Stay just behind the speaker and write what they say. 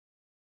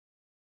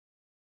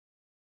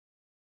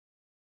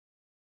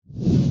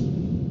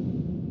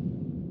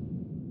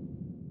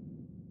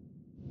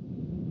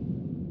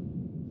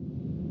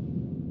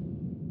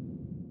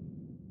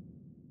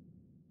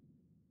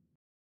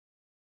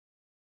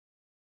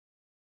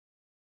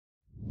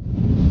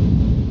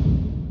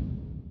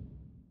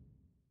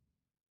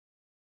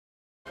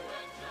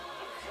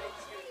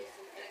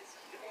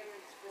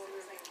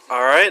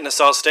right, and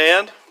let's all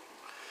stand.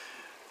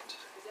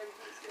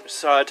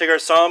 So take our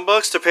psalm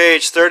books to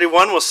page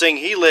 31. We'll sing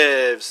He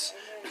Lives.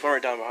 One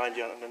right down behind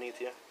you,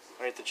 underneath you.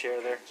 Underneath the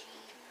chair there.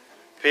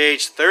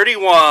 Page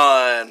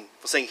 31. We'll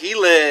sing He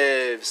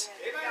Lives.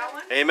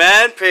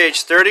 Amen.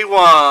 Page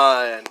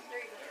 31.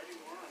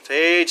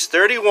 Page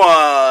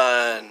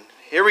 31.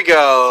 Here we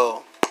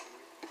go.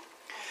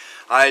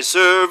 I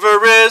serve a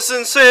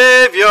risen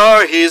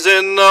Savior, He's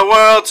in the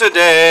world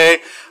today.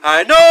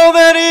 I know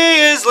that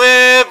He is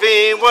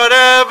living,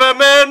 whatever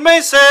men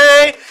may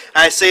say.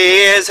 I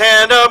see His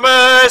hand of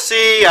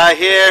mercy, I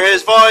hear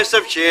His voice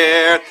of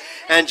cheer.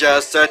 And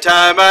just the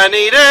time I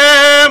need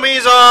Him,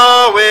 He's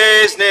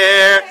always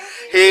near.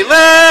 He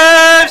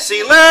lives,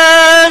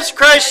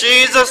 Christ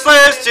Jesus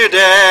lives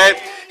today.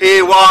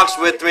 He walks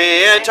with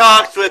me and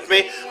talks with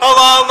me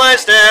along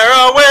life's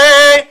narrow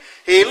way.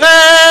 He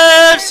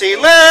lives,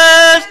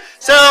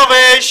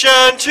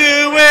 salvation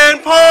to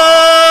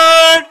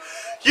impart.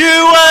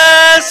 You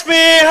ask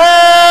me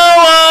how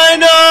I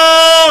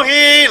know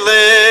He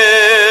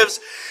lives.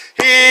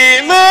 He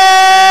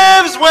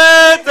lives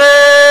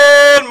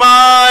within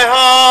my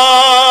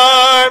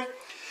heart.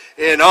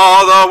 In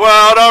all the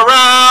world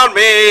around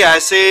me, I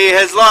see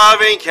His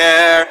loving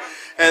care.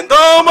 And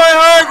though my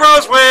heart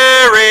grows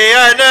weary,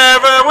 I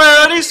never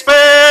will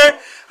despair.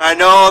 I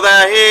know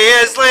that He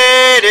is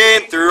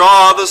leading through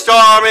all the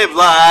stormy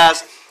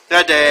blast.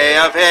 The day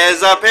of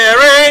His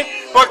appearing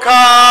will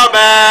come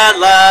at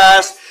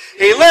last.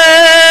 He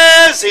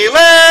lives,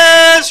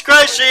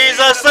 Christ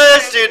Jesus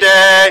lives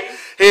today.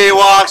 He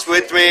walks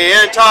with me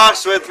and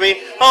talks with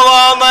me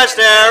along life's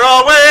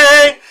narrow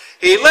way.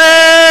 He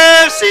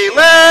lives,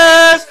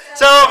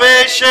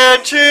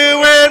 salvation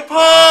to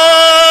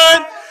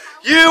impart.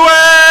 You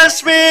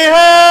ask me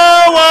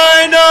how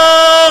I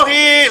know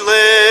He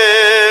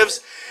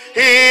lives.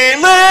 He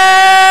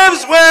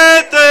lives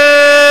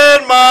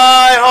within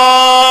my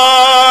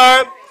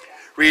heart.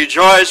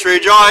 Rejoice,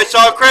 rejoice,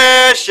 O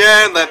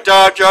Christian, lift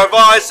up your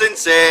voice and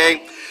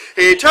sing.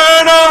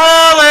 Eternal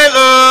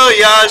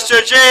hallelujahs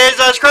to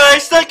Jesus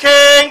Christ the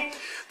King,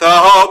 the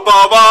hope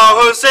of all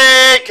who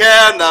seek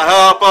Him, the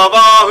help of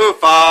all who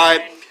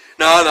find.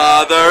 None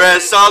other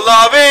is so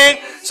loving,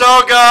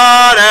 so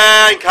good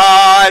and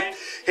kind.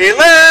 He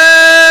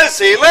lives,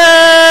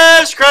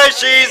 Christ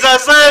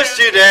Jesus lives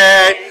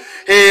today.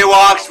 He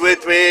walks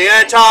with me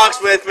and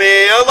talks with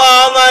me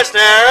along life's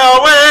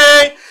narrow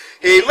way.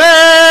 He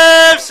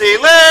lives,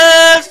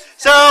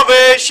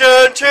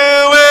 salvation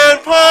to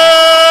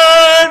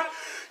impart.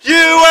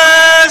 You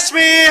ask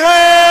me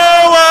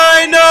how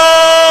I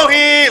know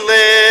He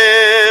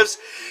lives.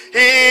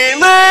 He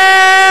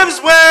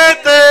lives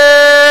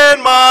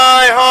within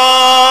my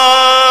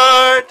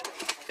heart.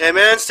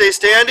 Amen. Stay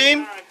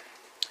standing.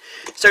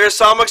 Let's take our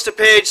psalm books to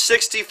page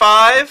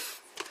 65.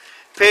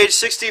 Page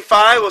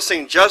 65, we'll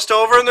sing Just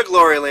Over in the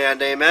Glory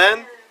Land.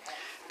 Amen.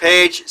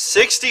 Page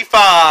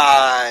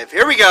 65.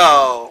 Here we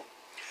go.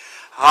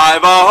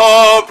 I've a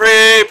home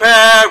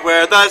prepared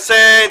where the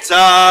saints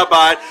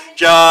abide,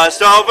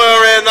 just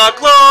over in the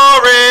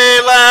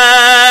glory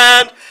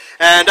land.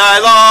 And I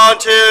long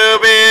to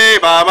be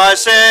by my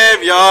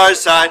Savior's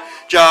side,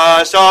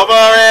 just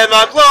over in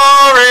the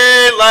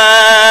glory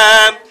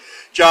land.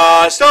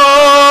 Just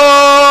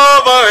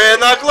over in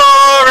the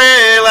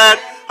glory land,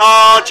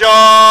 I'll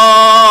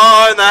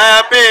join the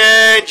happy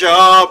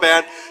angel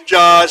band.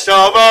 Just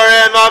over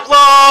in the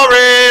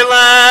glory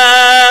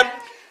land.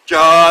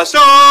 Just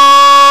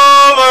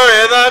over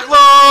in the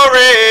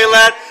glory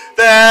land,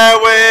 there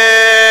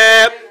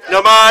with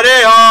the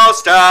mighty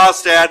host I'll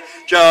stand.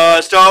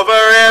 Just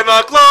over in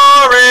the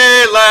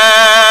glory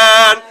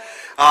land.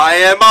 I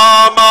am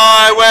on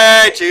my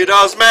way to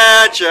those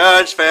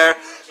mansions fair.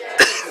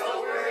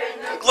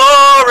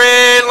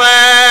 Glory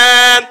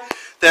land,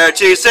 there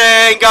to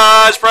sing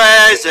God's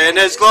praise in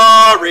His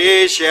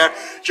glory share.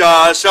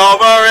 Just over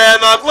in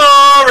the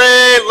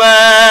glory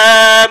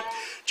land.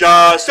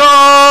 Just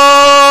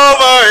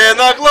over in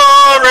the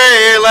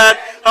glory land,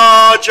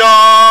 oh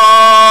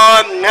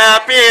John,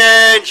 happy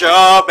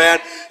angel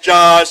band.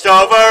 Just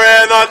over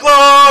in the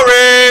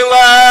glory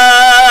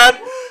land.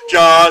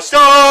 Just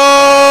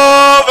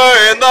over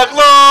in the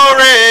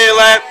glory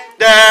land,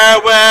 there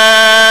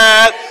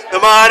with the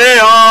mighty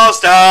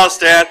host I'll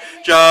stand.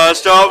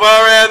 Just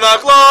over in the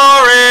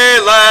glory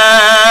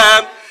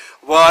land.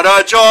 What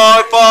a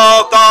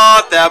joyful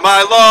thought that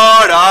my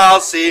Lord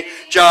I'll see,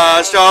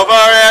 just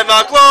over in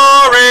the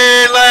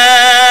glory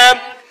land.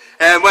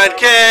 And when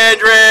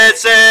kindred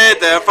say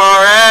there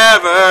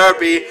forever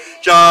be,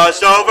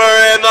 just over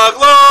in the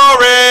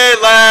glory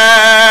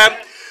land.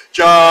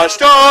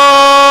 Just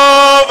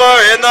over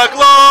in the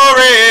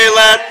glory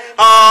land,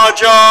 oh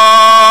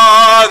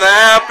John, the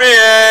happy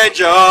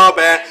angel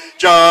band.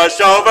 Just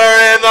over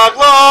in the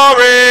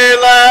glory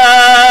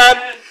land.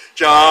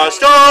 Just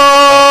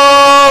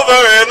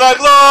over in the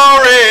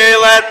glory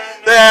land,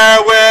 there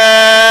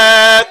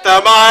with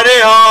the mighty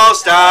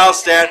host I'll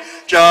stand.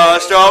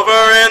 Just over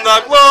in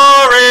the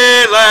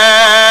glory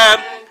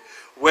land.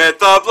 With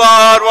the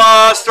blood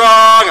was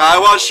strong, I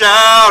will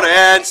shout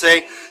and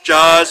sing.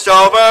 just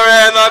over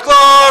in the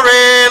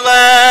glory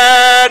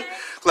land.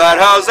 Glad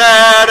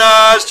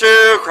hosannas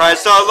to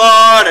Christ the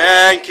Lord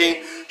and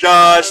King,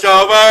 just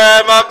over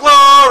in the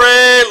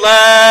glory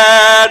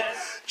land.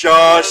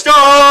 Just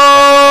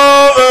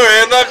over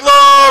in the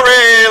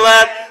glory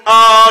land,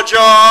 I'll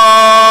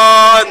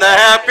join the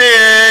happy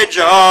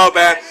angel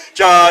band.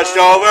 Just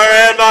over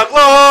in the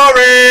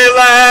glory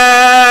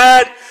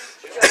land,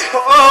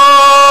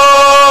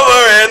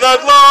 over in the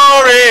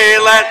glory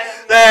land,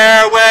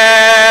 there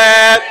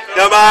with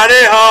the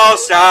mighty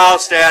host I'll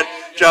stand.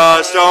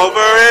 Just over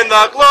in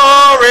the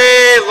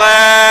glory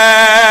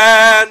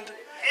land.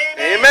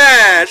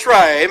 Amen. That's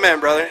right. Amen,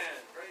 brother.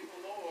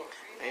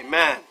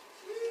 Amen.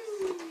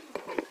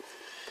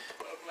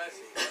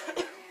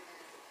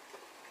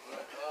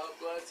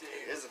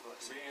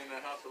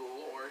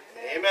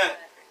 Amen.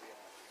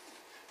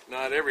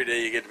 Not every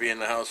day you get to be in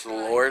the house of the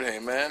Lord.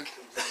 Amen.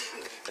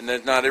 And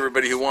there's not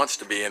everybody who wants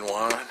to be in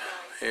one.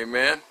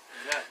 Amen.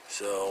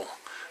 So,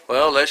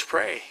 well, let's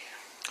pray.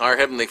 Our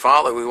Heavenly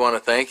Father, we want to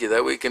thank you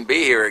that we can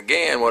be here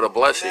again. What a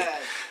blessing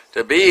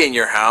to be in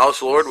your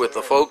house, Lord, with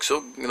the folks,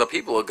 the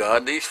people of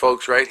God, these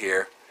folks right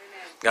here.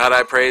 God,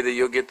 I pray that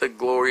you'll get the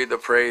glory, the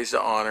praise,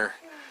 the honor.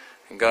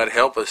 And God,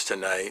 help us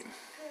tonight.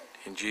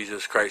 In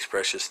Jesus Christ's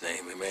precious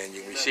name. Amen.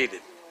 You can be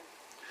seated.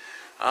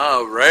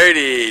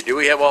 Alrighty, do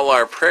we have all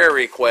our prayer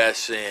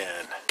requests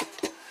in?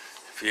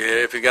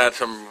 If you got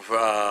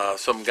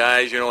some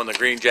guys, in the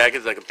green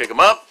jackets, I can pick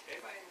them up.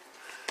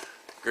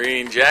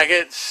 Green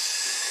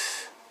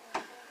jackets.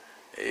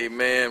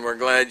 Amen. We're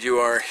glad you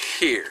are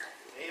here.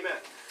 Amen.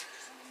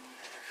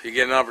 If you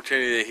get an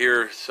opportunity to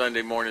hear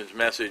Sunday morning's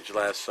message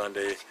last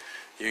Sunday,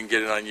 you can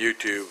get it on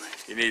YouTube.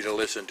 You need to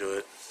listen to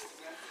it.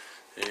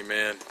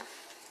 Amen.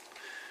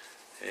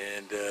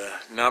 And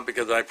not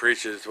because I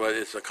preach it,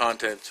 it's the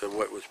contents of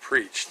what was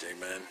preached.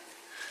 Amen.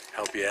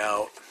 Help you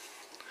out.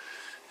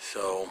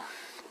 So,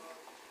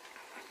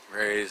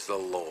 praise the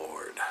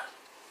Lord.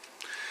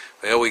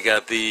 Well, we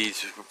got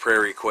these prayer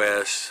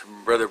requests.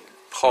 Brother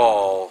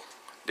Paul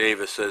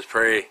Davis says,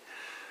 pray.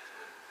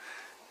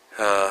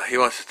 He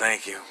wants to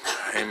thank you.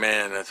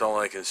 Amen. That's all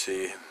I can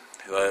see.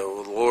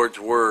 The Lord's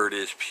word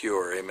is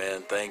pure.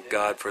 Amen. Thank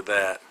God for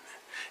that.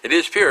 It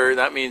is pure.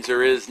 That means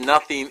there is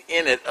nothing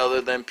in it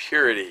other than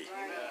purity.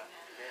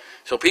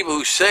 So people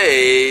who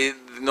say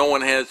no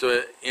one has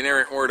the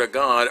inerrant word of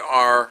God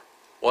are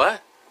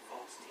what?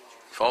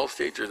 False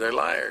teachers. They're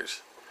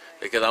liars.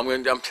 Because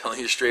I'm telling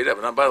you straight up.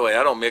 And by the way,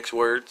 I don't mix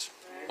words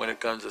when it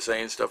comes to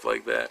saying stuff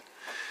like that.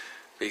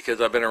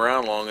 Because I've been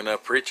around long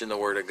enough preaching the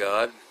word of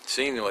God,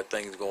 seeing what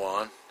things go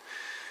on.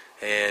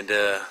 And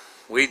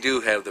we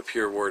do have the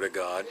pure word of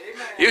God.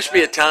 Used to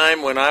be a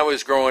time when I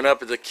was growing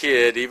up as a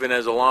kid, even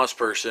as a lost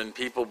person,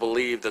 people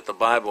believed that the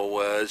Bible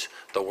was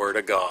the word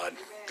of God.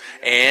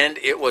 And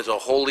it was a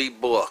holy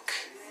book.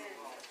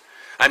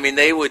 I mean,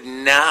 they would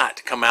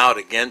not come out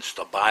against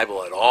the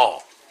Bible at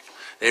all.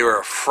 They were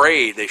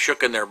afraid. They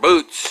shook in their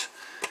boots.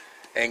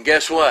 And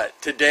guess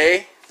what?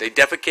 Today, they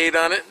defecate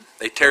on it.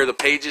 They tear the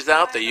pages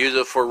out. They use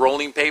it for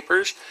rolling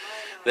papers.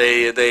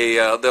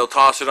 They'll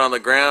toss it on the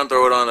ground,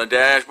 throw it on the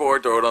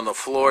dashboard, throw it on the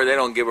floor. They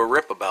don't give a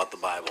rip about the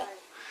Bible.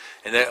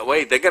 And they're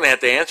going to have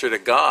to answer to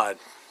God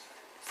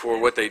for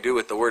what they do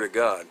with the Word of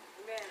God.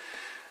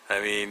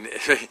 I mean,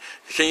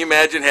 can you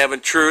imagine having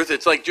truth?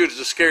 It's like Judas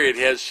Iscariot.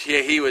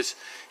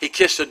 He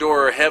kissed the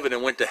door of heaven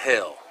and went to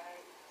hell.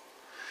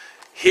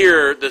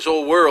 Here, this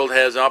whole world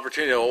has an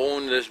opportunity to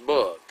own this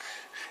book.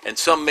 And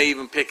some may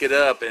even pick it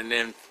up and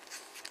then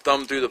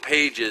thumb through the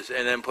pages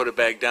and then put it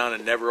back down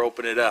and never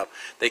open it up.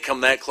 They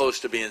come that close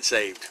to being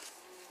saved.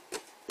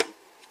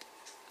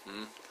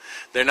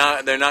 They're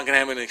not going to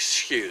have an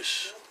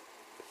excuse.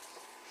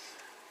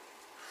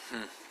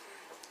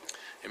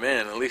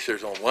 Amen. At least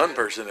there's only one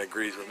person that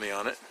agrees with me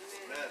on it.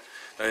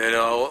 The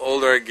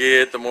older I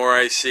get, the more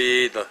I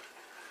see,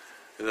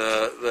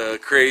 the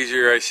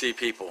crazier I see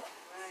people.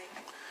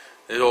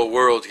 This whole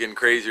world's getting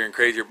crazier and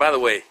crazier. By the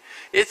way,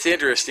 it's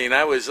interesting.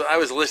 I was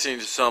listening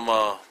to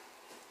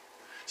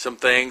some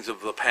things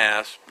of the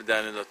past,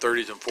 done in the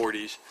 30s and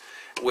 40s,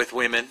 with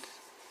women.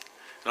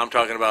 And I'm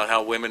talking about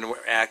how women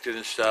acted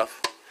and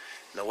stuff,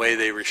 and the way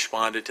they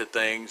responded to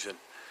things,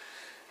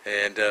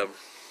 and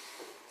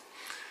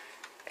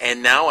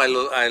now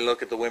I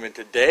look at the women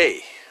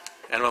today,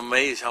 and I'm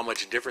amazed how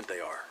much different they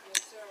are.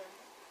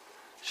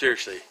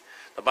 Seriously,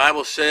 the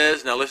Bible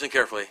says. Now listen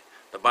carefully.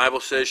 The Bible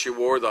says she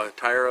wore the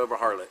attire of a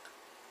harlot.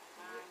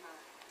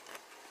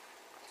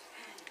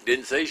 It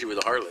didn't say she was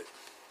a harlot.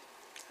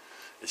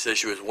 It says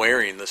she was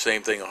wearing the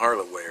same thing a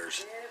harlot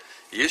wears.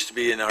 It used to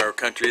be in our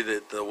country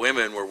that the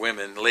women were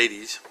women,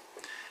 ladies,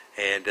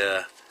 and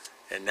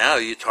now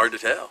it's hard to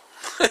tell.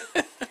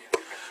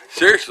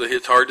 Seriously,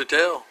 it's hard to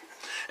tell.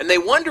 And they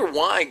wonder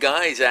why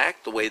guys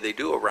act the way they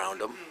do around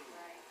them.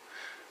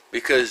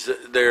 Because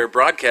they're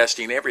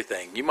broadcasting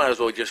everything. You might as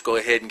well just go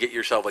ahead and get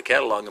yourself a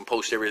catalog and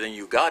post everything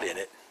you got in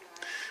it.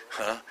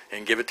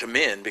 And give it to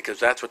men, because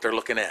that's what they're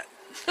looking at.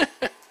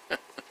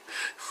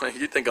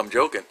 You think I'm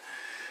joking.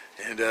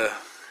 And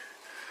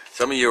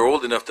some of you are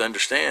old enough to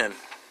understand.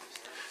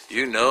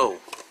 You know.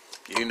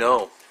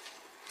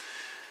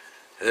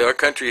 Our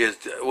country is,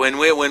 when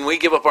we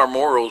give up our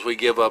morals, we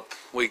give up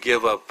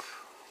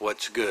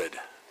what's good.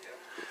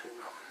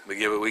 We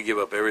give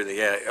up everything.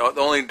 Yeah.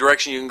 The only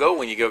direction you can go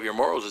when you give up your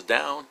morals is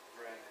down.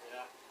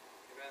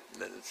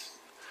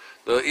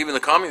 Even the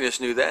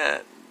communists knew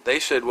that. They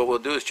said, what we'll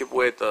do is chip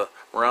away at the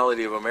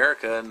morality of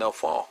America, and they'll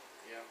fall.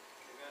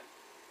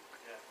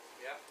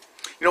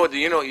 You know what?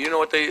 You know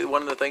what they?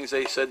 One of the things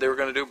they said they were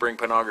going to do: bring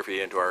pornography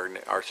into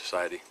our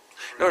society.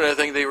 You know another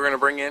thing they were going to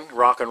bring in?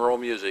 Rock and roll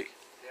music.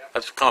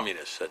 That's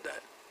communists said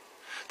that.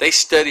 They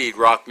studied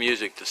rock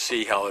music to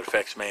see how it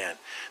affects man.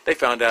 They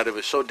found out it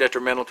was so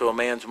detrimental to a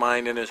man's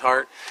mind and his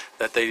heart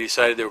that they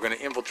decided they were going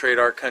to infiltrate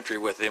our country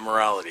with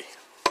immorality,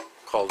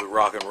 called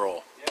rock and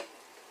roll.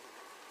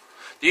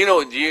 Do you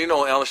know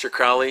Aleister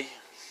Crowley?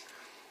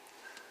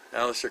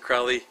 Aleister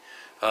Crowley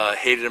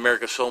hated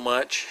America so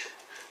much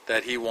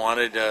that he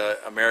wanted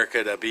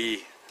America to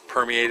be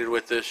permeated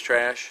with this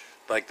trash,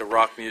 like the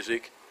rock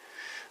music.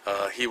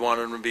 He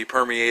wanted them to be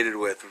permeated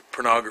with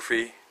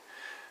pornography,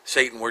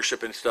 Satan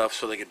worship and stuff,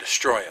 so they could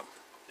destroy him.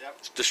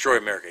 Destroy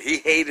America. He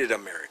hated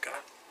America.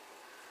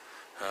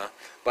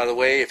 By the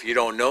way, if you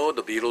don't know,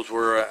 the Beatles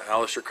were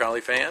Aleister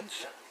Crowley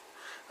fans.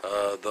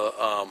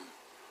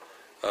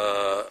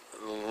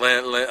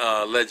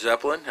 Led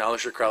Zeppelin,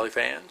 Aleister Crowley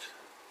fans.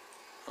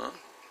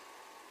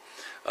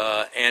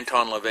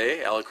 Anton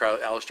LaVey,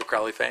 Aleister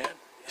Crowley fan.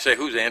 You say,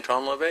 who's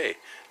Anton LaVey?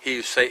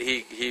 He's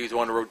the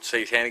one who wrote the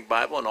Satanic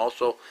Bible, and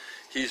also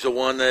he's the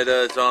one that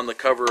is on the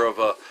cover of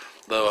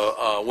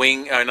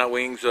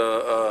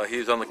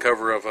he's on the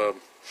cover of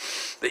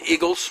the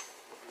Eagles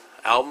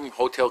album,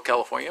 Hotel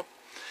California.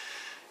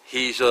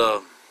 He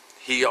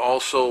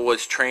also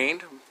was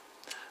trained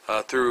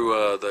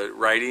through the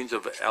writings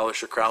of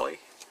Aleister Crowley.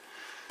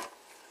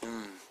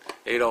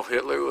 Adolf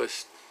Hitler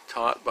was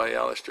taught by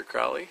Aleister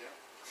Crowley.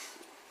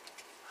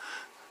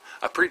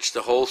 I preached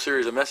a whole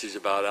series of messages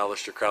about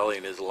Aleister Crowley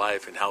and his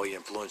life and how he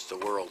influenced the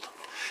world.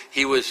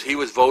 He was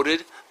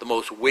voted the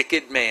most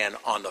wicked man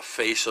on the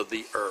face of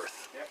the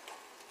earth.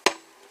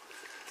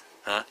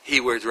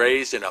 He was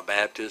raised in a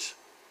Baptist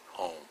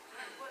home.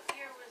 What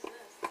year was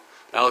this?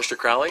 Aleister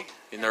Crowley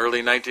in the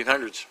early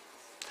 1900s.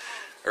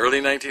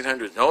 Early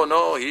 1900s.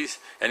 No, he's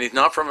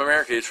not from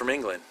America. He's from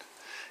England.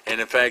 And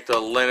in fact,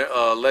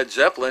 Led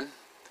Zeppelin,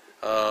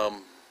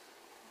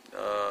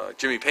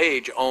 Jimmy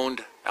Page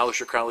owned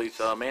Aleister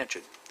Crowley's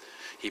mansion.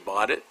 He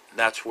bought it.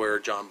 That's where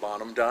John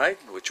Bonham died,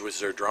 which was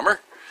their drummer.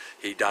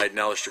 He died in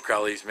Aleister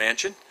Crowley's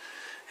mansion.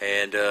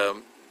 And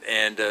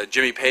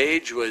Jimmy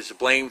Page was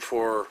blamed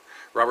for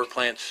Robert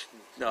Plant's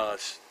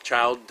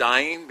child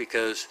dying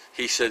because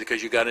he said,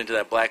 because you got into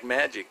that black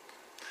magic.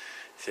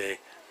 See?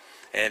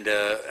 And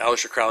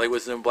Aleister Crowley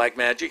was in black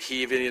magic.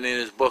 He even in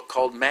his book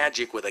called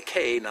Magic with a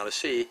K, not a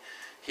C,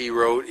 he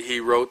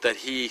wrote that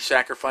he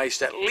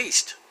sacrificed at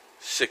least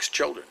 6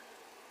 children.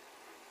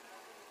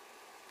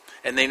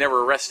 And they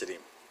never arrested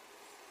him.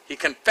 He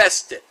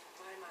confessed it.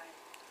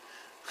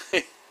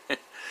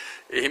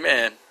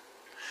 Amen.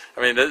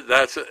 I mean,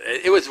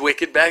 it was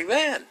wicked back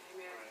then.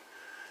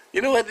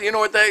 You know where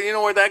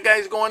that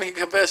guy's going? He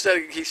confessed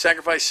that he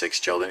sacrificed 6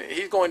 children.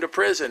 He's going to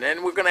prison,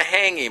 and we're going to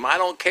hang him. I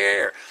don't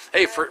care.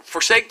 Hey,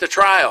 forsake the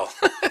trial.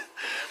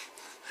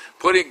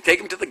 Take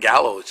him to the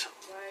gallows.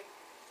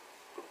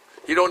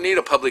 You don't need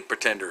a public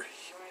pretender.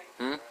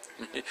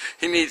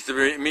 He needs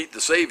to meet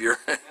the Savior.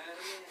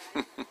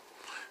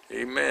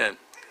 Amen.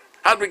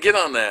 How did we get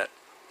on that?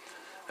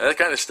 That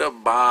kind of stuff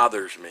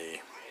bothers me.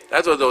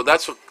 That's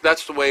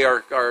the way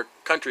our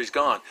country's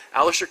gone.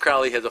 Aleister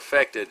Crowley has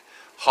affected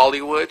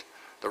Hollywood,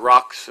 the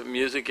rock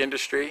music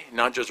industry,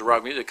 not just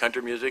rock music,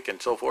 country music,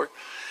 and so forth.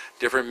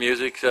 Different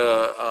music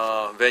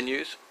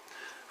venues.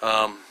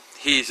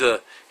 He's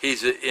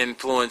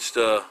influenced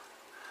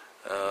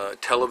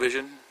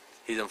television.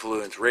 He's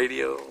influenced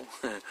radio.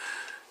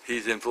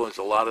 He's influenced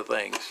a lot of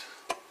things.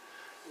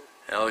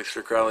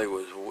 Aleister Crowley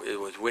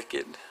was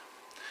wicked.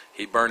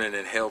 He's burning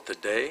in hell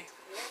today.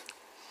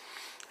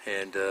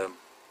 And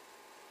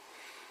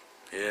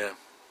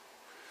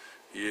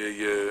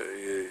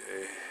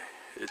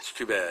it's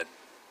too bad.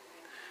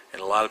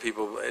 And a lot of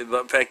people,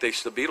 in fact, the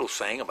Beatles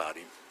sang about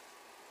him.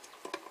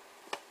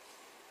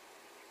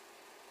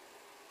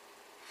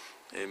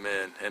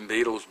 Amen. And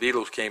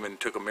Beatles came and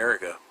took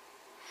America.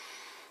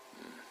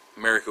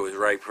 America was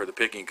ripe for the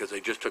picking because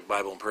they just took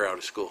Bible and prayer out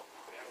of school.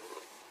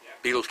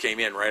 Beatles came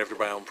in right after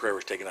Bible and prayer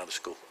was taken out of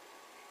school.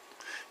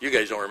 You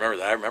guys don't remember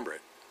that. I remember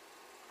it.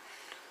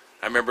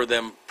 I remember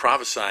them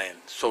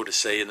prophesying, so to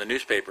say, in the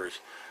newspapers,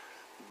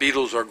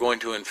 Beatles are going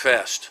to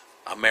infest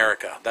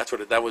America. That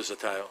was the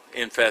title,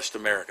 Infest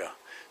America.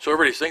 So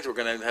everybody thinks we're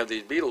going to have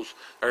these Beatles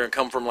are going to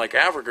come from like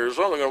Africa or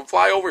something. They're going to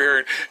fly over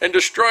here and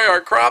destroy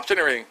our crops and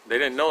everything. They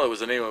didn't know that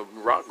was the name of a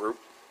rock group.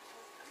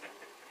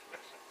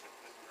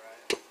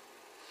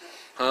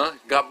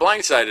 Got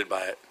blindsided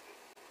by it.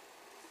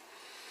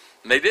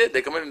 And they did.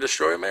 They come in and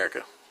destroy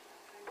America.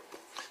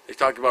 They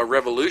talked about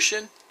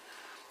revolution.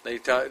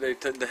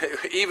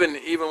 Even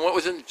what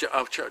was in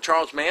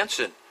Charles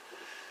Manson,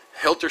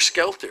 Helter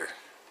Skelter.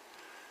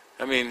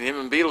 I mean, him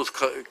and Beatles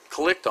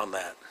clicked on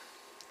that.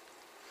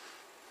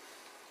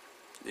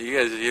 You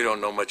guys, you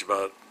don't know much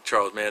about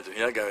Charles Manson.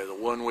 That guy is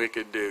one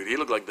wicked dude. He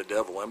looked like the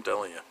devil, I'm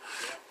telling you.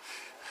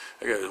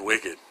 That guy was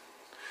wicked.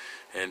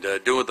 And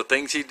doing the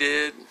things he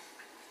did.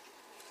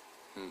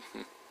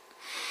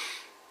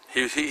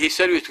 He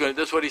said he was going to,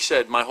 this is what he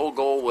said, my whole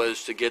goal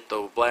was to get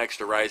the blacks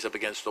to rise up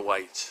against the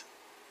whites.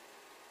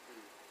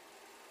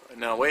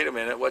 Now, wait a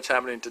minute, what's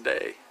happening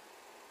today?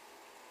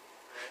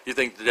 You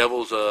think the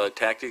devil's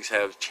tactics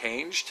have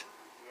changed?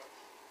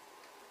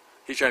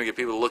 He's trying to get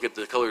people to look at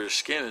the color of their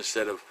skin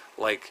instead of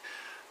like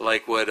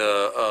what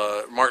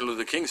Martin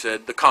Luther King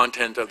said, the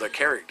content of the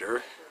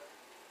character.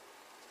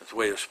 That's the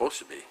way it's supposed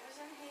to be.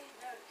 Wasn't he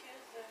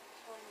accused of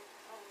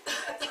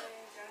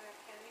assassinating John F.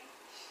 Kennedy?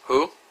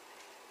 Who?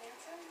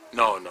 Manson?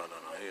 No.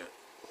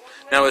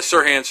 Now it's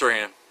Sirhan.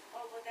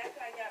 Oh, but that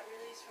guy got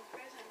released from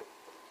prison.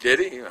 Did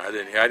he? I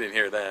didn't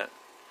hear that.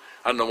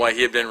 I don't know why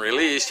he had been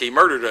released. He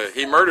murdered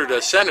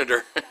a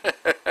senator.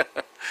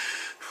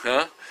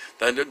 Huh?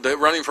 The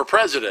running for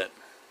president.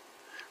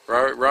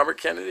 Robert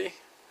Kennedy.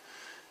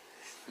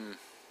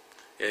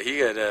 Yeah,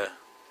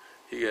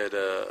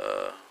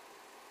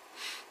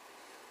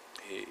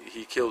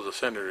 he killed a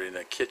senator in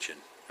a kitchen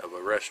of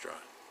a restaurant.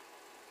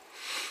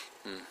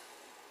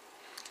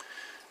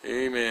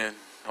 Amen.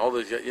 All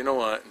those, you know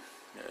what?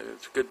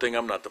 It's a good thing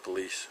I'm not the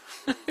police.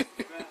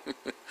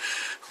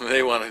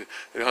 They want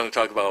to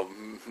talk about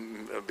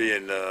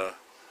being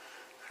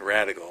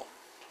radical.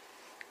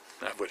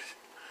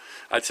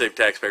 I'd save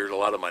taxpayers a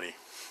lot of money.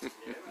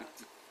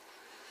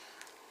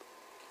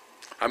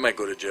 I might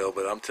go to jail,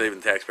 but I'm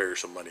saving taxpayers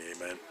some money.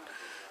 Amen.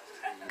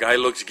 Guy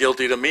looks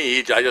guilty to me.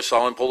 I just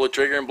saw him pull the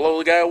trigger and blow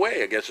the guy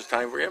away. I guess it's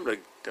time for him to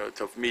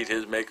meet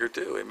his maker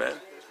too. Amen.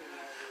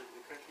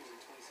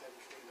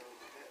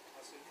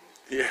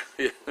 Yeah.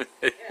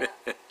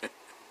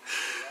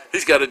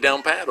 He's got it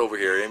down pat over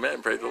here.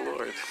 Amen. Praise the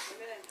Lord.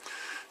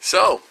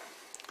 So,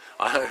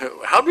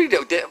 how do we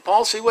do?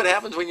 Paul, see what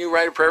happens when you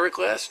write a prayer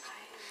request?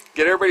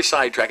 Get everybody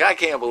sidetracked. I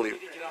can't believe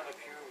it.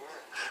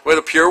 With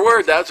a pure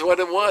word, that's what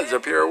it was, a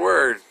pure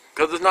word.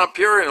 Because it's not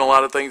pure in a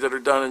lot of things that are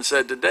done and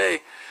said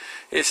today.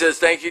 It says,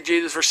 thank you,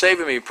 Jesus, for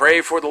saving me. Pray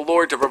for the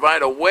Lord to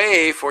provide a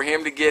way for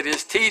him to get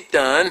his teeth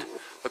done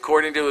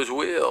according to his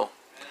will.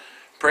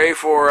 Pray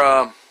for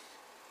a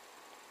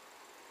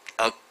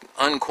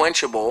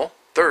unquenchable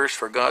thirst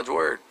for God's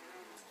word.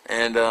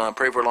 And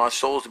pray for lost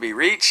souls to be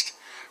reached.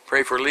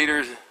 Pray for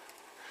leaders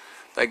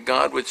that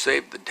God would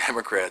save the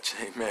Democrats.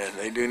 Amen.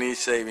 They do need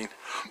saving.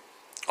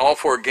 All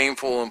for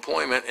gainful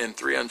employment, and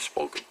 3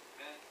 unspoken.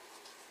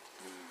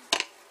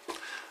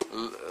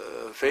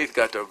 Faith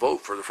got to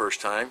vote for the first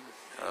time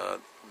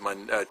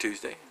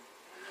Tuesday.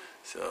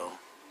 So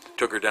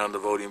took her down to the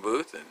voting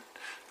booth and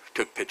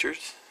took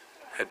pictures.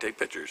 Had to take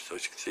pictures so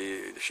she could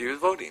see she was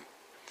voting.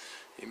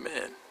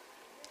 Amen.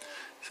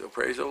 So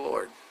praise the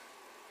Lord.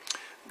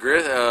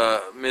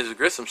 Mrs.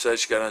 Grissom says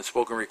she got an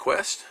unspoken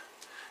request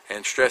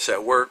and stress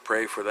at work.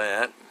 Pray for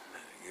that.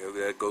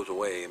 That goes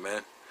away.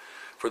 Amen.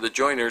 For the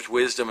Joiners,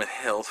 wisdom and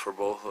health for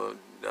both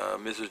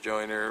Mrs.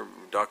 Joyner,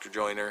 Dr.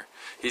 Joyner.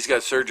 He's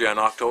got surgery on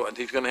October.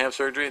 He's going to have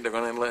surgery. They're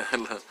going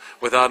to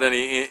without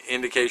any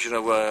indication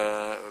of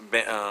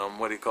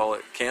what do you call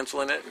it?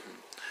 Canceling it.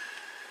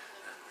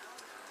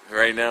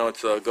 Right now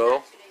it's a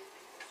go.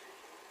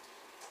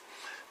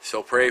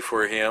 So pray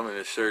for him and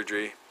his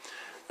surgery.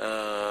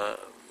 Brother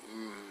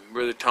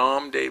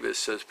Tom Davis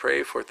says,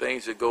 pray for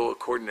things that go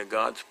according to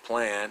God's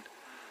plan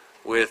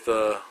with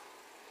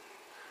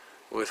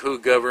who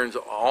governs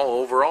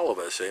over all of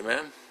us.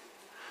 Amen.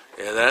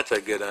 Yeah, that's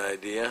a good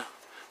idea.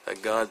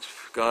 That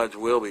God's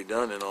will be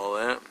done and all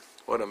that.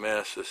 What a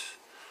mess this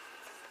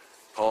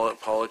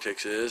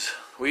politics is.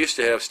 We used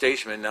to have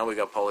statesmen, now we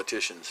got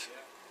politicians.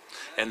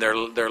 And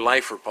their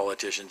life for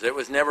politicians. It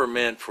was never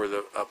meant for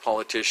a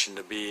politician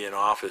to be in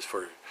office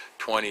for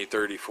 20,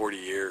 30, 40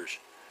 years.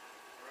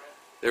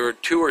 There were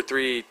 2 or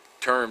 3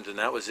 terms and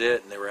that was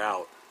it, and they were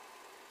out.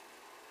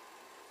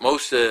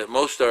 Most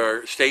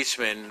our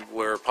statesmen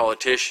were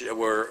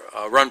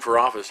run for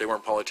office. They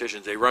weren't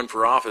politicians. They run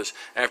for office.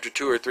 After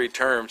 2 or 3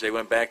 terms, they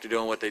went back to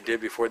doing what they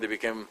did before they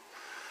became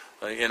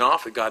got in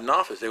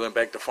office. They went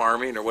back to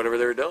farming or whatever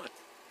they were doing.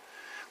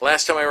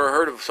 Last time I ever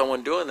heard of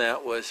someone doing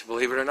that was,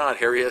 believe it or not,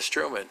 Harry S.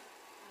 Truman.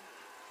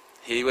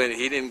 He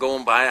didn't go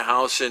and buy a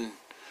house in,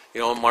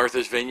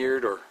 Martha's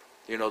Vineyard or,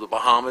 the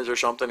Bahamas or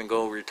something and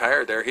go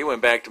retire there. He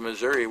went back to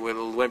Missouri,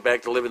 went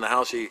back to live in the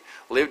house he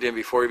lived in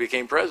before he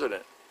became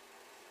president.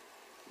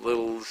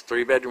 Little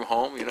 3-bedroom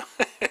home,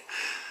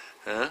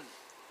 huh?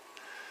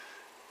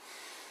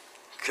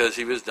 Because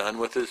he was done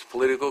with his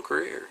political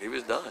career. He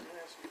was done. Can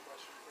I ask you a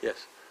question?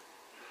 Yes.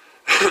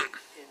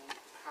 In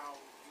how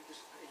you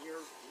just, in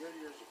your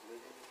years of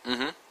living,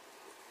 Mm-hmm.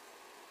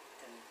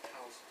 and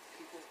how many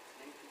people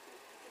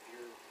of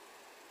your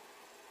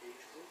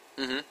age group,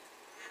 Mm-hmm.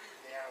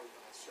 they have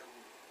a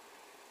certain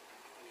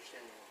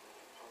understanding of what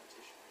a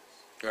politician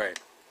is. Right.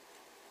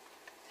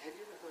 Have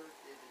you ever heard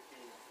it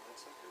being a fraud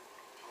sucker?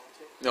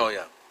 Politics? Oh,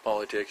 yeah.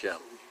 Politics, yeah.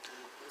 So would you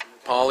put in the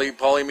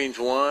Poly means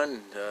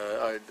one.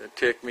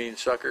 Tick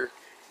means sucker.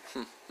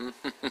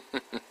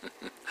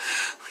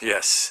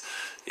 Yes,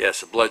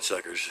 the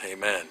bloodsuckers.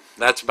 Amen.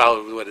 That's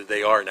about what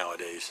they are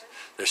nowadays.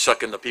 They're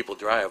sucking the people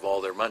dry of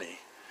all their money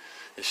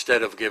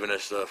instead of giving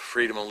us the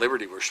freedom and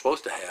liberty we're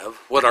supposed to have,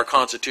 what our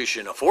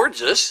Constitution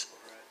affords us.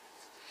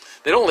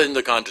 They don't live in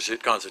the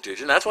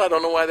Constitution. That's why I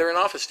don't know why they're in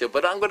office still.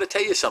 But I'm going to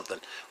tell you something.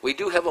 We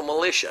do have a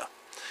militia.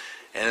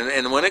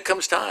 And when it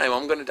comes time,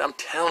 I'm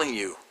telling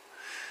you,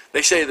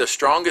 they say the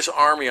strongest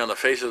army on the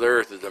face of the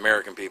earth is the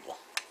American people.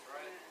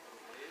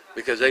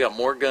 Because they got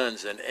more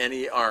guns than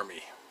any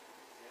army.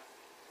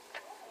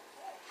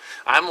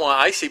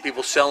 I see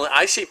people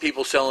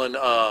selling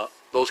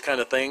those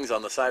kind of things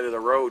on the side of the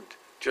road,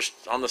 just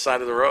on the side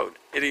of the road.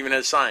 It even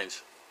has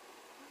signs.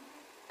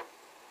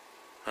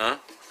 Huh?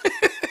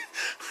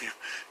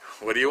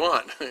 What do you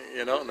want?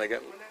 You know, and they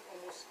got. Wouldn't that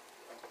almost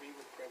agree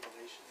with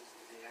Revelations,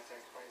 the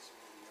Antichrist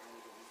and the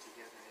army will meet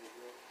together in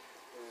Israel?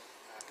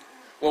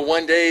 Well,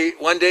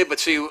 one day, but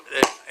see,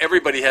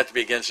 everybody has to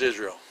be against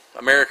Israel.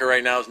 America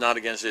right now is not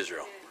against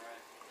Israel.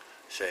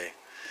 Say,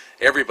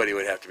 everybody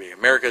would have to be.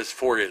 America is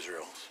for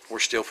Israel. We're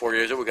still for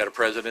Israel. We got a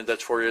president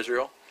that's for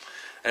Israel.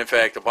 In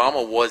fact,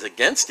 Obama was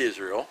against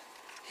Israel.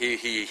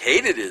 He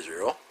hated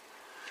Israel,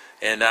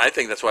 and I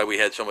think that's why we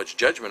had so much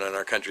judgment on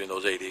our country in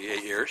those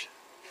 88 years.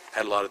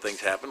 Had a lot of things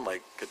happen,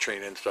 like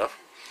Katrina and stuff.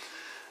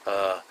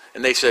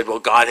 And they said, well,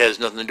 God has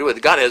nothing to do with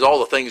it. God has all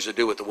the things to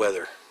do with the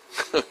weather.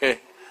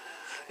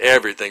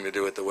 Everything to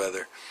do with the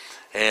weather.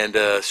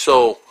 And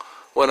so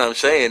what I'm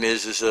saying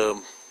is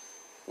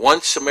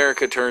once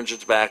America turns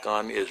its back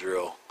on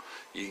Israel,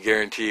 you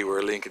guarantee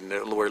we're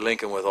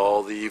linking with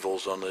all the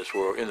evils on this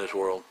world, in this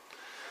world.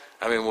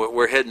 I mean,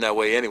 we're heading that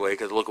way anyway,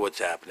 because look at what's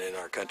happening in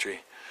our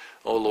country.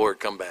 Oh, Lord,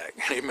 come back.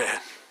 Amen.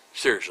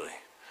 Seriously.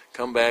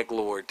 Come back,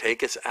 Lord.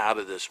 Take us out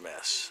of this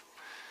mess.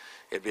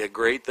 It'd be a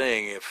great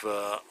thing if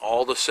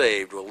all the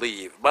saved will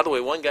leave. By the way,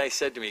 one guy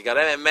said to me, he got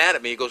mad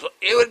at me. He goes,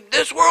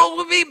 this world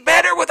would be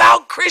better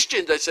without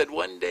Christians. I said,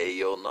 one day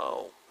you'll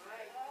know.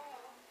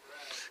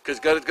 Because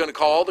God is going to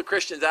call all the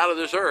Christians out of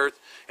this earth,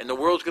 and the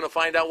world's going to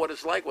find out what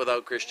it's like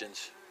without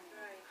Christians.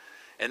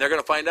 And they're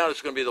going to find out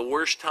it's going to be the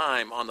worst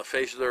time on the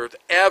face of the earth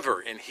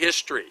ever in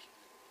history.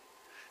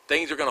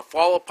 Things are going to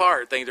fall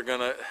apart. Things are going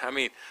to,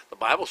 the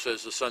Bible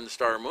says the sun, the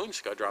star, and moon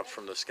drops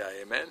from the sky.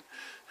 Amen.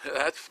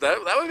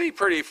 That would be a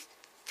pretty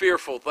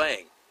fearful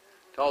thing.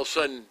 All of a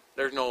sudden,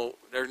 there's no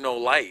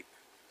light.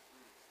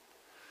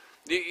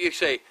 You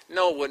say,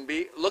 no, it wouldn't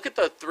be. Look at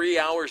the 3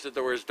 hours that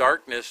there was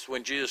darkness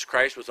when Jesus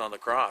Christ was on the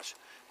cross.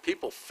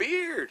 People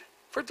feared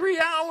for 3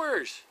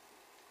 hours.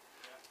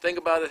 Think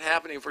about it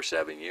happening for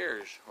 7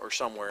 years or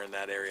somewhere in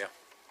that area.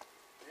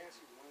 Can I ask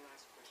you one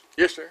last question?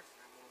 Yes, sir.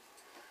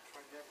 I'm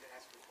trying never to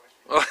ask you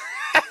a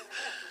question.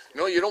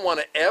 No, you don't want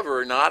to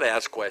ever not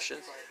ask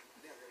questions.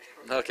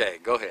 Okay,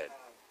 go ahead.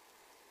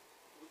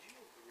 Would you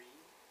agree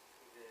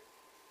that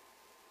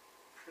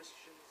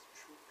Christians,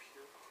 true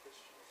pure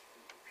Christians, from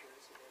the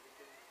pureness of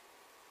everything,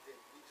 that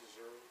we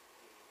deserve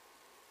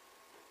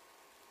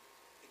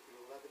a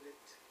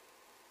malevolent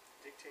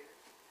dictator,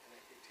 and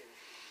that dictator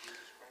should be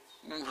Jesus Christ?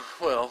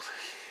 Well,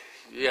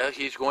 yeah,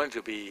 he is going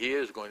to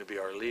be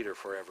our leader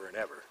forever and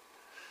ever.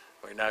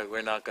 We're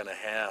not going to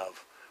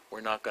have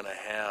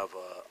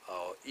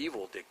a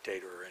evil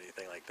dictator or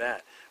anything like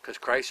that, because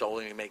Christ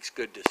only makes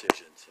good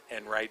decisions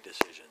and right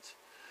decisions.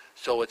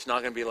 So it's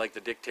not going to be like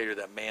the dictator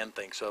that man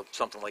thinks of,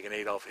 something like an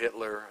Adolf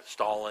Hitler,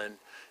 Stalin,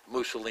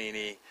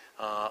 Mussolini,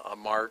 a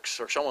Marx,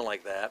 or someone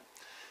like that.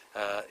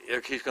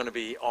 He's going to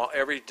be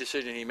every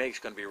decision he makes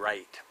is going to be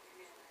right,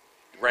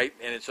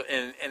 and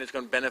it's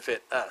going to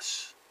benefit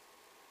us.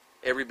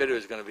 Every bit of it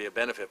is going to be a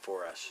benefit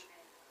for us.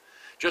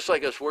 Just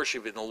like us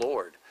worshiping the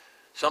Lord.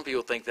 Some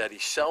people think that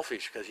he's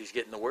selfish because he's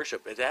getting the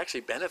worship. It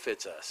actually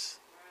benefits us.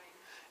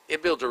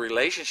 It builds a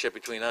relationship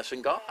between us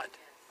and God.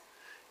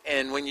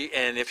 And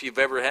if you've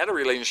ever had a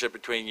relationship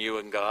between you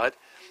and God,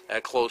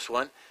 a close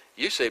one,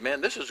 you say,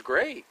 man, this is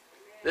great.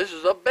 This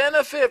is a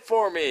benefit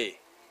for me.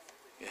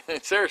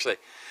 Seriously.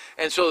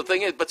 And so the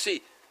thing is, but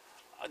see,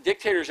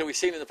 dictators that we've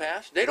seen in the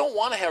past, they don't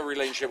want to have a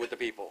relationship with the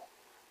people.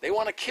 They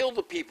want to kill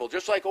the people,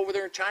 just like over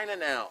there in China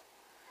now.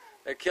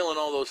 They're killing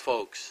all those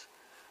folks.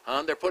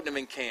 They're putting them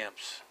in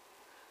camps.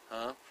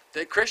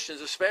 The Christians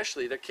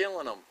especially, they're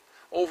killing them.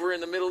 Over in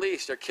the Middle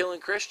East, they're killing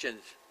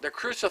Christians. They're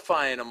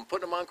crucifying them,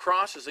 putting them on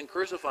crosses and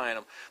crucifying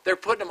them. They're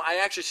putting them, I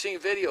actually seen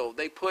video,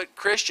 they put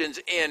Christians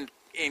in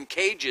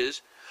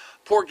cages,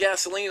 pour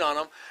gasoline on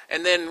them,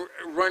 and then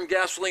run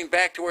gasoline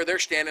back to where they're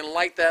standing,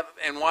 light that,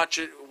 and watch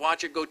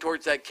it go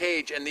towards that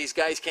cage, and these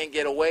guys can't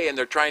get away, and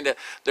they're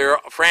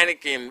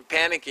frantic and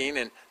panicking,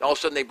 and all of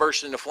a sudden they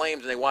burst into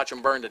flames, and they watch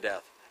them burn to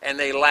death. And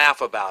they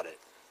laugh about it.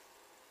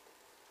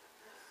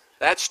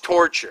 That's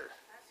torture.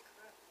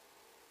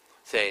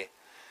 See,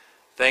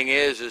 thing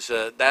is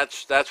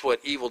that's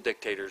what evil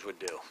dictators would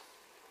do.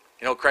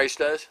 You know what Christ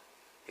does?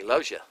 He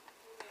loves you.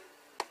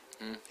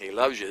 He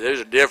loves you.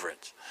 There's a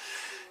difference.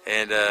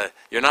 And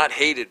you're not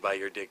hated by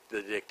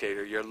the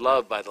dictator. You're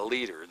loved by the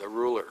leader, the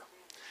ruler.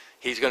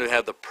 He's going to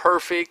have the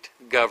perfect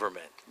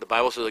government. The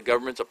Bible says the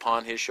government's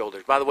upon his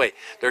shoulders. By the way,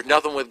 there's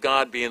nothing with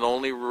God being the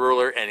only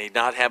ruler and he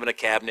not having a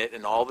cabinet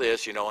and all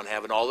this, you know, and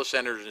having all the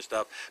senators and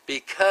stuff,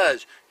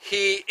 because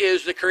he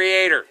is the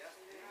creator.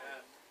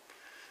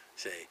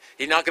 See,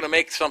 he's not going to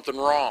make something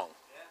wrong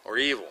or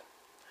evil.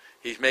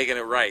 He's making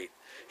it right.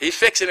 He's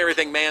fixing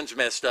everything man's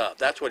messed up.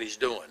 That's what he's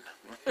doing.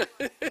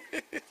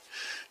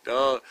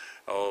 Don't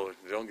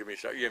get me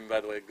started. Yeah,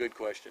 by the way, good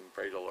question.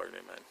 Praise the Lord.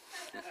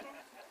 Amen.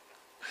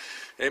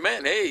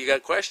 Amen. Hey, you got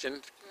a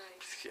question?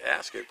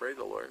 Ask it. Praise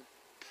the Lord.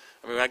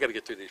 I mean, I got to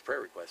get through these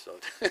prayer requests, though.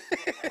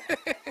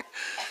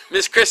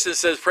 Miss Kristen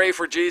says, pray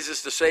for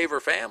Jesus to save her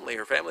family.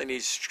 Her family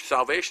needs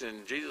salvation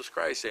in Jesus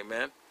Christ.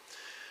 Amen.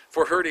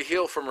 For her to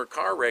heal from her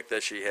car wreck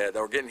that she had,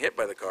 or getting hit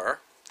by the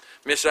car.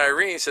 Miss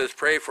Irene says,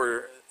 pray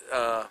for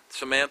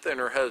Samantha and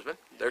her husband,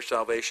 their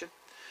salvation,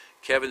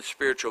 Kevin's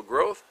spiritual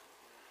growth,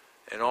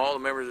 and all the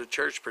members of the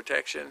church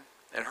protection,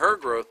 and her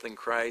growth in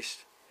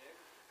Christ,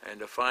 and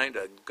to find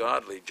a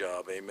godly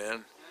job.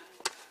 Amen.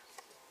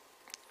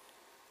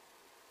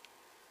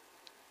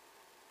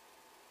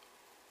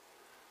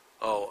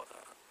 Oh,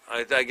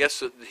 I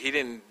guess he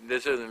didn't,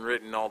 this isn't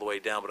written all the way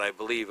down, but I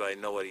believe I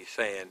know what he's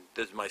saying.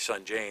 This is my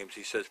son James.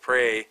 He says,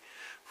 pray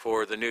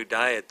for the new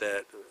diet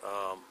that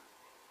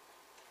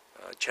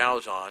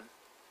Chow's on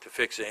to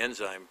fix the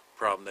enzyme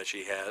problem that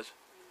she has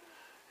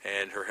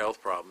and her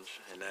health problems,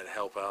 and that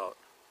help out.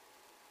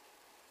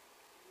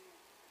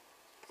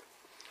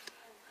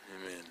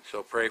 Amen.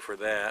 So pray for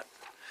that.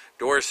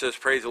 Doris says,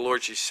 praise the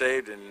Lord, she's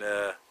saved, and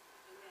the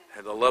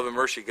love and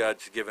mercy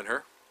God's given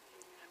her.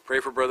 Pray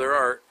for Brother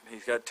Art.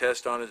 He's got a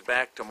test on his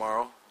back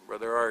tomorrow.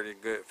 Brother Art, a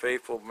good,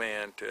 faithful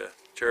man to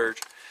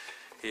church.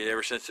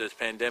 Ever since this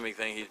pandemic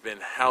thing, he's been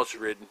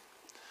house-ridden.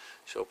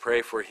 So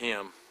pray for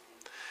him.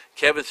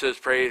 Kevin says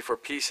pray for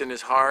peace in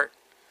his heart.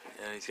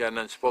 And he's got an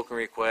unspoken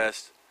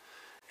request.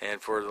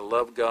 And for to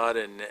love God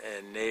and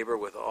neighbor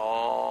with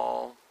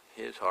all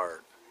his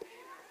heart.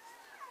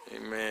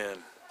 Amen.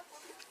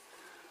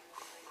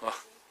 Well,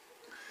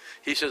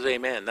 he says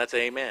amen. That's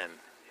amen.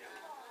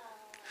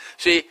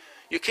 See,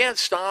 you can't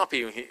stop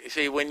him.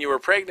 See, when you were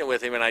pregnant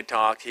with him and I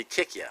talked, he'd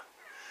kick you.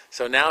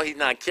 So now he's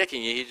not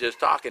kicking you, he's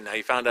just talking. Now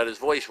he found out his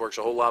voice works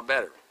a whole lot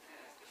better.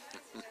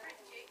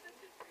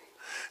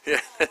 Yeah.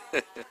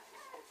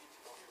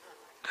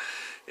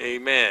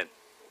 Amen.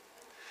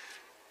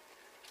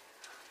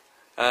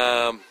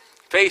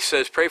 Faith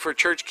says, pray for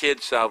church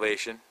kids'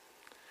 salvation.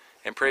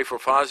 And pray for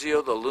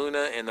Fazio, the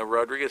Luna, and the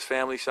Rodriguez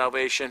family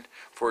salvation.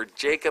 For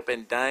Jacob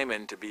and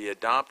Diamond to be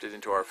adopted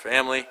into our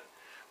family.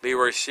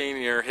 Leroy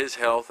Sr., his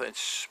health and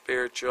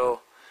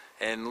spiritual,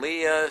 and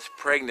Leah's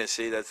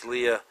pregnancy, that's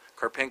Leah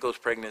Karpenko's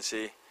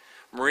pregnancy.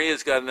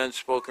 Maria's got an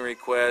unspoken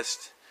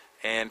request,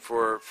 and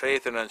for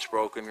Faith an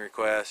unspoken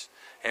request.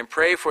 And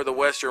pray for the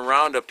Western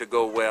Roundup to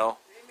go well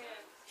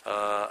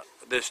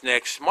this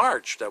next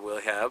March that we'll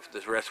have,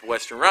 this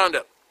Western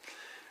Roundup.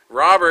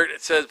 Robert,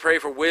 it says pray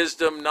for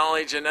wisdom,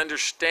 knowledge, and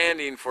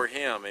understanding for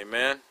him.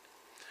 Amen.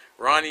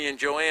 Ronnie and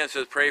Joanne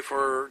says pray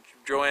for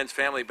Joanne's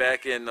family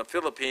back in the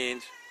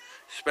Philippines.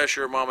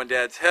 Especially her mom and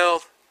dad's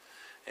health,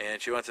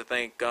 and she wants to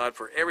thank God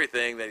for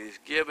everything that he's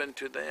given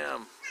to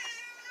them.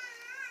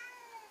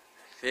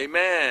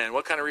 Amen.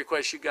 What kind of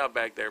request you got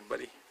back there,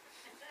 buddy?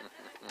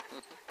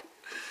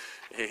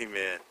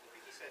 Amen.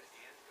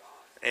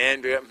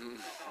 And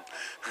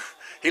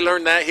he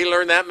learned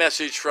that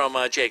message from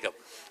Jacob.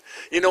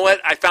 You know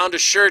what? I found a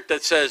shirt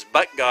that says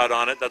 "But God"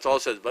 on it. That's all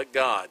it says, "But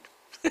God."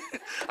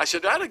 I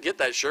said, I ought to get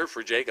that shirt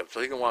for Jacob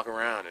so he can walk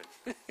around,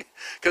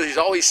 because he's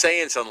always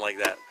saying something like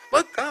that.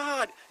 But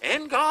God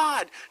and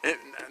God. And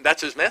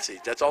that's his message.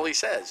 That's all he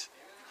says.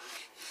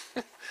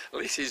 At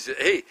least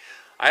hey,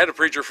 I had a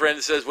preacher friend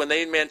that says when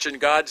they mention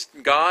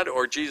God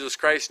or Jesus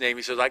Christ's name,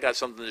 he says, I got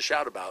something to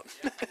shout about.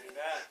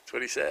 That's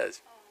what he says.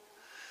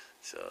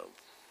 So,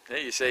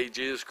 hey, you say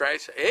Jesus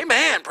Christ.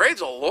 Amen. Praise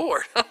the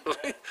Lord.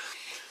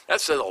 That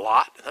says a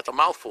lot. That's a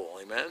mouthful.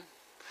 Amen.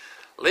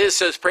 Liz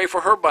says, pray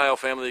for her bio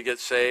family to get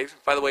saved.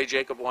 By the way,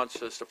 Jacob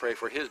wants us to pray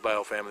for his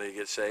bio family to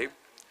get saved.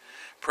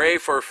 Pray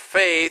for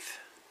Faith,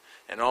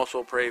 and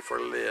also pray for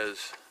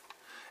Liz.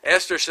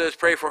 Esther says,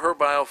 pray for her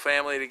bio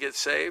family to get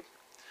saved.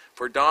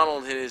 For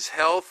Donald and his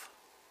health.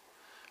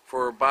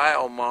 For her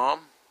bio mom.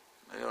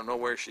 I don't know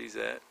where she's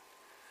at.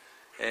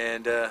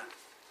 And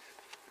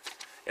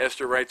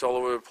Esther writes all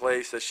over the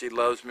place that she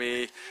loves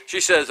me.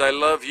 She says, I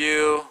love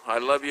you. I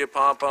love you,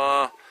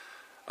 Papa.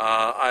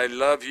 I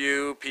love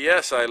you.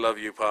 P.S. I love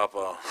you,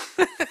 Papa.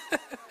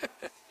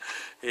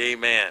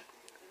 Amen.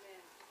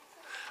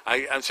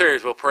 I'm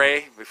serious. We'll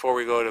pray before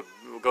we go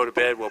to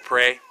bed. We'll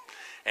pray,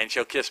 and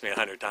she'll kiss me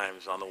 100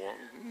 times on the wall.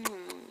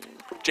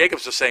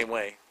 Jacob's the same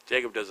way.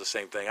 Jacob does the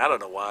same thing. I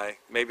don't know why.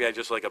 Maybe I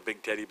just like a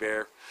big teddy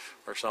bear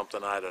or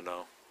something. I don't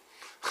know.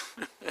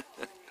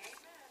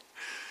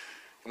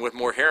 And with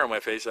more hair on my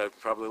face, I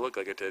probably look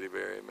like a teddy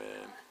bear.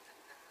 Amen.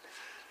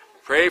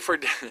 Pray for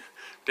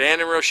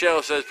Dan and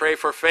Rochelle says, pray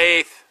for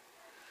Faith,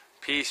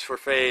 peace for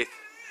Faith,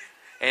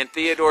 and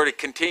Theodore to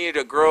continue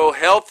to grow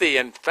healthy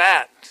and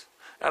fat.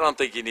 I don't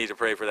think you need to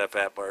pray for that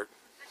fat part.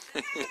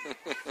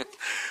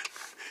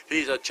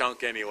 He's a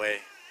chunk anyway.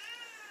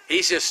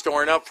 He's just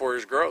storing up for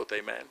his growth,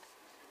 amen.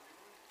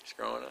 He's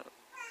growing up.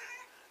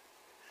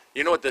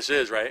 You know what this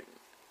is, right?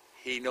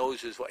 He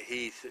knows his voice.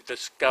 He's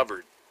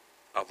discovered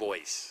a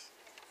voice.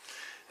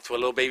 That's what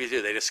little babies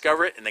do. They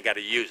discover it and they got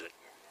to use it.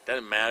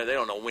 Doesn't matter. They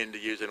don't know when to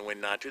use it and when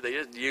not to. They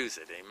just use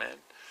it, amen.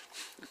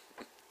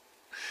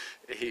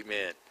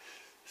 Amen.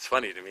 It's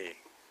funny to me.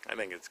 I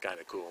think it's kind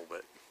of cool,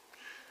 but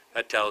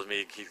that tells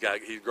me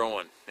he's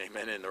growing,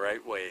 amen, in the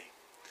right way.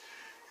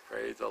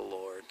 Praise the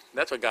Lord.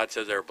 That's what God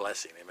says they're a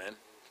blessing, amen.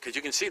 Because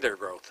you can see their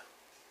growth.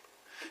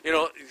 You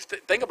know,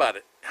 think about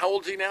it. How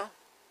old is he now?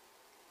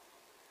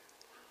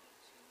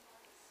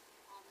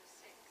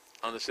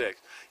 On the 6th.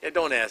 Yeah,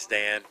 don't ask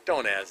Dan.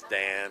 Don't ask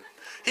Dan.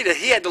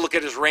 He had to look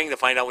at his ring to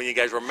find out when you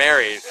guys were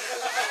married.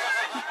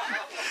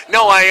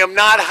 No, I am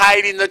not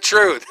hiding the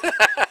truth.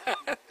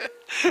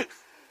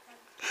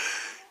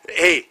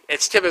 Hey,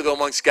 it's typical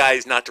amongst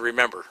guys not to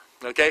remember,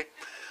 okay?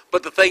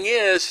 But the thing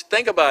is,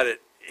 think about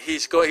it.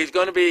 He's going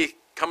to be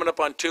coming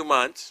up on 2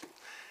 months,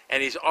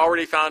 and he's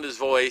already found his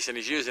voice, and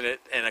he's using it,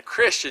 and a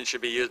Christian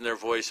should be using their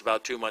voice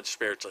about 2 months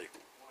spiritually.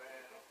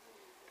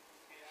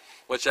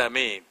 What's that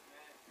mean?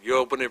 You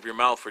open up your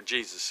mouth for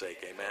Jesus' sake,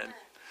 amen?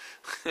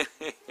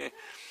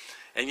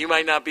 And you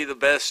might not be the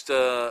best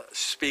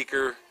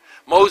speaker.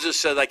 Moses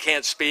said, I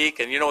can't speak,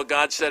 and you know what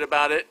God said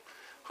about it?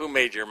 Who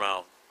made your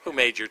mouth? Who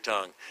made your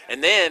tongue?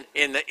 And then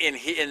in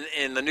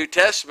the New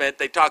Testament,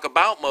 they talk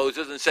about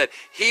Moses and said,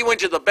 he went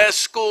to the best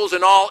schools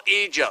in all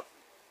Egypt.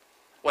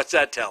 What's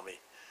that tell me?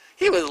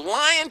 He was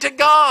lying to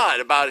God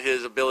about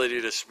his ability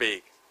to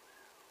speak.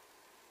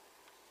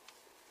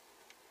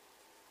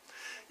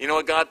 You know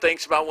what God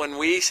thinks about when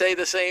we say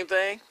the same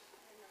thing?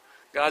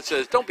 God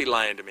says, don't be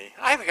lying to me.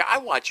 I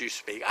watch you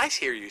speak. I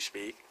hear you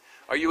speak.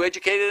 Are you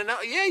educated enough?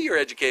 Yeah, you're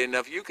educated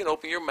enough. You can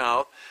open your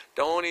mouth.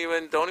 Don't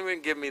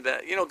even give me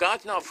that. You know,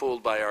 God's not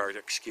fooled by our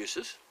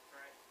excuses.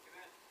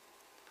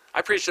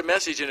 I preached a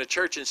message in a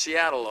church in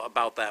Seattle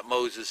about that,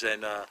 Moses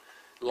and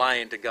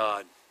lying to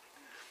God.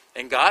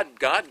 And God,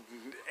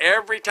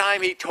 every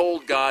time he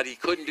told God he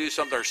couldn't do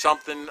something or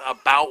something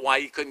about why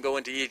he couldn't go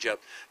into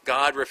Egypt,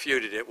 God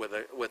refuted it with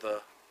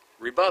a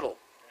rebuttal.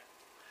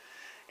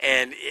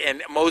 And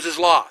Moses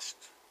lost.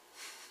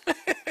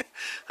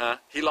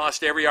 He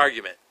lost every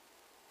argument.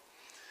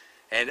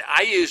 And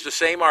I used the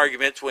same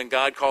arguments when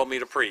God called me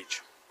to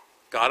preach.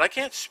 God, I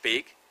can't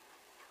speak.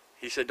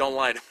 He said, don't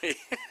lie to me.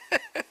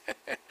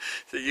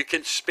 So you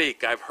can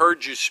speak. I've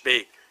heard you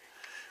speak.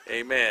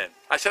 Amen.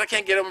 I said, I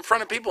can't get up in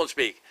front of people and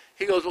speak.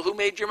 He goes, well, who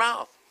made your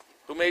mouth?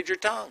 Who made your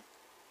tongue?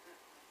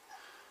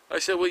 I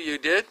said, well, you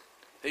did.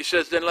 He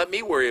says, then let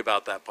me worry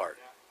about that part.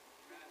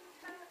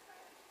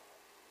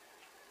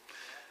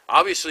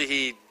 Obviously,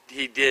 he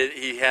did.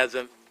 He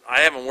hasn't. I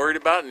haven't worried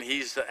about it, and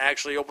he's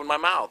actually opened my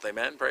mouth.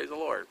 Amen. Praise the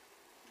Lord.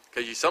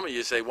 Because some of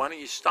you say, why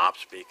don't you stop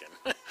speaking?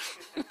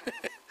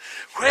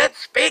 Quit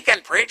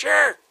speaking,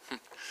 preacher.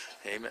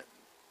 Amen.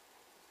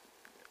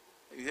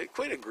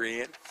 Quit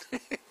agreeing.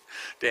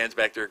 Dan's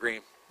back there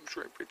agreeing. That's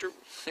right, preacher.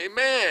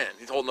 Amen.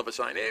 He's holding up a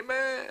sign.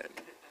 Amen.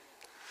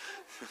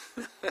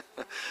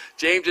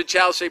 James and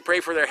Chow say pray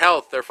for their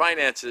health, their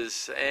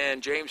finances,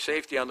 and James'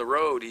 safety on the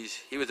road.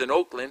 He was in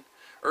Oakland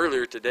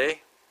earlier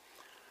today,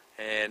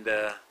 and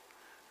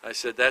I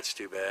said, that's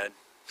too bad.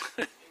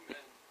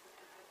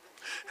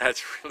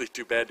 That's really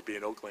too bad to be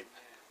in Oakland.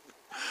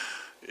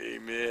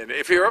 Amen.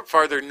 If you're up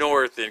farther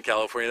north in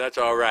California, that's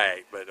all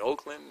right. But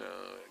Oakland,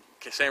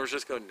 San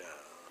Francisco, no.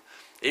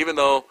 Even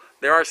though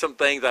there are some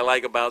things I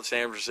like about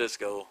San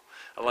Francisco.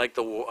 I like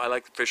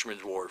the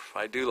Fisherman's Wharf.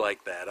 I do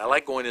like that. I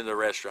like going into the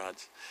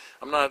restaurants.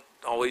 I'm not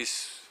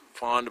always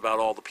fond about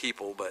all the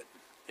people, but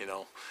you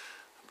know,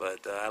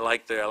 I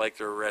like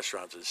their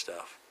restaurants and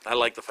stuff. I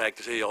like the fact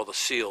to see all the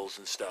seals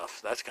and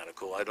stuff. That's kind of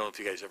cool. I don't know if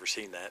you guys ever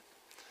seen that.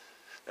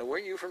 Now,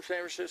 where are you from, San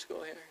Francisco,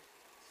 Henry?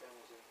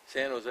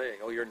 San Jose.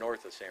 Oh, you're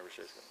north of San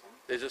Francisco.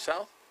 Is it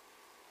south?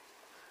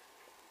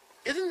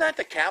 Isn't that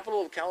the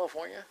capital of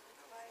California?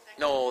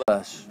 No.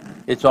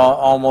 It's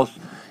almost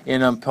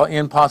an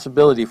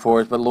impossibility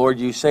for us, but Lord,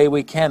 you say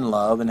we can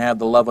love and have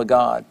the love of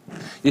God.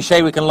 You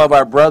say we can love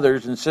our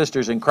brothers and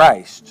sisters in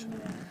Christ,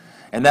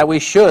 and that we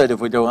should if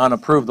we do want to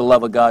prove the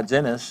love of God's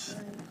in us.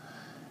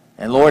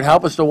 And Lord,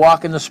 help us to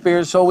walk in the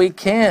Spirit so we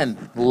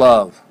can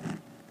love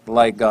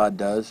like God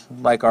does,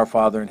 like our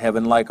Father in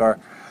heaven,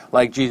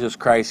 like Jesus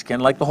Christ can,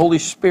 like the Holy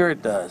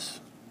Spirit does.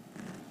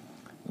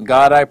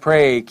 God, I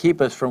pray, keep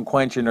us from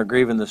quenching or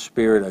grieving the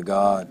Spirit of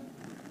God.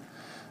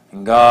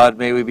 And God,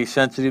 may we be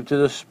sensitive to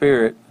the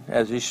Spirit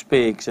as He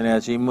speaks and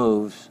as He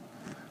moves.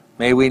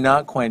 May we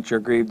not quench or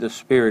grieve the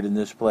Spirit in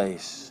this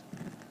place.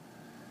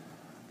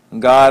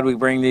 And God, we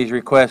bring these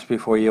requests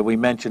before you. We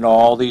mention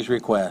all these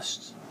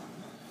requests.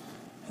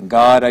 And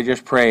God, I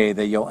just pray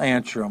that you'll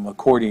answer them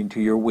according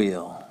to your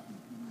will.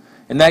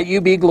 And that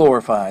you be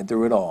glorified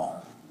through it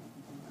all.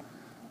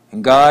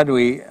 And God,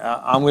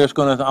 I'm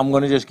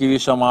going to just give you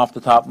some off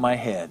the top of my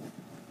head.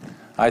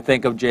 I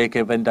think of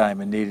Jacob and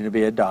Diamond needing to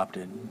be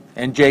adopted.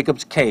 And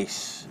Jacob's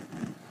case.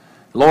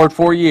 Lord,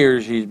 4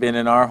 years he's been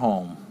in our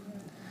home.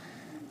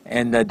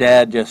 and the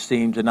dad just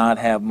seems to not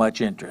have much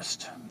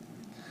interest.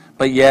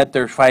 But yet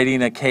they're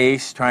fighting a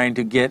case trying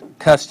to get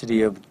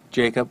custody of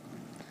Jacob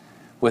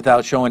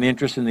without showing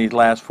interest in these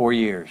last 4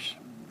 years.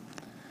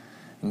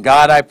 And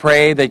God, I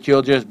pray that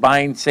you'll just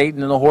bind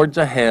Satan and the hordes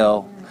of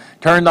hell,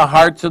 turn the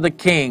hearts of the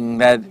king,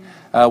 that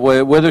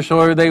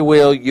whithersoever they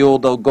will,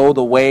 they'll go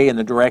the way and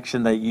the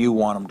direction that you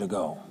want them to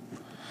go.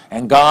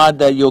 And God,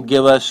 that you'll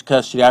give us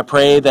custody. I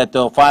pray that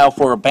they'll file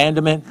for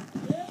abandonment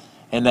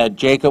and that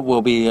Jacob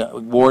will be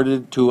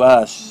awarded to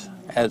us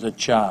as a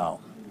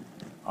child,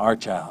 our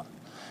child.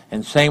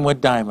 And same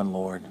with Diamond,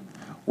 Lord.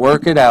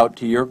 Work it out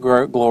to your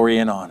glory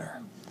and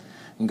honor.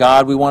 And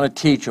God, we want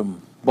to teach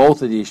them,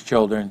 both of these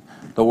children,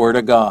 the Word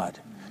of God.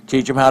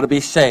 Teach them how to be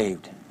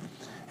saved,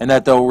 and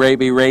that they'll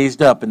be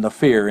raised up in the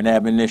fear and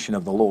admonition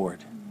of the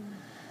Lord.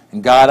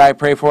 And God, I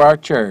pray for our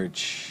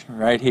church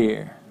right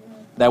here,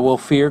 that will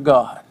fear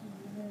God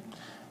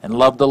and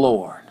love the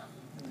Lord.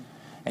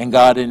 And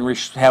God, and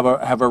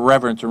have a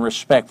reverence and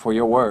respect for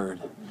your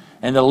Word,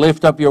 and to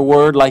lift up your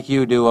Word like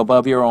you do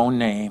above your own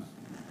name.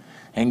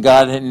 And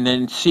God, and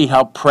then see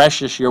how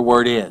precious your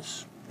Word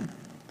is.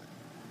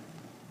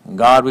 And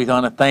God, we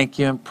want to thank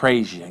you and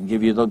praise you and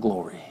give you the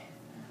glory.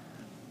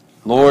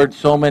 Lord,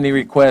 so many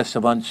requests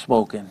of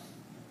unspoken.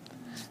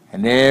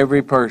 And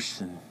every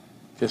person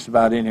just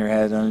about in here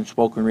has an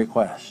unspoken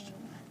request.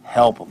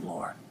 Help them,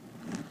 Lord.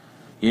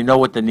 You know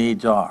what the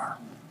needs are.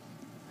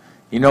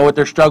 You know what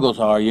their struggles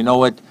are. You know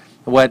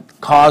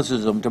what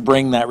causes them to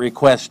bring that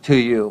request to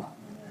you.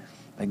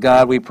 And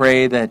God, we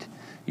pray that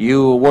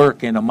you will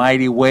work in a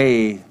mighty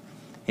way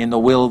in the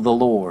will of the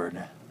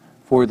Lord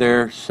for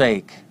their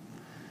sake.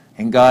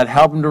 And God,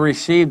 help them to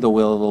receive the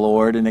will of the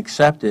Lord and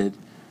accept it,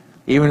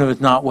 even if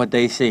it's not what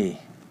they see,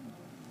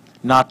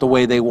 not the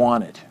way they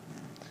want it.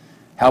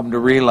 Help them to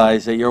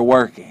realize that you're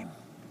working.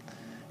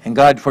 And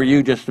God, for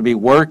you just to be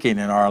working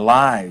in our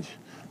lives,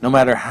 no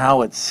matter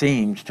how it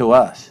seems to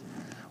us.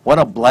 What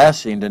a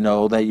blessing to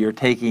know that you're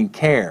taking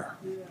care.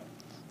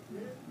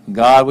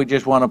 God, we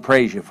just want to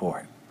praise you for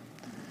it.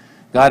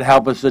 God,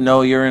 help us to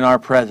know you're in our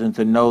presence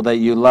and know that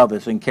you love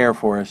us and care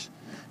for us.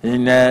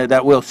 And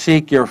that we'll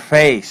seek your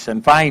face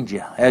and find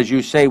you, as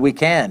you say we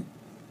can.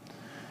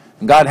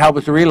 And God, help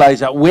us to realize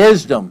that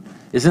wisdom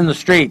is in the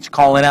streets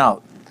calling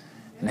out.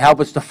 And help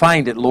us to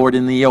find it, Lord,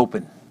 in the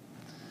open.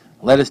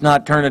 Let us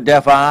not turn a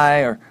deaf eye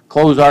or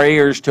close our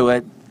ears to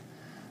it.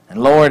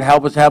 And Lord,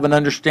 help us have an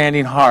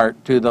understanding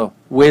heart to the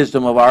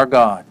wisdom of our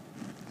God.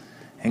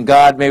 And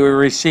God, may we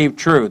receive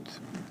truth,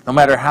 no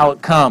matter how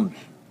it comes,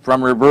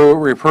 from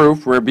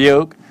reproof,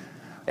 rebuke,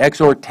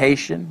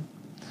 exhortation,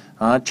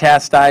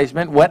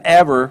 chastisement,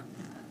 whatever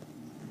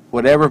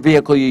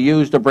vehicle you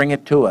use to bring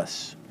it to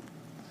us.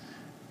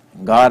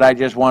 And God, I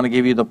just want to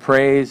give you the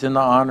praise and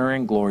the honor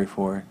and glory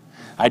for it.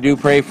 I do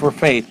pray for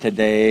Faith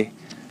today.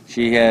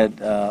 She had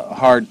a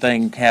hard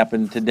thing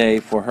happen today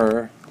for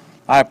her.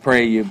 I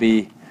pray you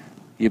be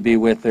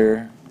with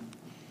her.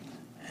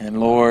 And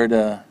Lord,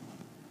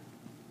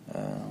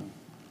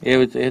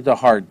 it's a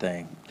hard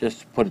thing,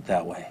 just to put it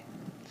that way.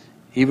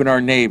 Even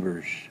our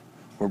neighbors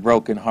were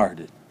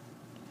brokenhearted.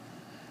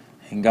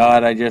 And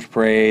God, I just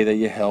pray that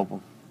you help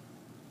them.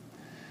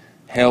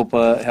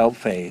 Help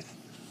Faith.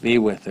 Be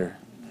with her.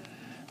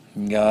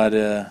 And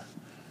God,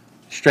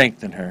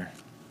 strengthen her.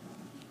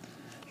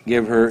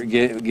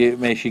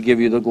 May she give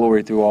you the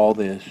glory through all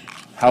this.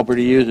 Help her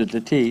to use it to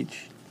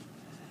teach.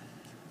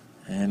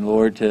 And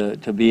Lord,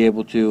 to be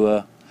able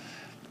to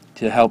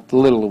help the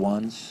little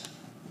ones,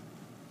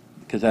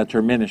 because that's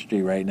her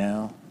ministry right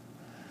now,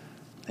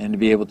 and to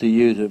be able to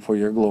use it for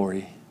your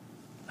glory.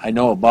 I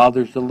know it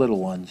bothers the little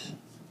ones.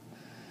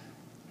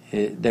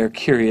 They're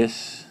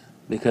curious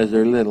because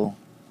they're little.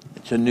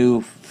 It's a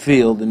new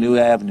field, a new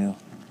avenue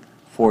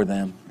for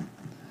them.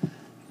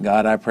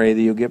 God, I pray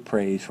that you'll get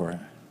praise for it.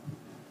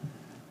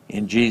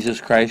 In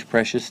Jesus Christ's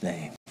precious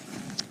name,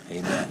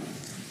 amen.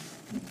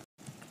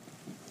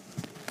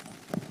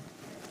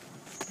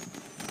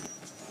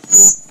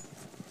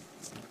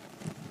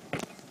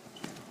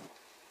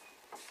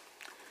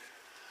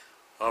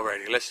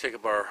 Alrighty, let's take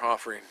up our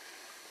offering.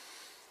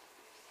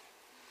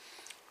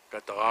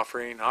 Got the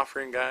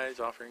offering guys.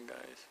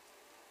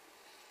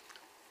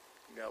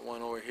 Got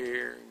one over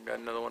here, got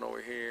another one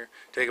over here.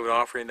 Take up an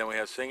offering, then we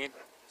have singing.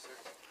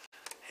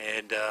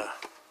 And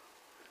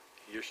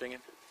you're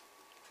singing?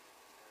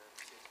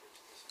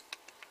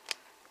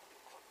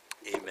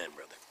 Amen,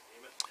 brother.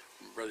 Amen.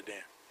 Brother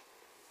Dan.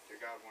 Dear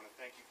God, I want to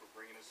thank you for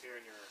bringing us here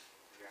in your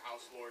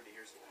house, Lord, to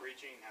hear some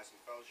preaching, have some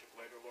fellowship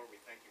later, Lord.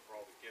 We thank you for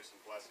all the gifts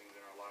and blessings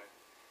in our life.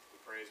 We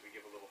pray as we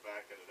give a little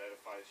back that it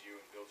edifies you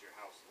and builds your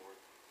house, Lord.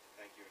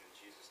 Thank you, and in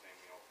Jesus' name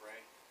we all pray.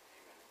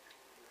 Amen.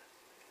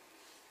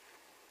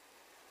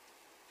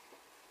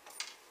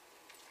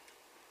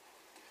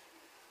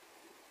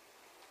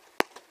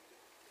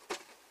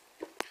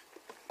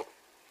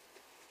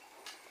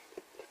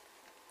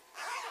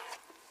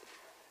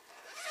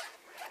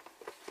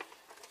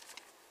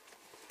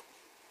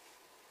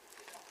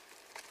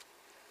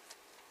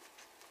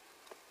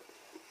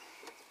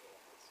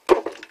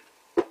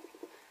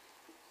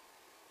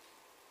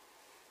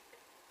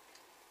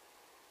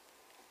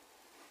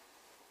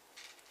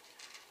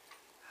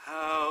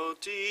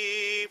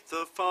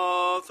 the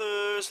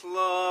Father's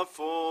love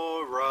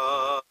for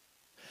us.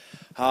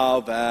 How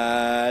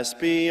vast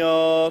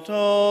beyond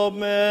all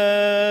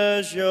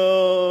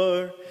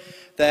measure,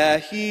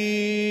 that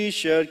he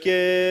should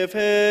give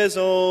his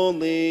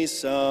only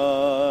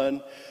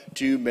Son,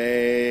 to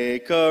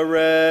make a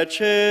wretch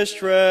his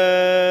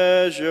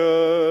treasure.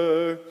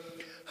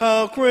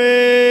 How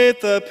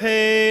great the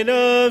pain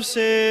of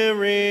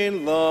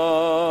searing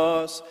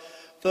loss!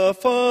 The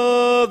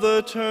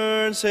Father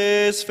turns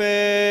his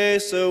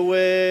face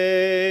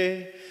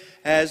away,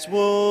 as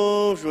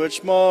wounds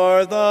which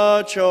mar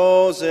the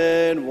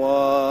chosen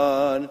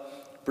one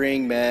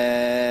bring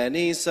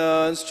many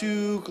sons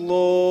to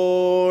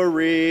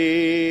glory.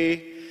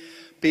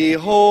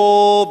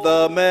 Behold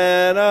the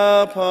man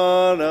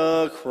upon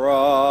a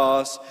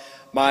cross,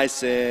 my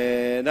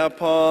sin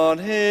upon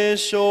his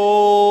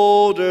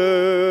shoulders.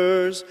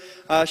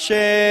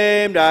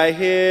 Ashamed I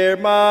hear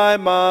my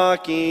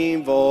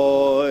mocking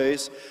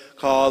voice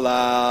call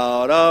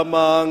out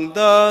among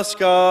the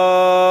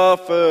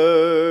scoffers.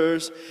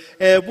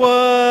 It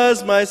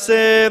was my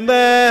sin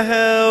that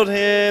held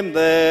him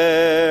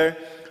there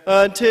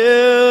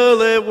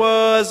until it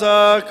was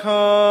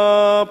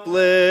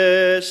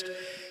accomplished.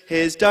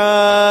 His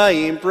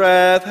dying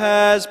breath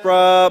has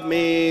brought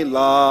me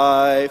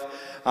life.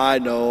 I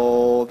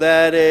know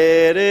that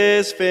it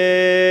is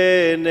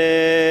finished.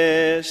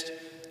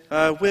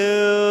 I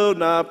will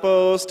not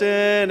boast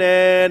in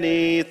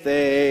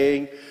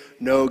anything,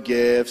 no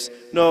gifts,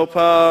 no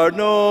power,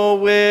 no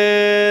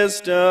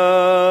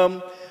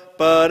wisdom,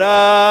 but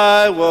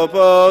I will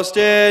boast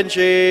in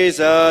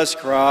Jesus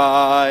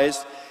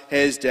Christ,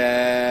 his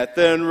death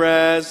and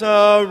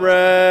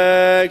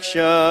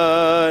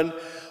resurrection.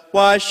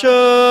 Why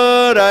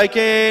should I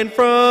gain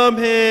from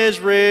his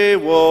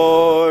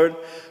reward?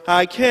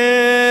 I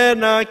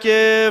cannot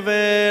give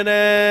an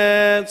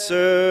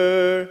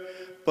answer,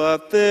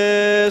 but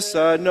this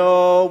I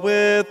know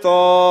with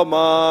all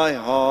my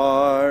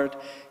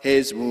heart,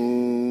 his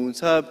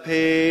wounds have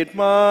paid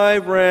my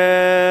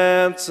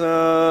ransom.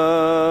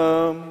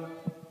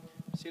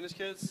 Seen this,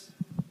 kids?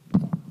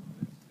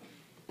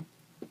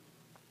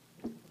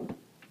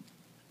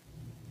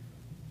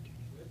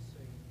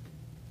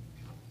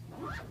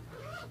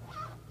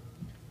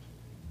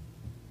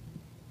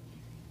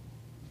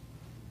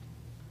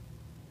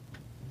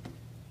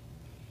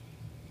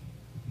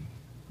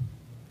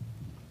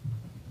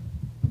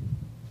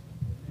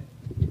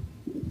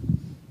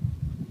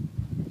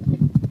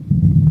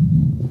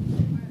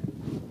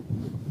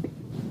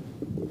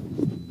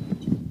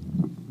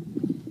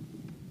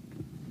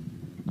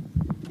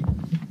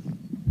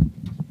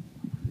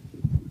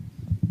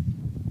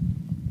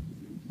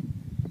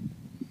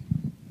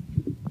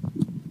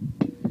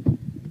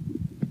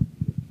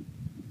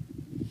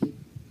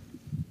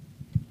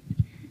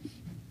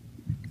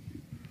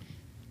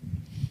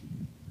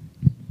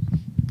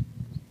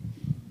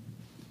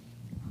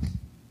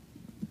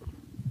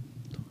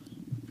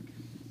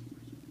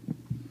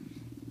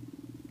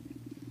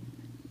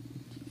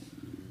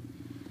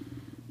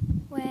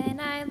 When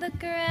I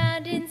look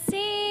around and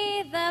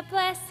see the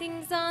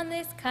blessings on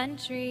this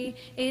country,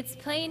 it's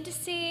plain to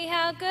see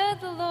how good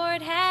the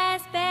Lord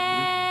has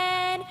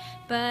been.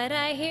 But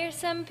I hear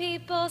some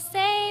people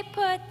say,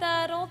 put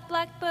that old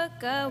black book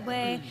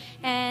away,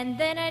 and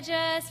then I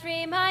just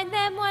remind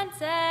them once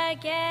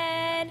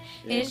again,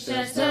 it's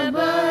just a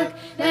book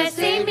that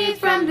saved me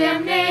from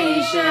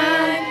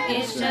damnation.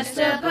 It's just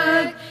a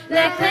book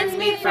that cleansed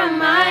me from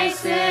my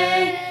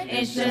sin.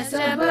 It's just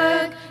a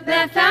book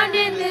that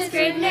founded this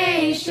great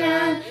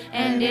nation,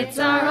 and it's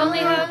our only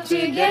hope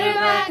to get it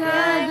back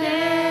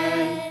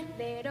again.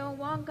 They don't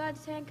want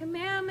God's 10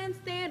 Commandments,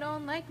 they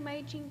don't like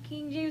my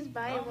King James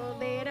Bible,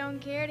 they don't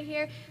care to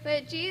hear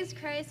what Jesus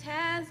Christ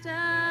has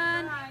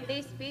done.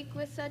 They speak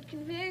with such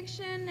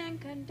conviction and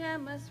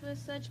condemn us with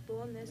such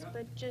boldness,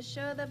 but just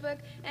show the book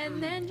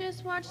and then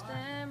just watch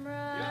them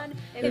run.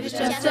 If it's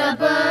just a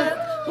book,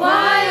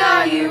 why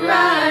are you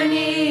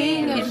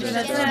running? If it's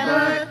just a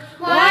book,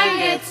 why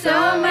get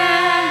so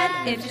mad?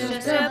 If it's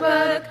just a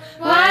book,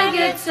 why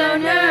get so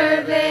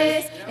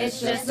nervous? It's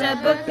just a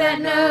book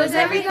that knows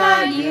every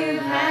thought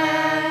you've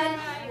had.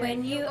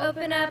 When you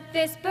open up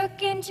this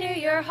book into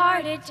your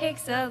heart, it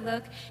takes a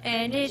look,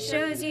 and it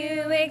shows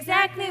you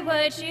exactly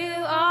what you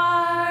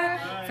are.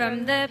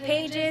 From the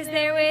pages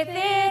there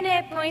within,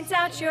 it points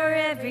out your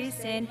every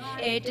sin.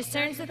 It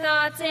discerns the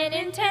thoughts and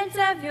intents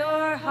of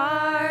your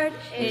heart.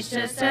 It's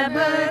just a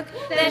book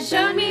that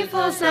showed me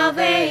full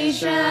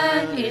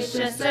salvation. It's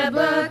just a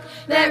book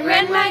that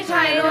read my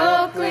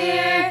title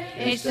clear.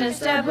 It's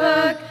just a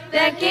book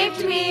that gave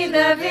to me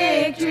the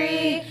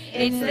victory.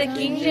 It's the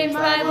King James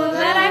Bible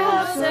that I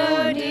hold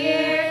so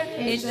dear.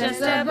 It's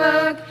just a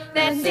book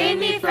that saved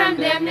me from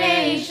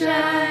damnation.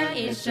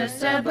 It's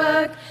just a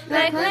book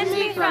that cleansed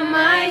me from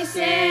my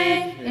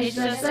sin. It's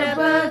just a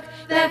book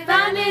that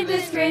founded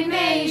this great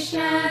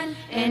nation,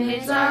 and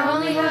it's our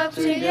only hope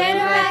to get it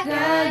back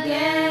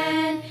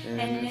again.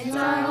 And it's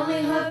our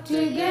only hope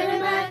to get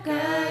it back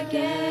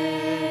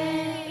again.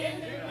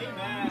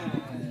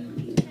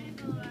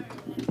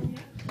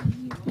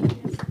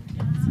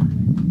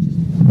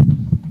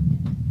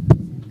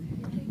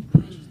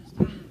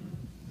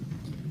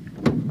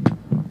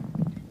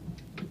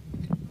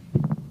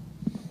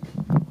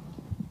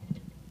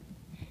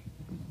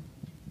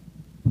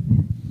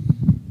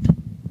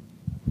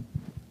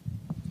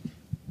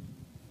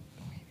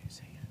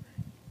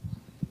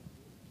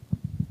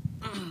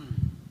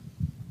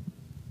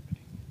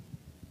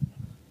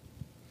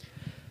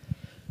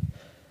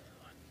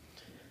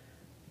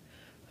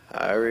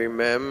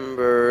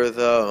 remember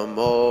the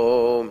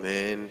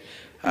moment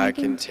I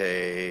can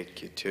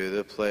take you to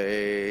the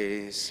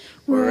place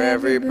where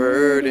every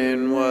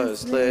burden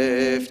was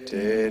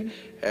lifted,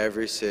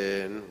 every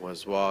sin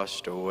was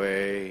washed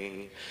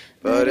away.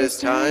 But as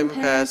time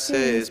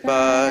passes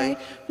by,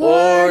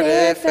 Lord,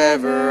 if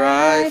ever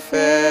I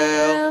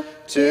fail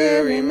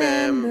to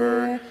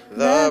remember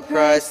the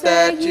price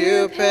that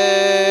you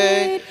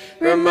paid,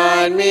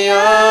 remind me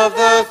of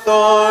the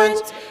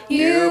thorns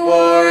you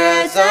bore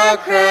as a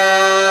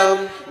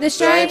crown, the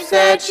stripes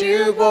that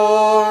you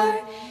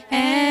bore,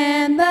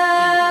 and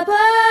the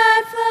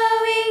blood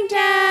flowing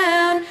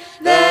down,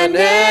 the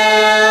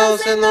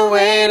nails and the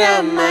weight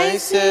of my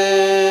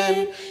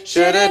sin.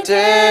 Should a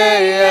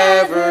day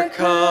ever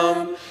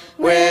come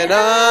when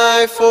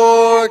I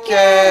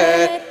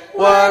forget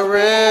what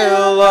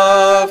real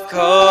love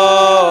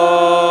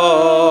costs,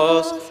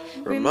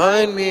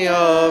 remind me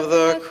of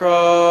the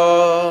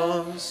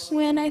cross.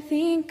 When I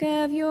think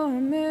of your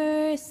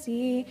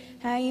mercy,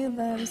 how you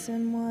love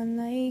someone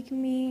like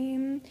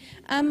me,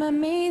 I'm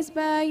amazed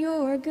by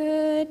your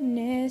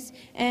goodness,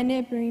 and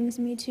it brings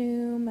me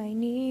to my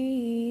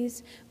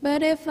knees.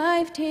 But if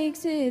life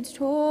takes its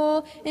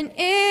toll, and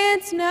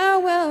it's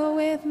not well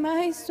with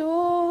my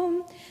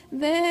soul,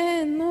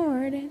 then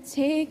Lord,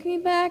 take me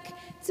back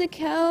to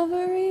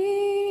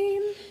Calvary.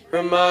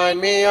 Remind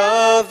me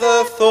of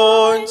the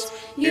thorns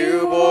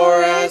you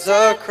bore as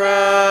a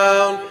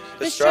crown,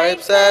 the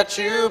stripes that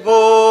you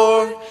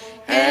bore,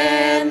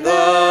 and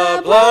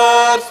the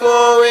blood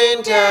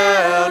flowing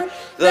down,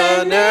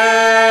 the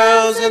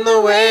nails and the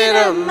weight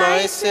of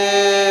my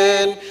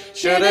sin.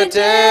 Should a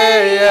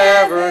day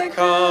ever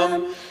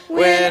come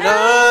when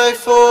I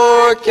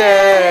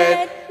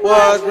forget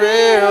what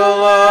real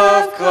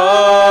love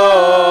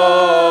costs,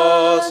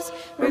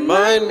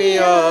 remind me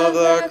of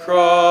the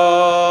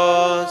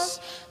cross.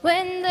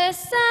 When the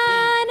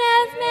Son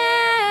of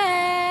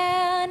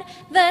Man,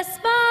 the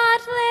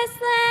spotless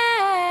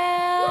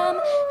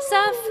Lamb,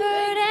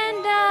 suffered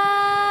and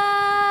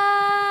died.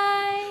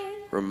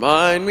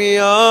 Remind me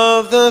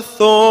of the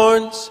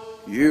thorns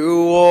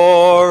you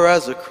wore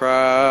as a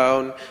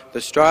crown,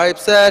 the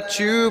stripes that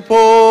you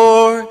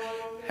bore,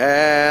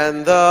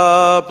 and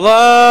the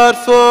blood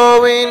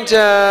flowing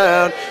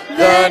down,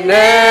 the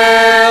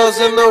nails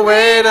and the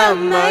weight of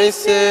my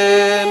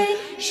sin.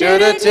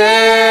 Should a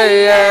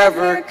day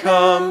ever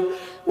come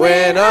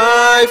when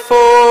I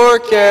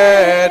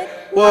forget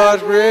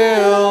what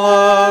real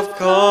love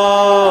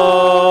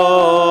costs,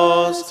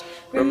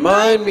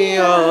 remind me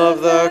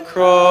of the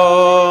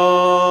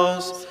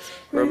cross,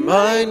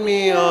 remind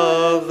me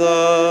of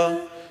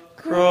the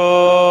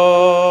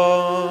cross.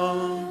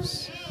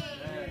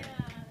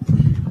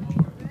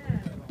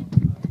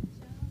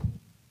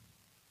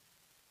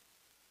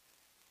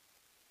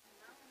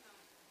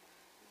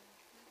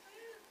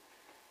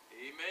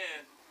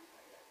 Amen.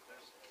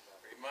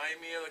 Remind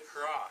me of the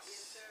cross.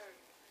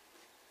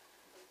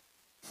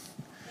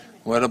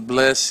 What a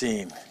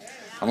blessing.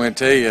 I'm going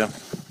to tell you,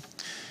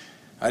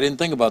 I didn't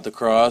think about the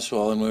cross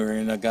when we were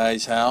in a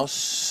guy's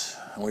house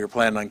and we were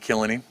planning on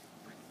killing him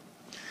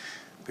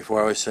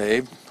before I was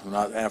saved,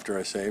 not after I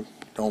was saved.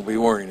 Don't be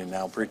worrying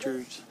now,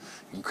 preachers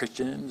and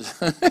Christians.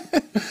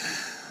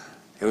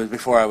 It was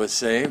before I was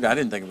saved. I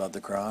didn't think about the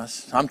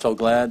cross. I'm so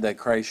glad that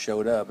Christ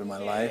showed up in my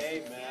life.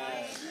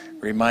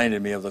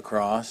 Reminded me of the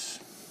cross.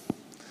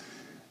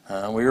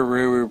 We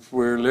were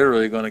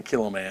literally going to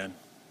kill a man.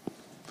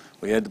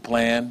 We had the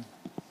plan.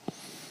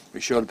 We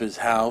showed up at his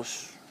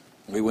house.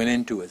 We went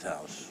into his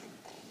house.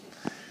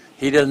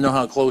 He doesn't know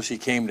how close he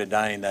came to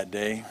dying that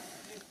day.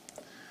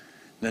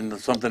 Then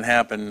something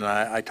happened, and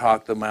I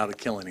talked him out of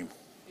killing him.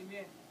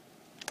 Amen.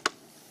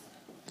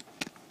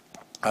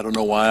 I don't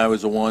know why I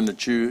was the one that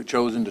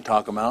chosen to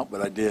talk him out,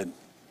 but I did.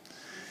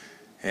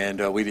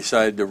 And we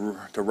decided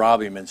to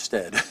rob him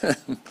instead.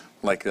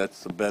 Like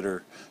that's the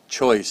better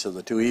choice of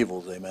the two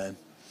evils, amen.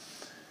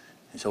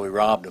 And so we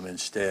robbed him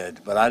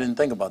instead. But I didn't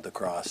think about the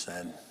cross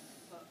then.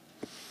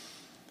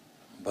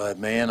 But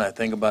man, I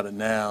think about it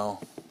now.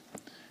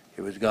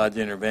 It was God's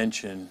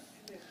intervention,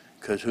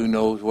 because who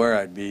knows where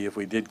I'd be if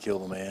we did kill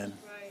the man.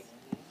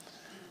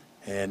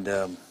 And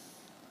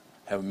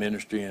have a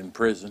ministry in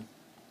prison.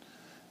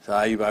 So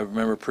I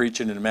remember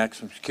preaching in a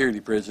maximum security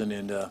prison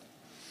in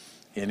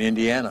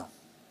Indiana.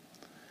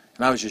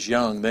 And I was just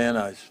young then.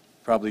 I was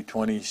probably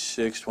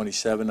 26,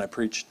 27. I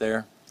preached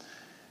there.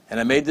 And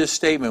I made this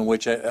statement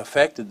which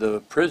affected the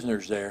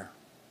prisoners there.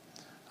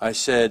 I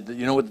said,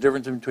 you know what the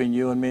difference between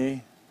you and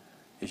me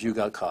is? You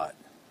got caught.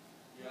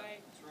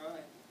 Right. That's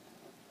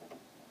right.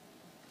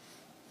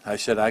 I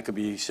said, I could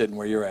be sitting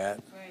where you're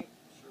at. Right.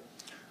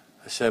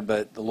 I said,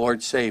 but the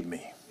Lord saved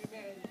me.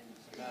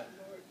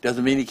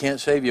 Doesn't mean He can't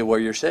save you where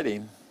you're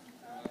sitting,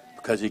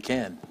 because He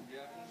can.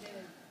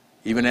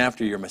 Even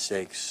after your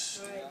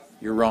mistakes,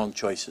 your wrong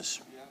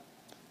choices,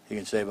 He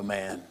can save a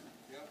man.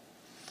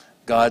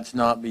 God's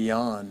not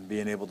beyond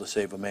being able to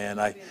save a man.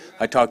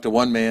 I talked to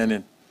one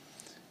man,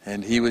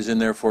 and he was in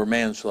there for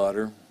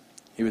manslaughter.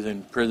 He was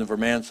in prison for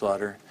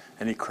manslaughter,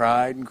 And he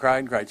cried and cried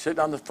and cried. Sitting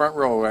on the front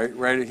row,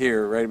 right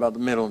here, right about the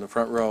middle in the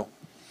front row.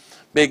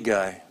 Big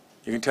guy.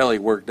 You can tell he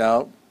worked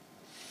out.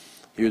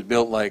 He was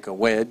built like a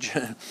wedge.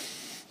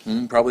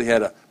 Probably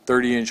had a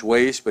 30-inch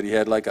waist, but he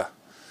had like a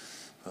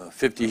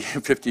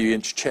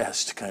 50-inch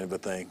chest kind of a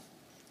thing.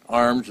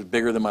 Arms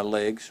bigger than my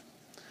legs.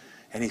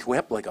 And he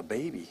wept like a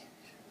baby.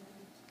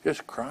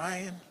 Just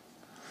crying.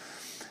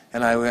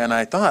 And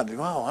I thought,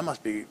 wow, I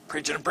must be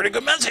preaching a pretty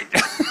good message.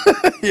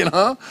 You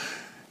know?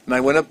 And I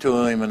went up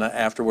to him and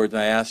afterwards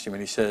I asked him,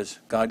 and he says,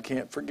 God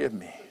can't forgive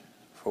me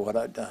for what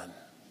I've done.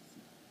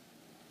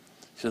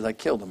 He says, I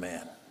killed a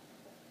man.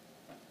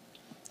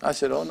 I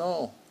said, oh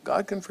no,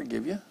 God can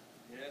forgive you.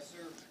 Yes, sir.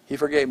 He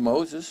forgave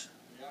Moses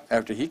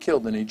after he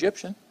killed an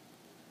Egyptian.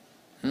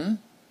 And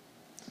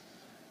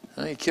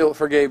he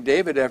forgave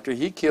David after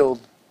he killed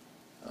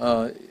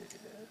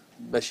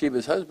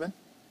Bathsheba's husband.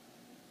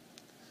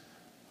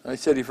 I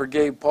said he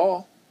forgave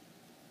Paul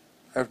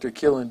after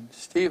killing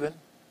Stephen.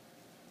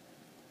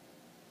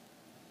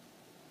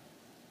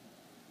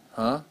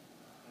 I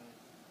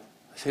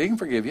said he can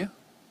forgive you.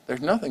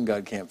 There's nothing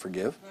God can't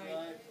forgive.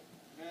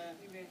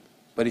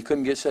 But he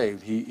couldn't get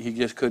saved. He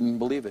just couldn't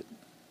believe it.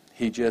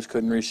 He just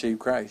couldn't receive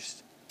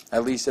Christ.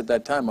 At least at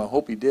that time. I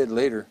hope he did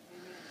later.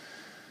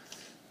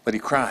 But he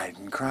cried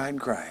and cried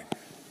and cried.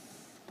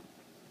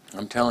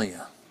 I'm telling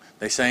you.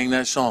 They sang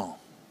that song.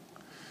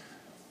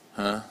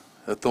 The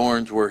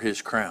thorns were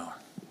his crown.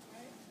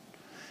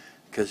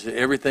 Because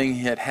everything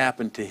had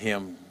happened to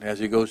him as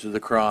he goes to the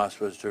cross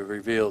was to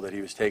reveal that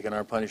he was taking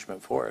our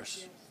punishment for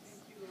us.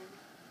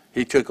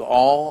 He took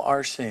all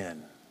our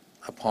sin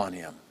upon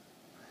him.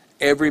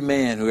 Every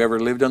man who ever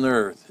lived on the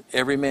earth,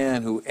 every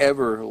man who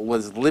ever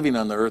was living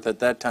on the earth at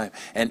that time,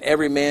 and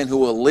every man who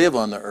will live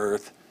on the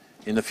earth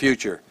in the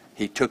future,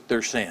 he took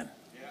their sin.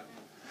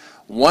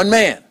 One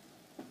man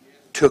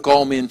took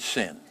all men's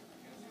sin.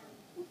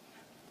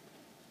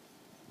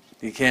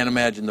 You can't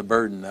imagine the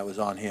burden that was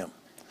on him.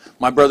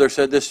 My brother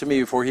said this to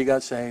me before he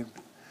got saved.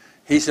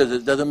 He says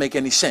it doesn't make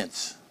any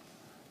sense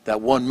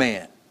that one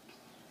man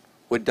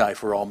would die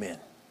for all men.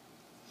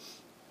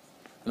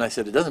 And I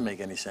said, it doesn't make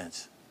any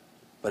sense.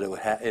 But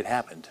it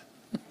happened.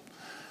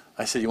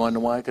 I said, you want to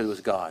know why? Because it was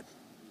God.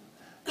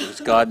 It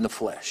was God in the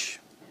flesh.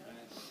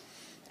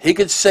 He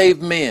could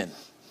save men.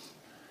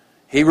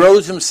 He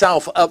rose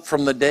himself up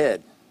from the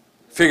dead.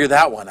 Figure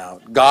that one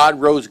out. God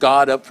rose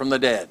God up from the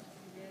dead.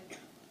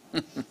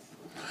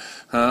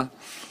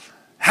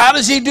 How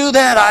does he do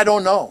that? I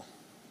don't know.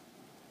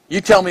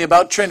 You tell me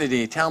about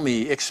Trinity.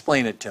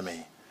 Explain it to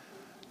me.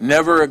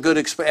 Never a good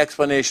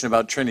explanation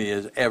about Trinity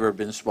has ever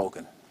been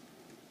spoken.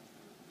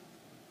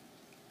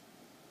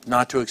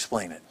 Not to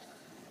explain it.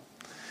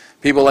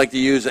 People like to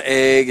use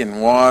egg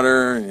and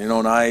water and,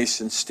 and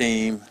ice and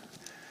steam. And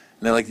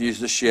they like to use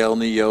the shell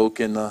and the yolk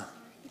and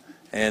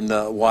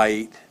the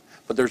white.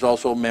 But there's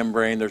also a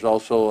membrane. There's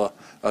also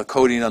a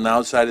coating on the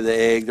outside of the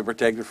egg to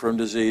protect it from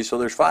disease. So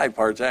there's 5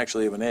 parts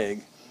actually of an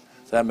egg.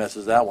 So that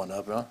messes that one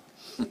up, huh?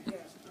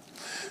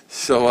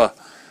 So,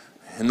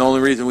 and the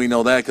only reason we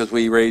know that because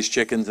we raise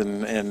chickens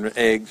and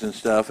eggs and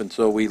stuff, and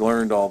so we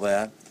learned all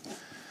that.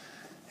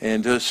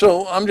 And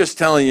so I'm just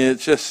telling you,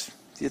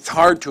 it's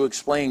hard to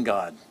explain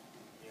God.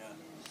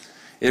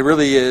 It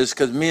really is,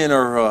 because men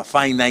are a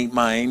finite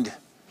mind.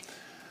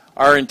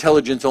 Our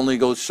intelligence only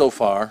goes so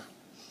far.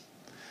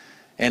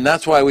 And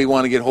that's why we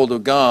want to get hold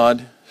of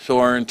God, so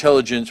our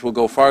intelligence will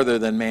go farther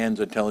than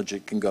man's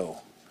intelligence can go.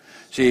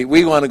 See,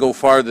 we want to go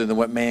farther than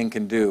what man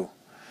can do.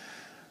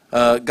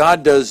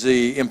 God does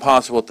the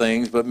impossible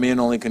things, but men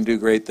only can do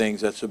great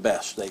things. That's the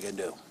best they can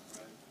do.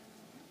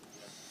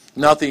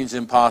 Nothing's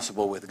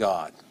impossible with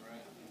God.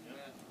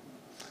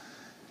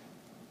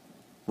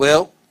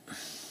 Well,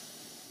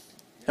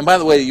 and by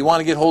the way, you want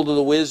to get hold of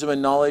the wisdom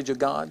and knowledge of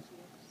God?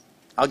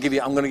 I'm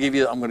going to give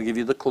you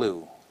the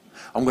clue.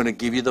 I'm going to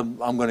give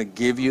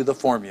you the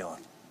formula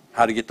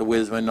how to get the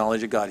wisdom and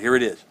knowledge of God. Here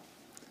it is.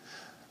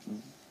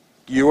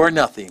 You are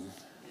nothing,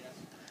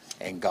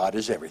 and God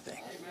is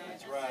everything.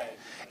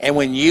 And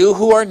when you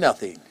who are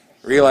nothing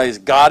realize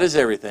God is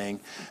everything,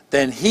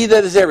 then he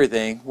that is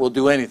everything will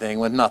do anything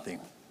with nothing.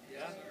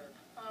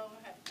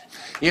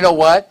 You know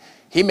what?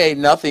 He made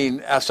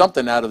nothing,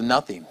 something out of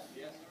nothing.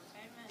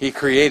 He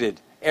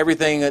created.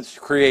 Everything that's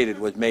created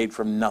was made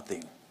from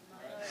nothing.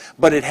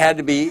 But it had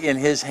to be in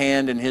his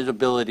hand and his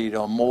ability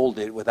to mold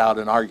it without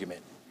an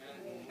argument,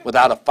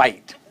 without a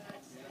fight.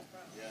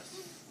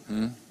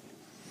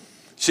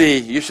 See,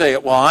 you say,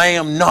 well, I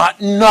am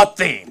not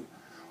nothing.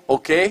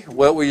 Okay,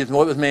 what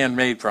was man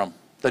made from?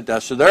 The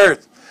dust of the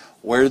earth.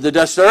 Where did the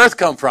dust of the earth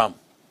come from?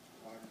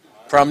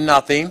 From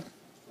nothing.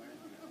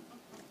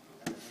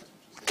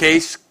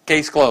 Case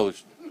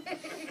closed.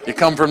 You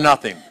come from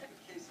nothing.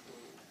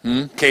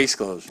 Case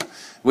closed.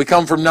 We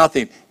come from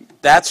nothing.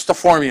 That's the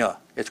formula.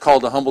 It's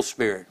called the humble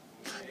spirit.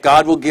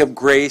 God will give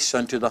grace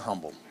unto the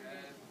humble.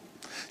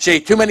 See,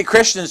 too many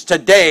Christians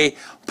today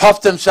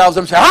puff themselves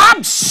up and say,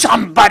 I'm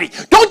somebody.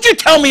 Don't you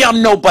tell me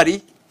I'm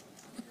nobody.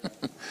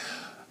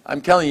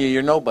 I'm telling you,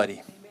 you're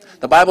nobody.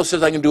 The Bible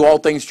says I can do all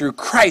things through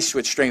Christ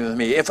which strengthens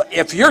me.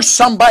 If you're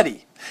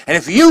somebody, And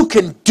if you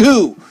can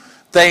do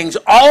things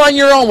all on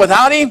your own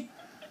without him,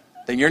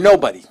 then you're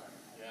nobody.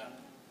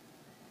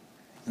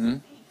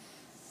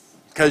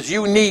 Because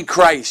you need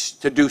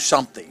Christ to do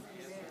something.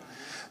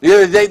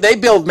 They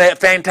build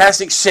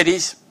fantastic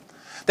cities.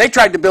 They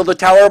tried to build the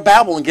Tower of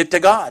Babel and get to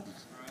God.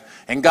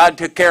 And God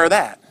took care of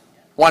that.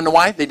 Want to know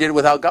why? They did it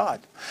without God.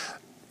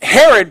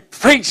 Herod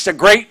preached a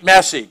great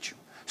message.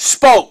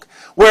 Spoke.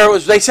 Where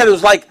they said it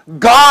was like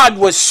God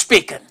was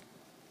speaking.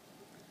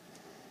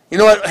 You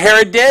know what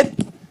Herod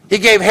did? He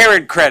gave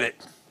Herod credit.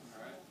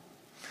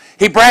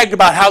 He bragged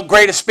about how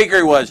great a speaker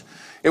he was.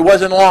 It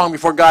wasn't long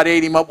before God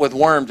ate him up with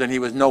worms and he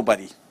was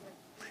nobody.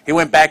 He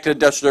went back to the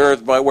dust of the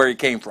earth by where he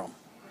came from.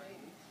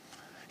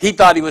 He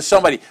thought he was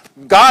somebody.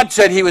 God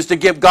said he was to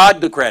give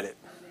God the credit.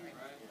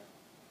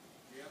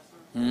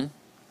 You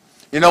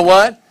know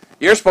what?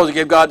 You're supposed to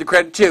give God the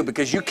credit too,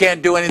 because you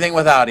can't do anything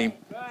without him.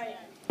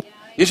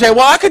 You say,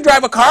 well, I could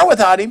drive a car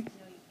without him.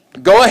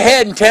 Go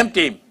ahead and tempt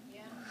him.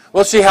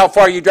 We'll see how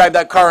far you drive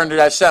that car under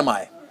that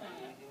semi.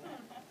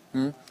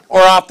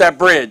 Or off that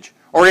bridge.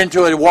 Or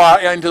into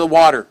the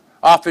water.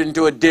 Off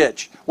into a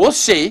ditch. We'll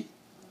see.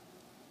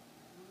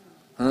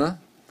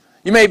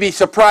 You may be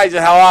surprised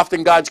at how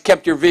often God's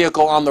kept your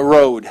vehicle on the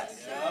road.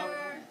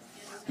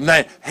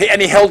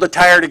 And he held the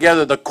tire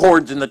together, the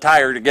cords in the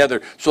tire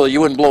together, so that you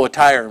wouldn't blow a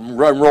tire and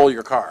roll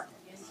your car.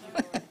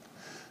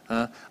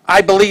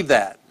 I believe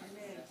that.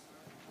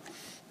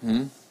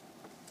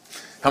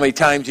 How many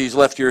times he's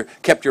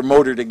kept your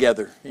motor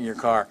together in your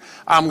car?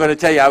 I'm going to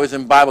tell you, I was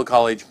in Bible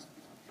college.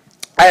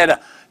 I had a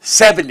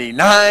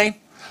 79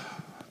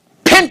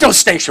 Pinto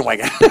station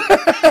wagon.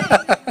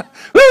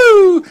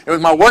 Woo! It was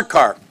my work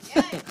car.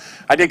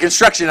 I did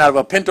construction out of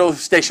a Pinto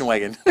station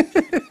wagon.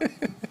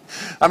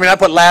 I mean, I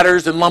put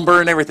ladders and lumber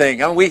and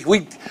everything. I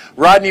mean,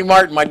 Rodney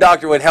Martin, my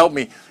doctor, would help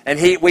me, and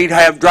we'd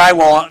have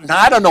drywall. Now,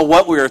 I don't know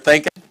what we were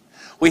thinking.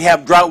 We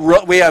have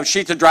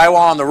sheets of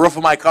drywall on the roof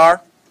of my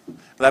car,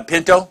 that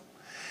Pinto,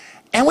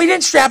 and we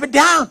didn't strap it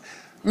down.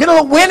 Middle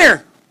of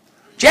winter,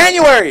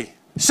 January,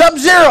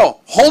 sub-zero,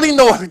 holding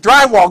the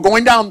drywall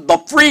going down the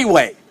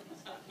freeway.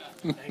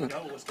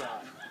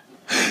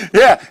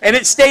 Yeah, and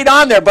it stayed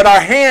on there, but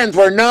our hands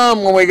were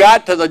numb when we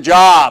got to the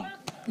job.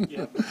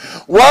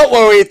 What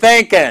were we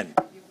thinking?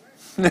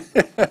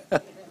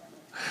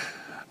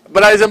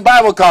 But I was in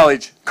Bible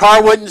college.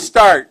 Car wouldn't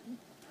start.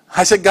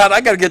 I said, God,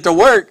 I got to get to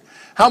work.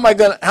 How am I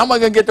going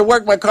to get to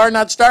work? My car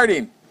not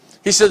starting.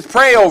 He says,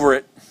 pray over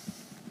it.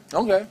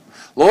 Okay.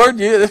 Lord,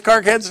 this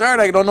car can't start.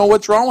 I don't know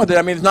what's wrong with it.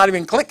 I mean, it's not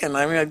even clicking.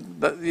 I mean,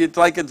 it's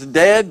like it's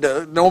dead,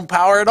 no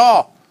power at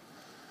all.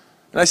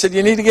 And I said,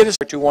 you need to get it.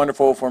 Too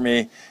wonderful for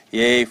me,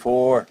 yea,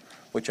 for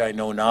which I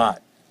know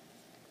not.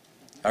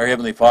 Our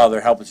Heavenly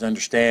Father, help us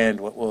understand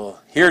what we'll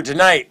hear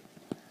tonight.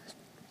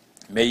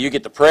 May you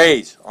get the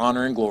praise,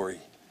 honor, and glory.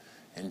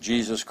 In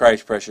Jesus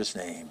Christ's precious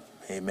name.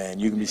 Amen.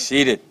 You can be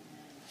seated.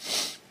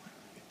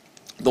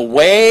 The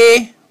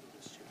way,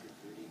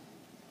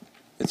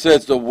 it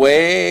says, the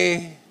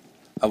way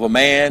of a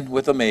man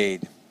with a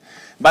maid.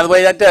 By the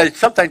way, that does,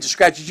 sometimes it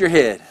scratches your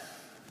head.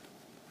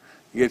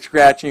 You get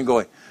scratching and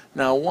going,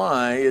 now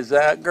why is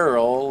that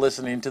girl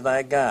listening to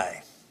that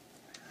guy?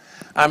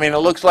 I mean, it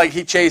looks like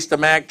he chased a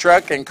Mack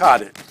truck and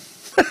caught it.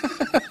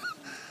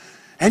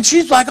 And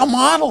she's like a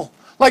model.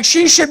 Like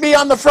she should be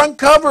on the front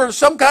cover of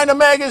some kind of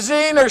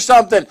magazine or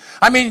something.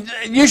 I mean,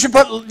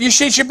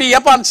 she should be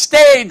up on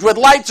stage with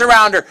lights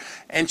around her.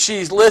 And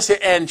she's listening,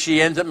 and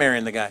she ends up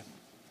marrying the guy.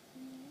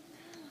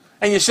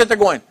 And you sit there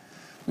going,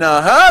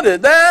 now how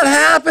did that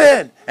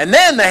happen? And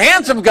then the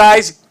handsome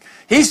guy's,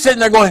 he's sitting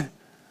there going,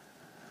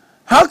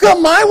 how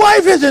come my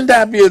wife isn't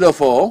that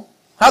beautiful?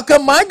 How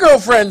come my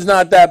girlfriend's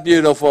not that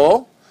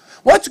beautiful?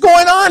 What's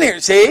going on here?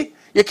 See?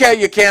 You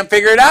can't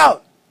figure it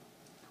out.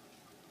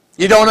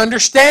 You don't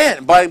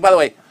understand. By the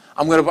way,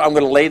 I'm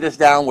gonna lay this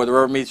down where the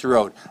rubber meets the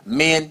road.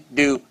 Men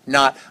do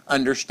not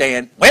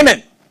understand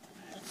women.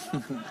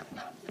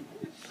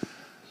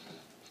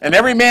 And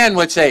every man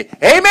would say,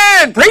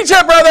 amen, preach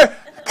it, brother.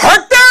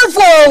 Park there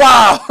for a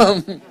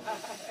while.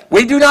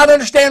 We do not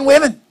understand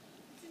women.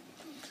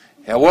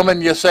 A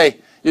woman, you'll say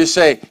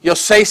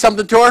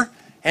something to her,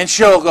 and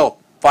she'll go,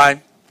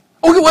 fine.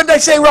 Okay, what did I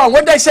say wrong?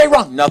 What did I say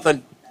wrong?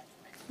 Nothing.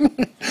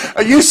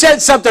 You said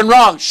something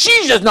wrong.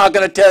 She's just not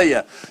going to tell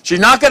you. She's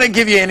not going to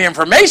give you any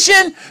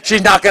information.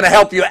 She's not going to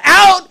help you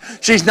out.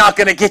 She's not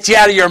going to get you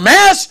out of your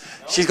mess.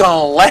 She's going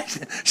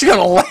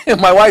to let,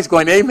 my wife's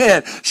going,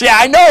 amen.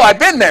 I know, I've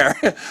been there.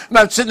 And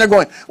I'm sitting there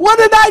going, what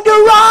did I do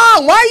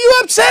wrong? Why are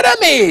you upset at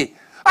me?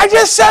 I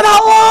just said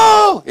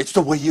hello. It's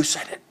the way you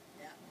said it.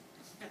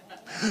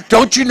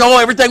 Don't you know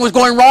everything was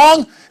going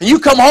wrong? And you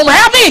come home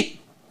happy.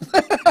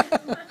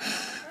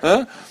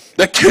 Huh?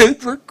 The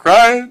kids were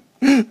crying.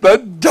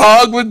 The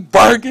dog was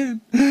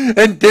barking.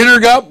 And dinner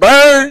got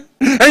burned.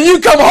 And you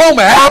come home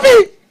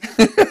happy.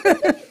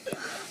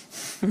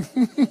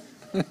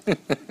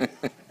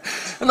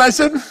 And I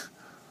said,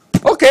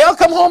 okay, I'll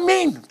come home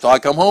mean. So I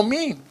come home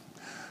mean.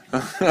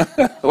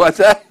 What's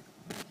that?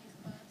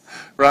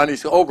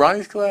 Ronnie's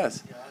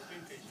class.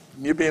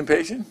 You're being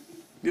patient?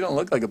 You don't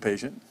look like a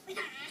patient.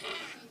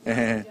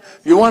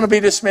 You want to be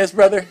dismissed,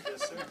 brother?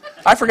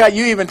 I forgot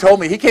you even told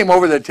me. He came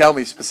over to tell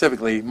me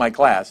specifically my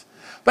class.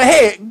 But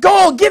hey,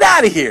 go, get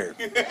out of here.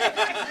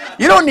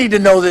 You don't need to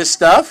know this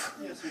stuff.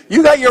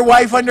 You got your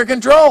wife under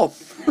control.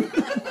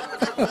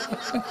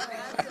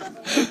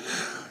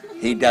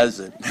 He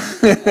doesn't.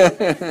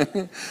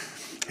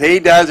 He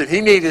doesn't.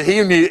 He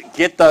need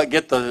get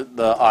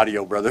the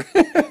audio, brother.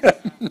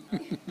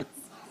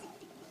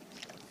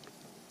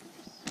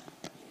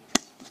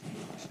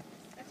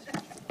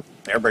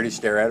 Everybody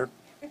stare at her.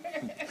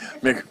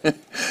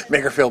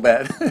 Make her feel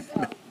bad.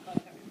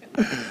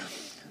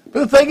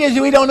 But the thing is,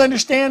 we don't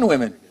understand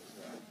women.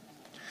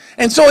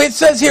 And so it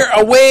says here,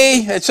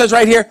 it says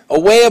right here, a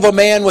way of a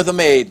man with a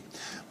maid.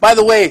 By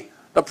the way,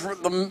 the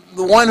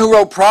one who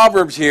wrote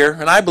Proverbs here,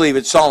 and I believe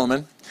it's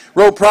Solomon,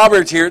 wrote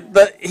Proverbs here,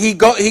 he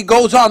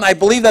goes on, I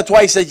believe that's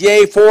why he says,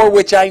 yea, for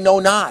which I know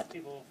not.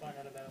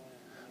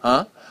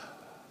 Huh?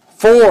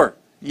 For,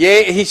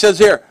 yea, he says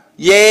here,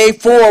 yea,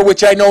 for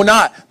which I know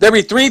not. There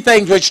be three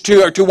things which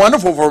are too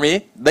wonderful for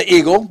me, the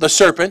eagle, the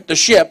serpent, the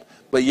ship,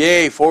 but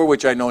yea, for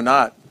which I know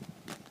not.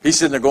 He's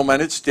sitting there going,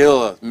 man, it's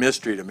still a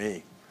mystery to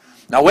me.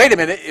 Now, wait a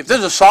minute. If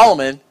this is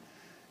Solomon,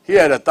 he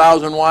had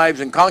 1,000 wives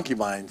and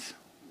concubines.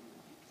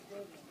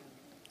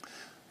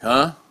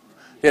 Huh?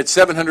 He had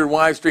 700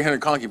 wives, 300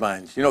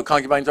 concubines. You know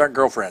concubines aren't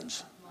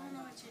girlfriends.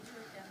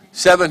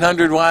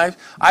 700 wives.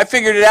 I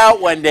figured it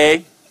out one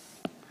day.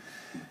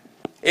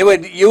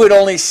 You would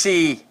only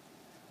see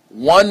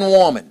one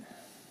woman.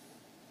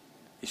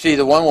 You see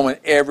the one woman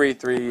every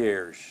 3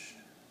 years.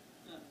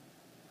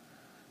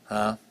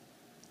 Huh?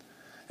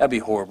 That'd be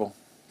horrible.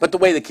 But the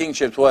way the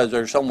kingships was,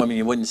 there were some women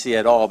you wouldn't see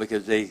at all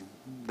because they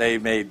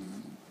made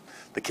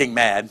the king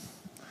mad.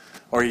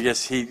 Or he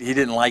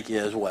didn't like you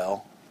as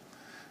well.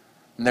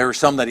 And there were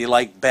some that he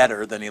liked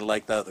better than he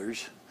liked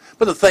others.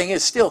 But the thing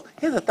is still,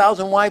 he has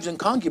 1,000 wives and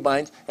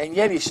concubines, and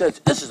yet he says,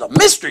 this is a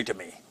mystery to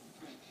me.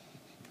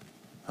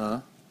 Huh?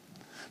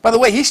 By the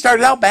way, he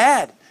started out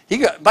bad.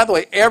 By the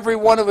way, every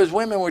one of his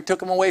women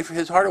took him away from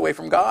his heart away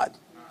from God.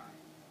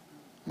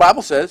 The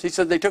Bible says, he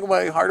said they took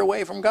his heart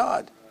away from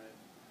God.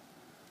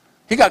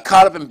 He got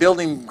caught up in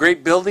building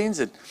great buildings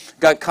and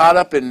got caught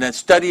up in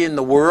studying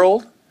the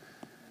world.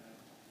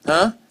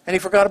 Huh? And he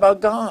forgot about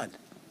God.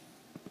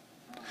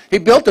 He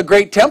built a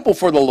great temple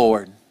for the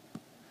Lord.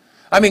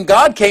 I mean,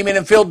 God came in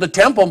and filled the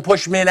temple and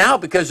pushed men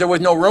out because there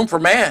was no room for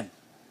man.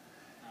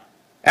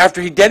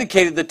 After he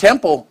dedicated the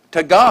temple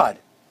to God.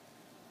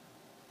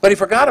 But he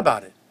forgot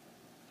about it.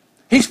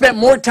 He spent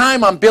more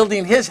time on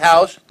building his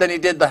house than he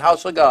did the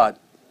house of God.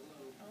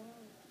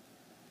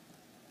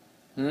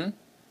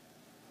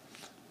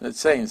 That's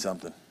saying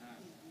something.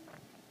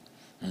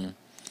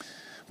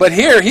 But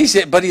here he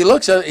said, but he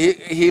looks at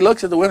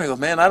the women and goes,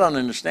 man, I don't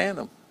understand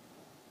them.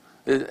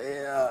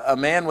 A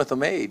man with a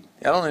maid.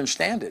 I don't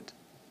understand it.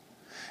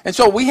 And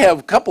so we have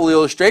a couple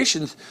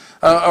illustrations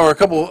or a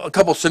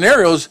couple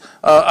scenarios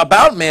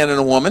about man and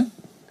a woman.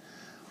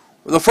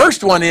 The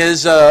first one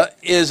is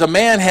a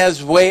man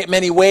has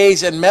many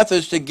ways and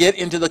methods to get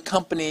into the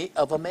company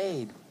of a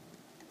maid.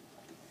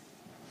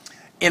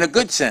 In a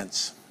good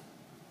sense.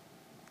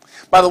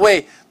 By the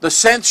way, the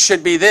sense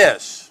should be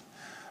this.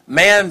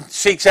 Man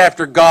seeks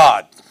after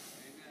God.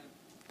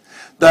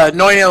 The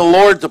anointing of the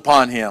Lord's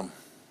upon him.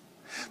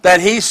 That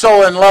he's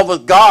so in love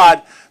with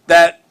God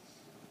that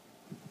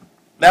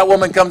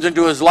woman comes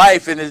into his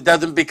life and it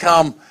doesn't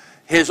become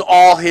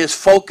all his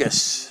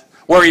focus,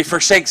 where he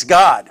forsakes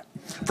God.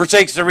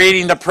 Forsakes the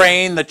reading, the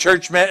praying, the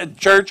church,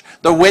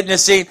 the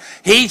witnessing.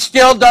 He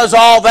still does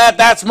all that.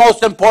 That's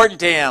most important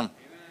to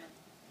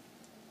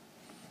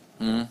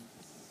him.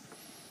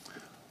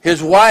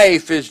 His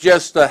wife is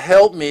just a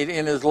helpmeet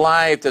in his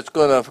life that's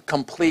going to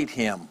complete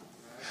him.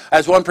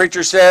 As one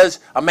preacher says,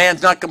 a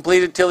man's not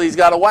completed till he's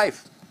got a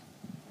wife.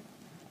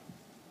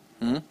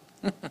 And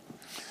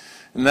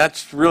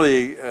that's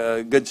really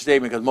a good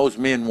statement because most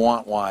men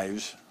want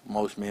wives.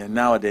 Most men.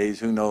 Nowadays,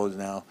 who knows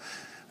now?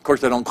 Of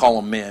course, they don't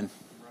call them men.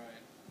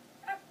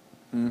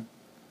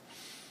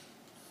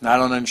 I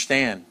don't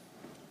understand.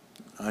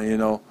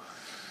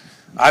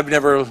 I've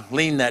never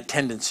leaned that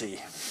tendency.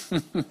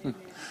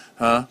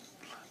 Huh?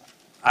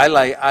 I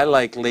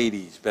like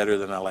ladies better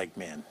than I like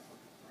men.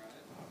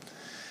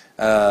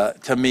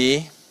 To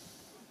me,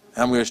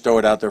 I'm going to throw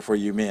it out there for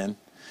you men.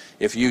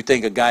 If you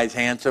think a guy's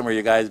handsome or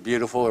your guy's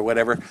beautiful or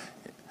whatever,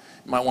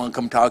 you might want to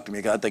come talk to me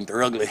because I think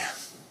they're ugly.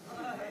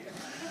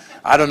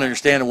 I don't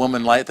understand a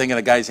woman thinking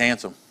a guy's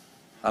handsome.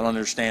 I don't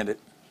understand it.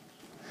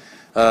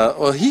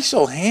 Well, he's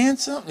so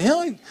handsome.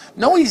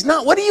 No, he's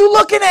not. What are you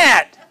looking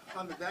at?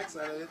 On the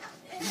backside of it.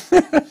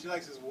 She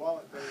likes his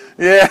wallet better.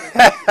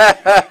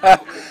 Yeah.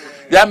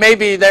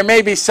 There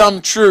may be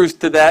some truth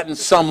to that in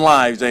some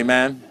lives,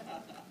 amen.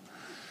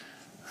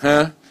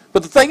 Huh?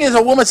 But the thing is,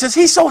 a woman says,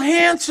 he's so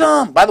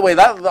handsome. By the way,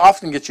 that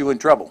often gets you in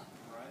trouble.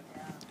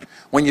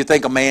 When you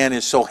think a man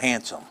is so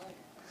handsome.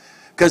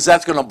 Because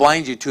that's going to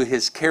blind you to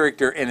his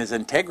character and his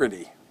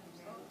integrity.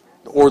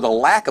 Or the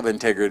lack of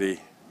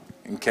integrity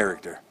and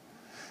character.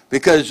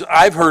 Because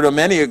I've heard of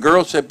many a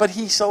girl say, but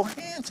he's so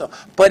handsome.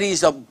 But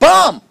he's a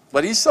bum.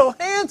 but he's so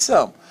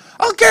handsome.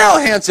 I don't care how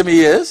handsome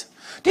he is.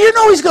 Do you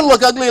know he's going to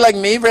look ugly like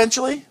me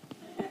eventually?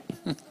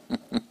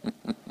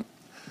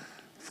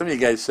 Some of you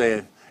guys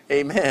saying,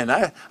 amen.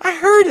 I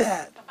heard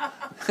that.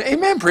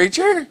 Amen,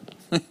 preacher.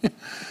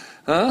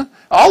 Huh?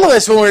 All of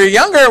us when we were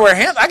younger were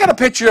handsome. I got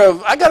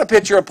a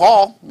picture of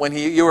Paul when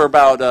you were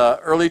about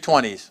early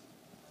 20s.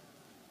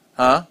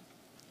 Huh?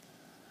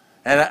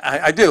 And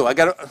I do.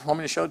 Want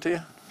me to show it to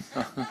you?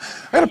 I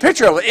got a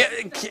picture of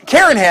it.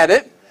 Karen had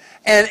it,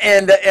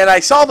 and I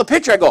saw the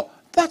picture. I go,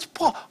 that's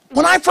Paul.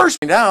 When I first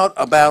found out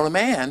about a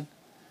man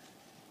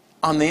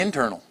on the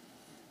internal.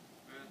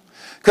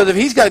 Because if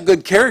he's got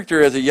good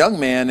character as a young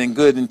man and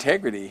good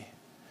integrity,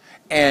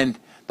 and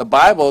the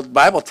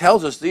Bible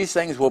tells us these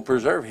things will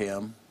preserve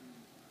him,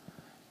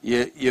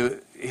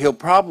 he'll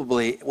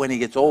probably, when he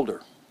gets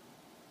older,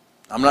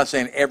 I'm not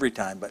saying every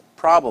time, but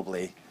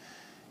probably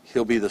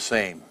he'll be the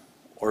same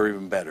or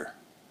even better.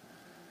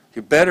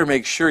 You better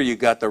make sure you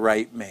got the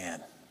right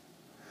man.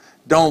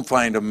 Don't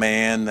find a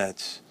man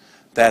that's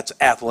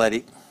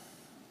athletic.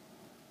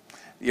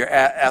 Your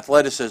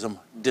athleticism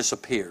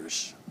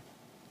disappears.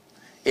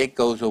 It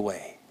goes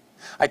away.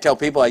 I tell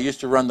people I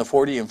used to run the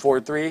 40 in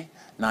 4.3,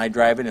 and I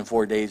drive it in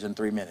 4 days and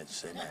 3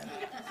 minutes. Amen.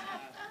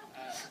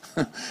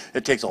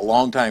 It takes a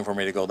long time for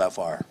me to go that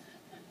far.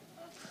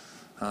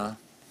 Huh?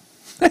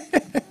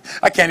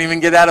 I can't even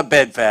get out of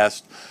bed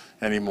fast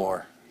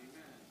anymore.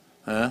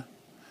 Huh?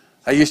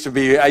 I used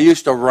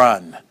to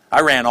run.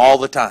 I ran all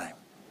the time.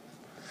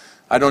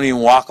 I don't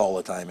even walk all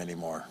the time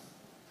anymore.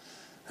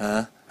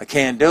 Huh? I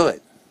can't do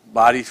it.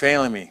 Body's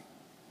failing me.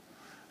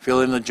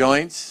 Feel it in the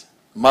joints,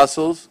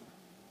 muscles,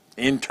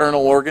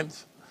 internal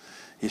organs.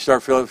 You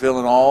start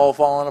feeling all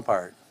falling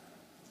apart.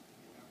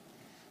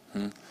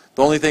 The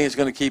only thing that's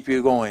going to keep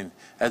you going,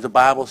 as the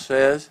Bible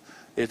says,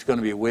 it's going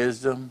to be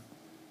wisdom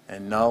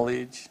and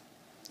knowledge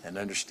and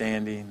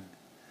understanding.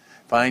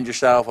 Find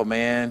yourself a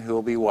man who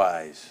will be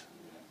wise.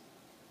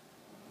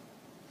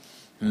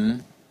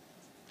 A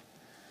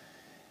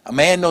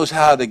man knows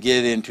how to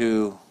get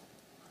into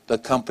the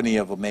company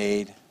of a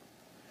maid.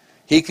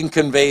 He can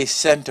convey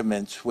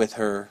sentiments with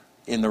her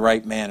in the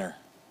right manner.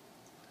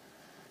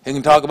 He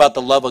can talk about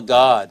the love of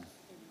God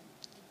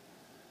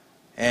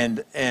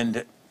and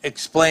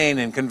explain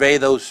and convey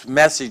those the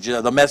message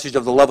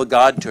of the love of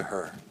God to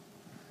her.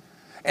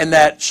 And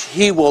that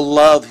he will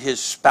love his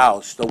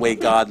spouse the way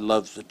God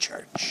loves the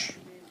church.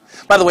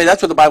 By the way,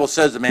 that's what the Bible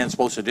says the man's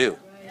supposed to do.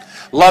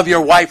 Love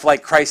your wife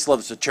like Christ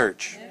loves the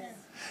church.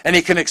 And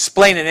he can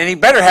explain it, and he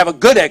better have a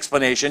good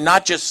explanation,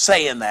 not just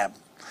saying that.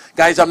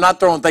 Guys, I'm not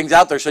throwing things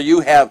out there so you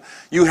have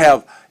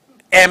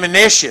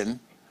ammunition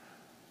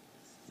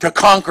to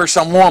conquer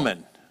some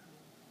woman.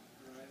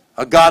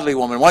 A godly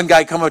woman. One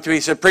guy come up to me,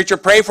 he said, "Preacher,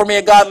 pray for me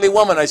a godly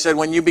woman." I said,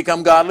 "When you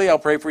become godly, I'll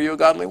pray for you a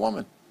godly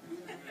woman."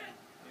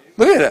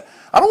 Look at it.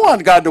 I don't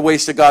want God to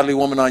waste a godly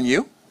woman on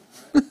you.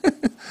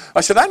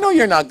 I said, "I know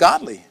you're not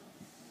godly.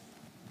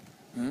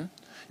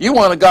 You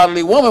want a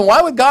godly woman.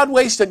 Why would God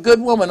waste a good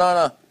woman on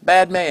a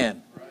bad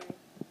man?"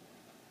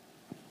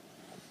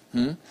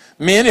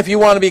 Men, if you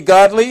want to be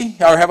godly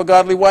or have a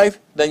godly wife,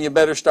 then you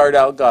better start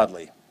out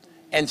godly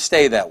and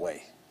stay that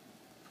way.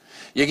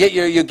 You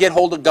get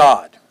hold of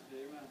God.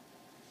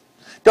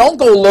 Don't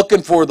go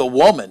looking for the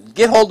woman.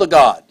 Get hold of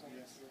God.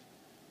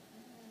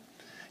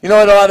 You know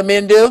what a lot of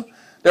men do?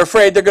 They're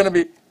afraid they're going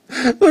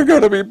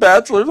to be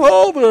bachelors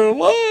all their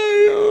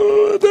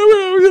life. They're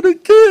never going to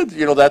get kids.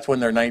 You know, that's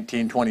when they're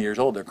 19, 20 years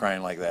old. They're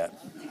crying like that.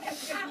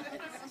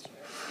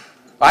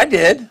 I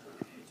did.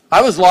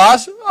 I was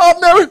lost. I'll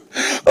never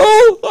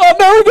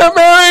get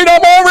married.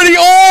 I'm already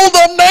old.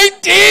 I'm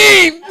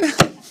 19.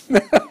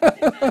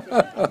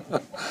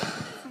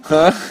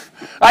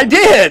 I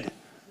did.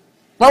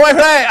 My wife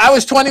and I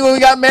was 20 when we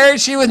got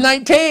married. She was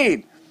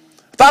 19.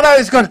 Thought I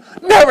was going to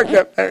never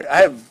get married.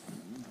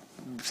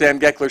 Sam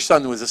Geckler's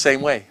son was the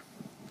same way.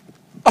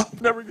 I'll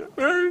never get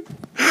married.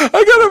 I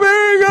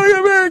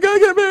gotta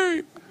get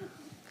married.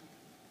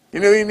 You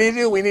know what we need to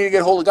do? We need to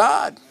get hold of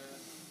God.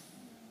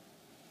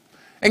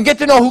 And get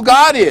to know who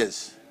God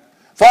is.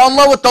 Fall in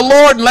love with the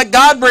Lord and let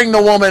God bring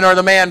the woman or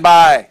the man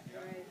by.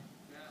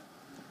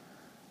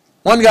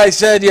 One guy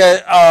said,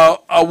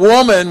 a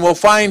woman will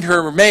find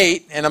her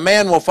mate and a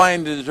man will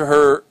find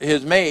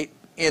his mate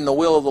in the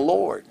will of the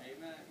Lord.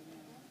 Amen.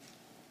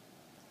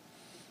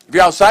 If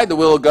you're outside the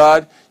will of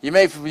God, you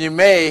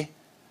may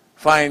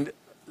find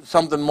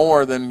something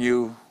more than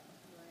you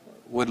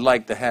would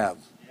like to have.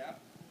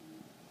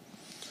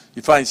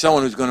 You find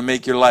someone who's going to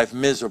make your life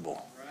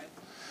miserable.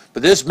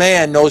 But this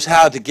man knows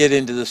how to get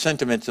into the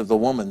sentiments of the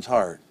woman's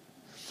heart.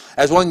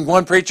 As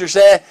one preacher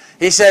said,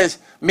 he says,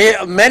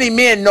 many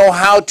men know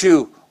how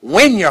to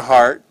win your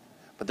heart,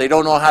 but they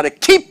don't know how to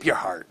keep your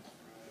heart.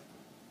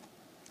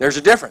 There's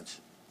a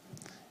difference.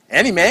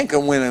 Any man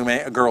can win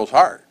a girl's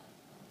heart,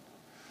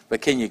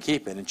 but can you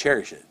keep it and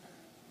cherish it?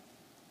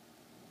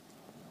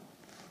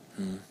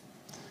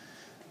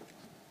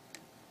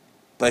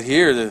 But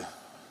here, the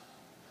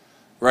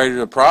writer of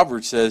the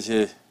Proverbs says,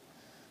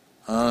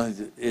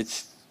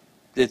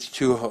 it's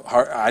too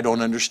hard. I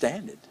don't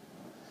understand it.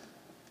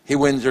 He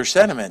wins her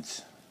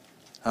sentiments.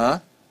 Huh?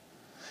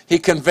 He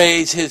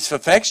conveys his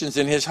affections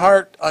in his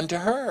heart unto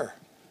her.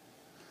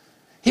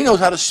 He knows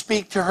how to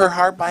speak to her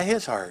heart by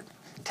his heart.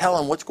 Tell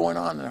him what's going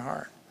on in her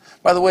heart.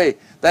 By the way,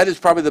 that is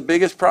probably the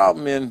biggest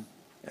problem in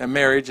a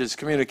marriage is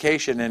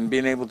communication and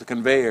being able to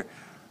convey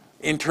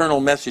internal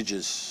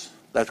messages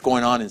that's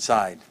going on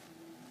inside.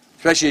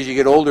 Especially as you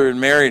get older and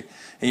married,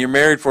 and you're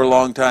married for a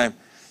long time,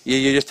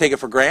 you just take it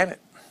for granted.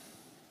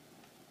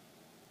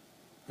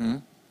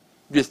 You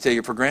just take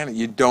it for granted.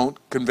 You don't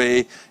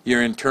convey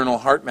your internal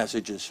heart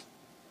messages.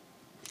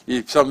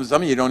 Some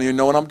of you don't even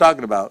know what I'm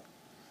talking about.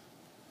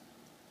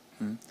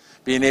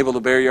 Being able to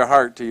bear your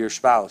heart to your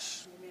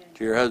spouse,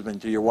 to your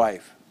husband, to your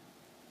wife.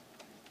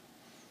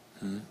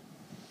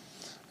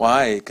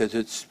 Why? Because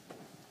it's,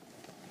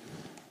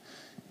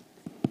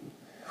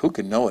 who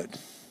can know it?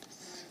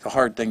 It's a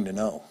hard thing to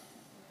know.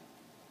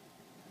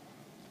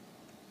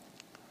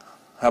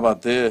 How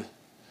about this?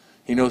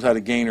 He knows how to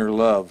gain her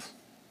love.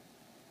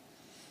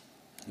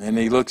 And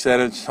he looks at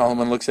it,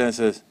 Solomon looks at it and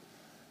says,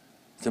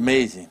 it's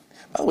amazing.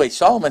 By the way,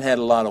 Solomon had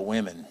a lot of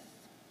women.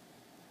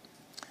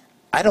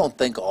 I don't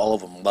think all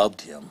of them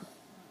loved him.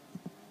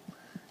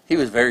 He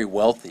was a very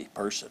wealthy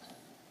person.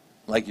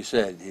 Like you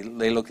said,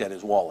 they looked at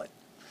his wallet.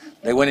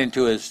 They went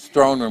into his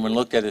throne room and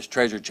looked at his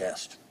treasure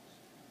chest.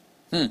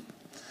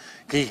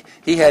 He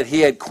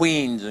had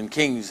queens and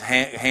kings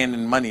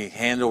handing money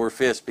hand over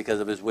fist because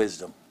of his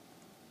wisdom.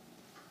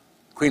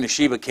 Queen of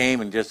Sheba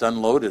came and just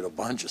unloaded a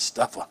bunch of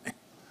stuff on him.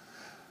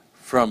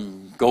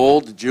 From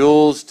gold to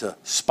jewels to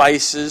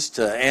spices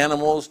to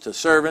animals to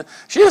servants.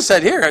 She just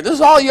said, here, this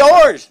is all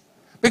yours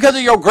because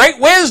of your great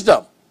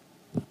wisdom.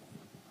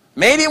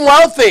 Made him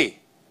wealthy.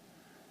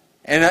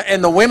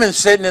 And the women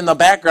sitting in the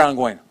background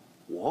going,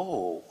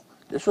 whoa,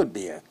 this would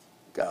be a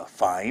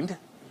find.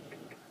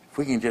 If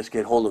we can just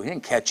get hold of him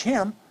and catch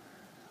him,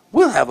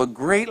 we'll have a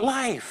great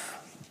life.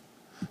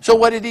 So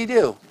what did he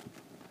do?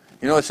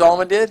 You know what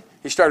Solomon did?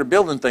 He started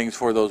building things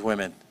for those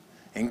women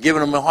and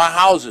giving them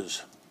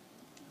houses.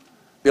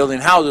 Building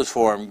houses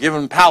for them, giving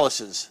them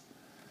palaces.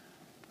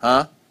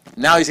 Now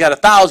he's got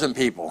 1,000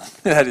 people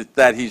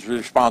that he's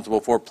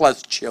responsible for,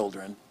 plus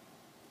children.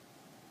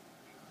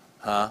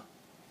 And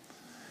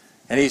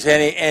he's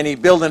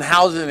building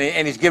houses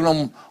and he's giving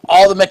them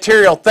all the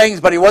material things,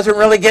 but he wasn't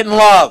really getting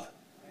love.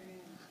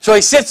 So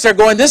he sits there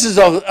going, this is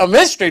a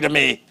mystery to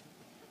me.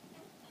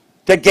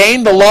 To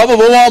gain the love of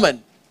a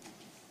woman.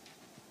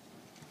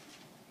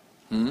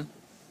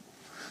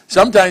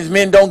 Sometimes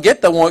men don't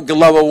get the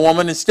love of a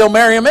woman and still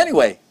marry him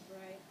anyway.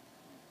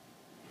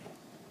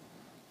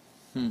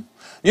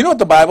 You know what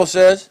the Bible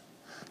says?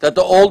 That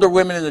the older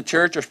women in the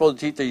church are supposed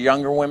to teach the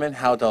younger women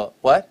how to,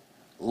 what?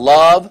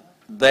 Love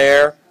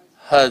their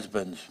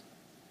husbands.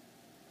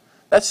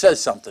 That says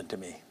something to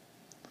me.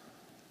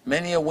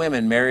 Many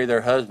women marry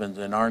their husbands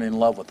and aren't in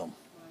love with them.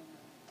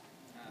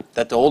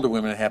 That the older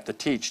women have to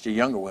teach the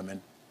younger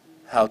women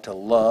how to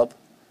love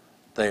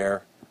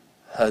their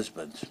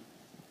husbands.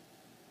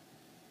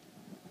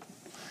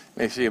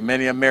 You see, in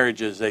many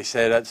marriages, they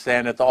stand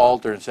at the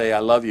altar and say, I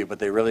love you, but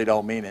they really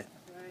don't mean it.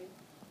 Right.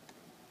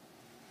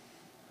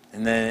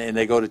 And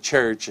they go to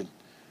church, and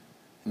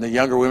the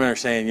younger women are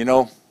saying, you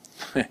know,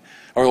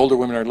 or older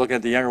women are looking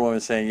at the younger women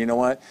saying, you know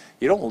what,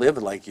 you don't live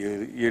like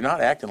you're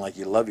not acting like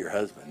you love your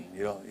husband.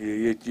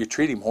 You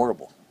treat him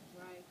horrible.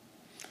 Right.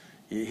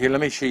 Here, let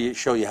me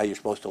show you how you're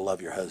supposed to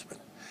love your husband.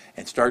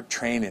 And start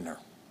training her,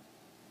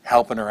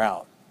 helping her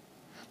out.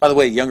 By the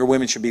way, younger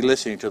women should be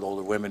listening to the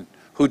older women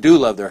who do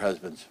love their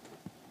husbands.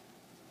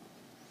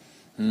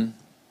 And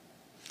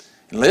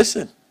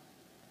listen.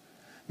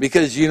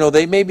 Because, you know,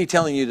 they may be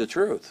telling you the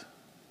truth.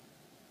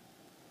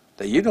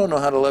 That you don't know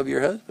how to love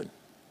your husband.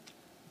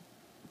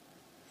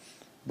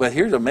 But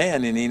here's a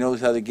man, and he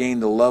knows how to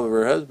gain the love of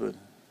her husband,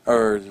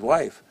 or his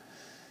wife.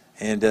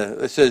 And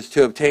it says,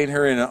 to obtain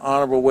her in an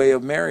honorable way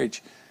of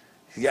marriage.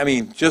 I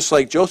mean, just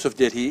like Joseph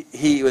did,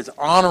 he was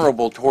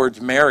honorable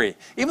towards Mary.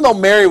 Even though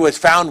Mary was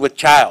found with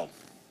child.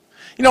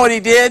 You know what he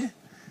did?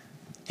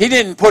 He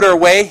didn't put her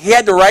away. He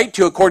had the right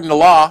to, according to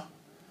law.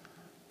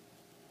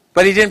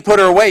 But he didn't put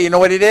her away. You know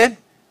what he did?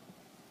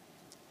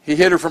 He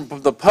hid her from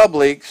the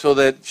public so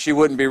that she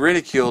wouldn't be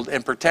ridiculed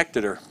and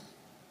protected her.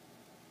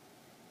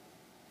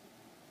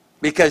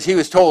 Because he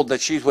was told that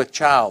she's with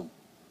child,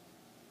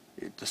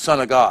 the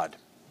Son of God.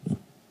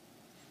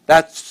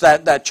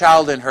 That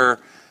child in her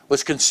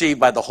was conceived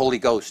by the Holy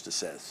Ghost, it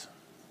says.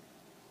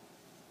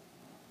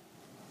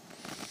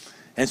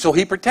 And so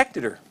he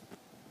protected her.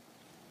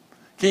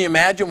 Can you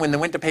imagine when they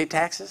went to pay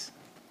taxes?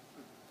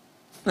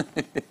 Wait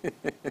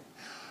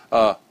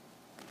a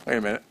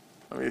minute.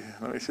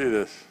 Let me see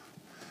this.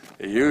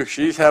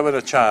 She's having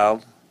a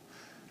child.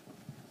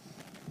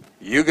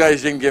 You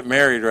guys didn't get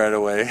married right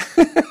away.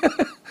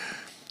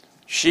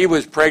 She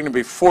was pregnant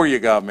before you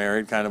got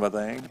married, kind of a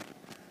thing.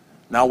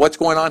 Now, what's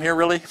going on here,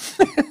 really?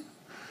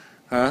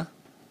 Huh?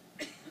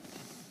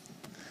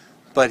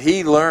 But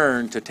he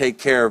learned to take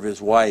care of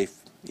his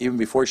wife, even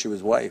before she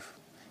was wife.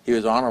 He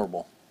was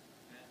honorable.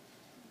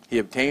 He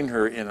obtained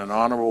her in an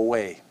honorable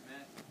way.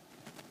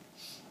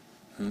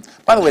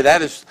 By the way,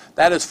 that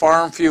is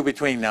far and few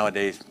between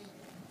nowadays.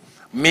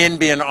 Men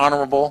being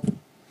honorable,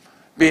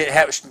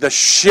 the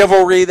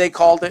chivalry they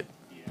called it,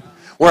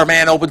 where a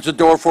man opens the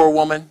door for a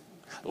woman.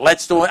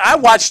 I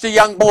watched the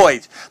young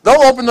boys.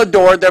 They'll open the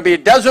door. There'll be a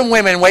dozen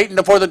women waiting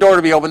for the door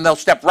to be opened. They'll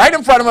step right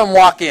in front of them and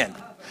walk in.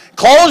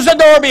 Close the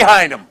door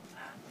behind them.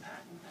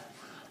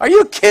 Are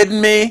you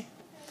kidding me?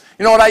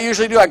 You know what I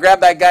usually do? I grab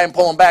that guy and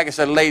pull him back and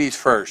said, ladies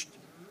first.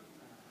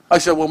 I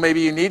said, well,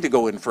 maybe you need to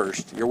go in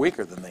first. You're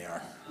weaker than they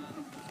are.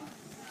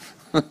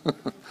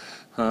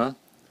 Huh?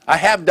 I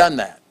have done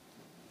that.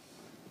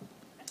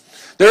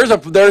 There's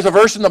a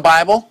verse in the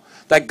Bible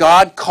that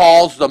God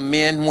calls the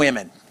men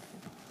women.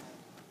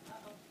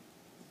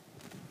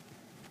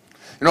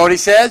 You know what he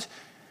says?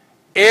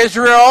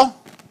 Israel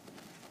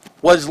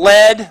was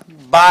led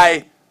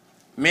by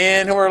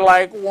men who were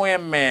like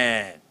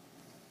women.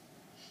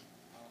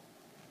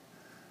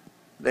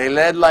 They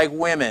led like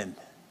women.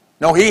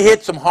 No, he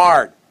hits them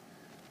hard.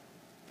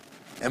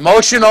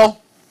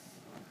 Emotional.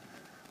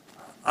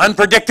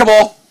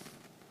 Unpredictable.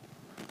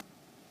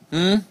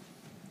 And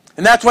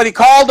that's what he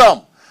called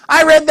them.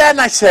 I read that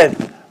and I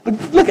said,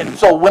 look at it.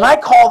 So when I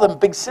call them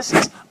big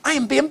sissies, I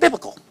am being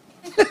biblical.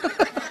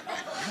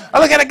 I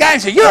look at a guy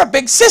and say, you're a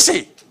big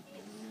sissy.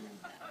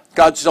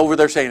 God's over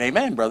there saying,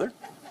 amen, brother.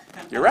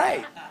 You're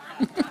right.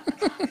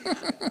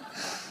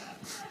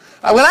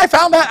 When I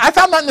found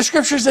that in the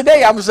scriptures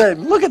today. I was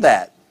saying, look at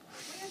that.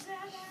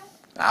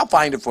 I'll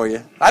find it for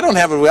you. I don't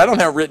have it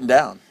written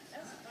down.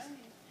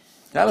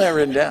 I don't have it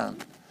written down.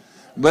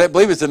 But I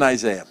believe it's in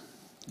Isaiah.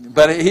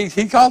 But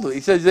he called it.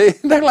 He says,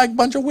 they're like a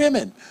bunch of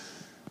women.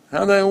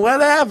 I'm like,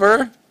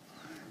 whatever.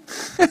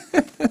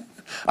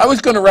 I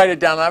was going to write it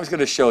down. I was going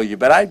to show you.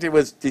 But I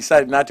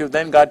decided not to.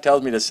 Then God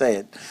tells me to say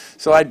it.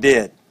 So I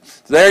did.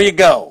 So there you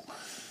go.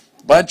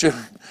 Bunch of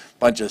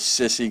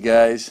sissy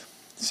guys.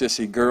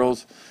 Sissy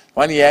girls.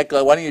 Why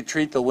don't you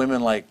treat the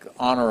women like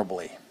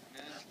honorably?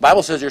 The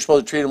Bible says you're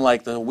supposed to treat them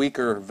like the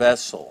weaker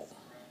vessel.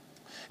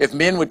 If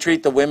men would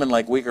treat the women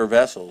like weaker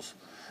vessels,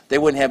 they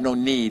wouldn't have no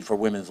need for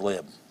women's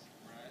lib.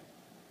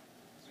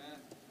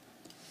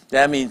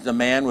 That means the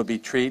man would be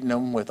treating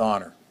them with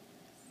honor.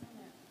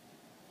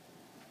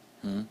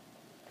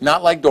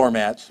 Not like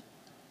doormats.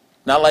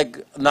 Not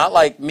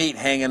like meat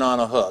hanging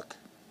on a hook.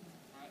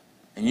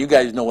 And you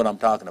guys know what I'm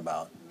talking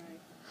about.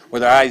 Where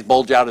their eyes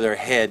bulge out of their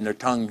head and their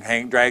tongue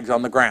drags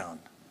on the ground.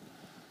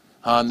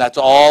 That's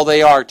all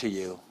they are to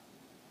you.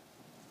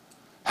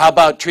 How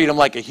about treat them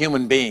like a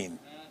human being,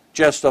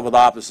 just of the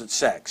opposite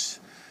sex?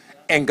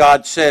 And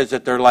God says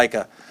that they're like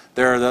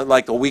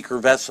a weaker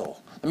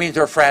vessel. That means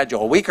they're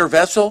fragile. A weaker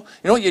vessel.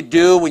 You know what you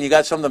do when you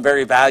got something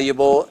very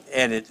valuable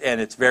and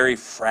it's very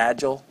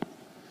fragile?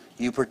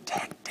 You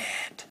protect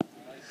it.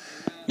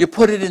 You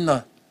put it in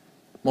the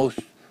most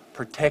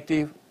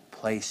protective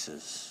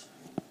places.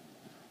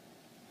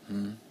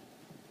 You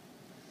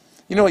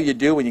know what you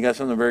do when you got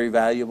something very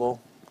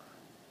valuable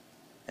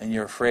and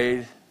you're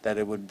afraid that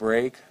it would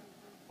break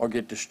or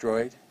get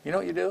destroyed? You know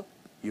what you do?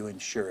 You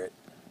insure it.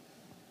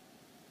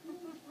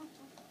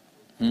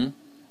 You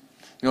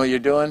know what you're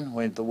doing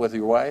with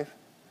your wife?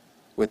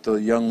 With the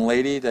young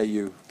lady that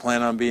you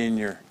plan on being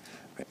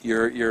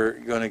you're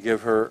going to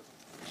give her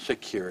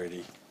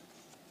security.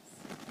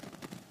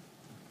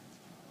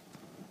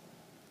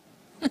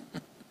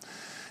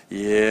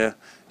 Yeah,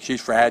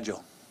 she's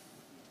fragile.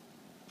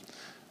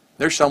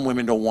 There's some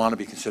women don't want to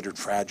be considered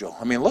fragile.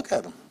 I mean, look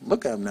at them.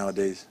 Look at them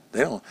nowadays. They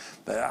don't.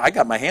 I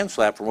got my hand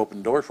slapped from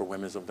opening doors for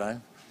women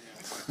sometimes.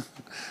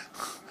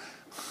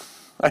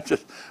 I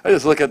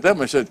just look at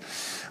them. I said,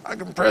 I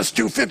can press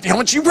 250. How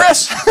much you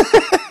press?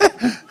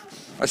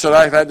 I said,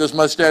 I've had this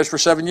mustache for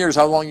 7 years.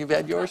 How long you've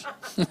had yours?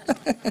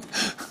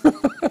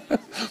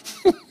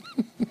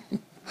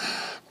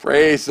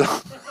 Praise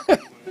the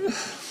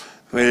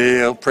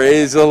well,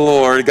 praise the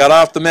Lord. Got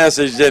off the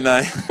message, didn't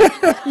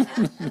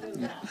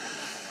I?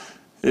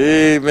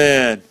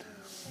 Amen.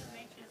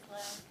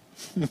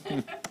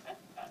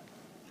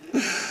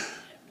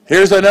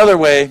 Here's another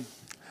way.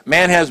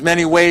 Man has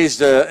many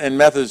ways and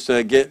methods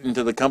to get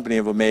into the company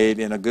of a maid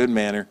in a good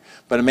manner,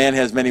 but a man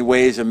has many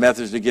ways and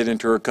methods to get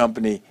into her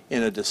company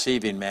in a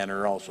deceiving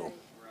manner also.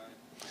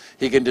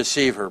 He can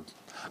deceive her.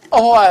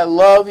 Oh, I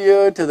love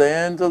you to the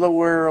end of the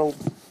world.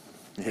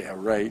 Yeah,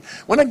 right.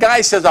 When a guy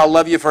says, I'll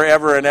love you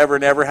forever and ever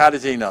and ever, how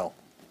does he know?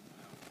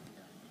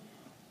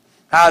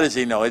 How does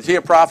he know? Is he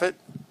a prophet?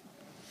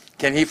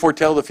 Can he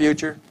foretell the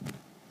future?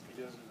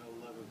 He doesn't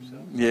know love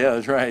himself. Yeah,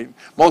 that's right.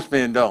 Most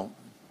men don't.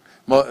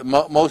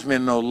 Most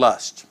men know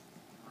lust.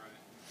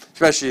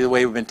 Especially the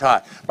way we've been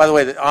taught. By the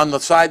way, on the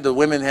side the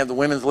women have the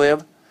women's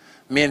lib,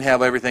 men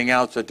have everything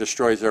else that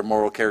destroys their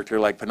moral character,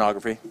 like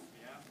pornography.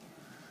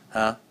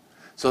 Huh?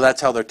 So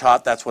that's how they're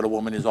taught. That's what a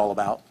woman is all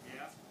about.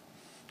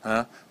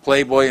 Huh?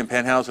 Playboy and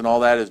Penthouse and all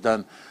that has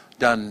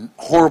done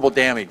horrible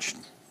damage.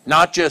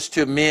 Not just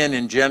to men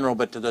in general,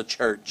 but to the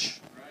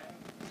church.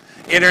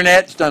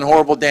 Internet's done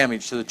horrible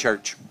damage to the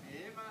church.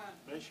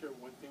 Can I share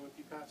one thing with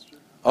you, Pastor?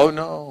 Oh,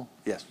 no.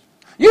 Yes.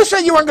 You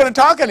said you weren't going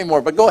to talk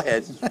anymore, but go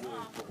ahead. This is really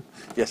important.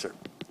 Yes, sir.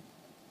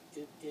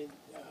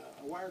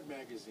 I Wired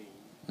magazine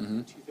Mhm.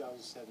 in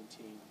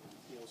 2017.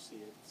 You'll see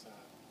it.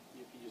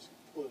 If you just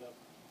pull it up,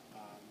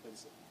 but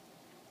it's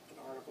an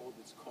article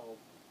that's called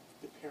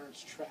 "The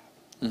Parent's Trap."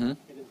 Mhm.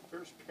 And in the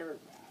first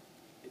paragraph,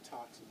 it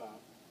talks about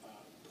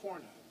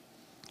Pornhub.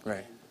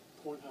 Right. And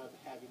Pornhub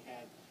having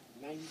had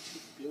 92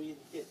 billion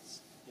hits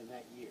in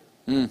that year.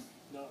 Mm.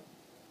 Now,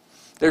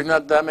 There's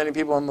not that many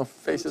people on the it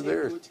face of the It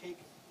earth. would take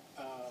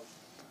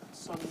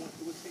someone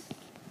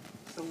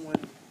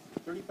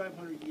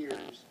 3,500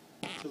 years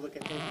to look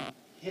at every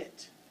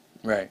hit.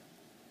 Right.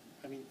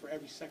 I mean, for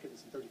every second,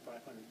 it's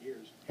 3,500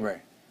 years.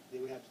 Right. They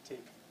would have to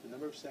take the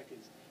number of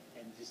seconds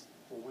and just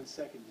for 1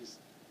 second just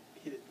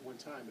hit it one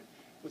time. But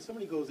when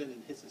somebody goes in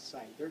and hits a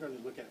site, they're going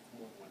to look at it for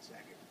more than 1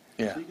 second.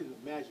 Yeah. So you can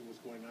imagine what's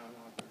going on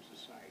out there in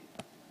society.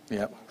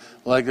 Yep.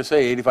 Like I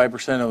say,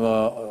 85% of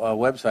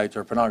websites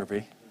are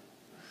pornography,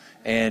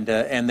 and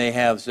they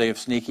have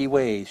sneaky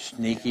ways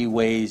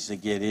to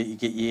get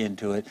you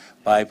into it.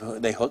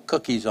 They hook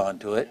cookies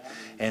onto it,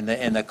 and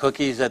the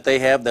cookies that they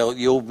have,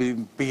 you'll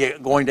be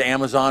going to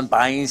Amazon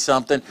buying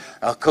something.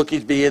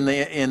 Cookies be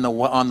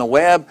on the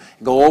web,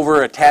 go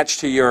over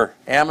attached to your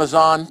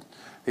Amazon,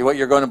 what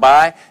you're going to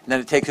buy, and then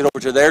it takes it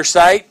over to their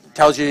site,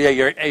 tells you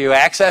you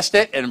accessed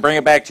it, and bring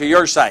it back to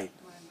your site.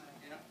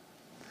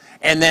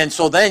 And then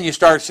you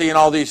start seeing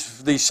all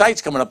these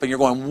sites coming up, and you're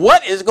going,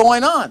 what is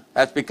going on?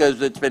 That's because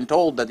it's been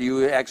told that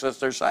you access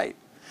their site.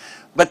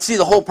 But see,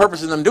 the whole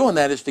purpose of them doing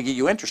that is to get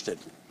you interested.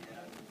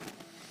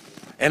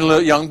 And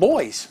little young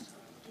boys.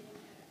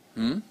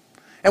 And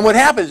what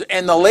happens,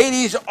 and the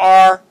ladies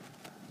are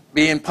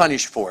being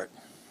punished for it.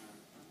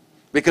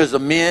 Because the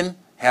men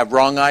have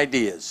wrong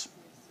ideas.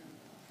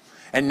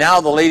 And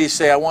now the ladies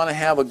say, I want to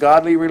have a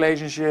godly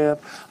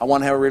relationship. I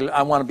want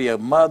to be a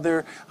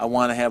mother. I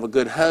want to have a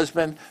good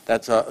husband.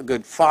 That's a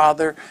good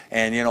father.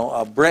 And,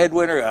 a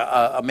breadwinner,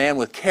 a man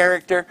with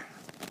character.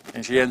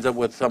 And she ends up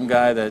with some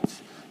guy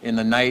that's in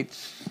the night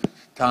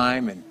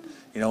time and,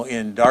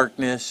 in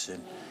darkness.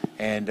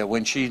 And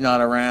when she's not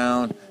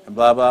around and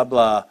blah, blah,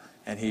 blah.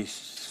 And he's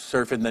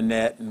surfing the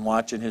net and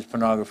watching his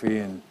pornography.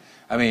 And,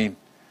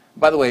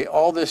 by the way,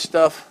 all this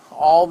stuff,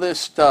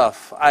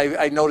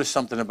 I noticed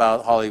something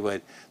about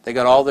Hollywood. They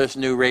got all this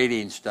new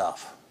rating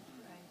stuff.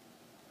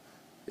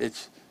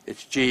 It's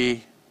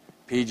G,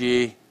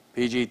 PG,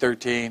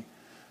 PG-13,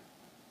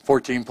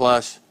 14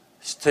 plus,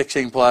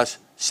 16 plus,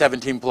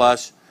 17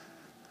 plus.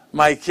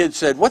 My kid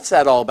said, what's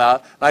that all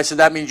about? And I said,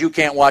 that means you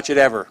can't watch it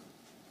ever.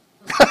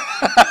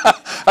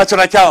 That's what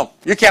I tell them.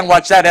 You can't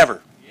watch that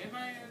ever.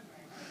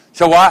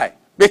 So why?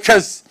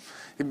 Because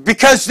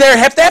they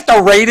have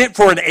to rate it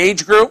for an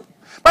age group.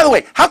 By the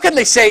way, how can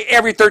they say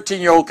every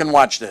 13-year-old can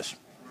watch this?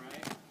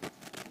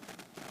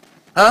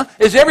 Huh?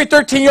 Is every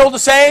 13-year-old the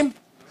same?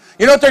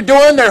 You know what they're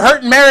doing? They're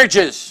hurting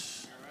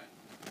marriages.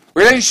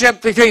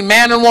 Relationship between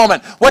man and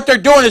woman. What they're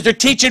doing is they're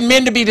teaching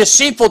men to be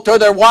deceitful to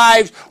their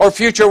wives or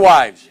future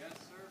wives.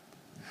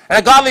 And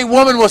a godly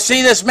woman will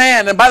see this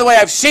man. And by the way,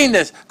 I've seen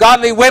this.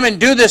 Godly women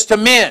do this to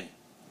men.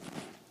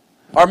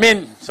 Or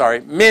men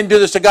do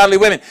this to godly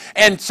women.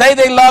 And say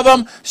they love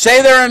them,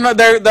 say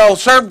they'll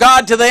serve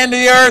God to the end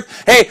of the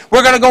earth. Hey,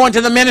 we're going to go into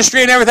the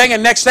ministry and everything,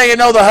 and next thing you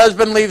know, the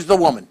husband leaves the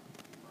woman.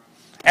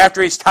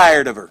 After he's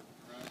tired of her.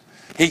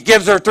 He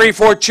gives her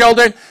 3-4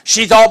 children,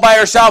 she's all by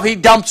herself, he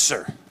dumps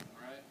her.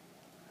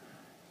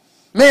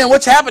 Man,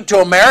 what's happened to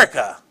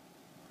America?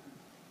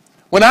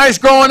 When I was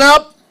growing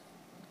up,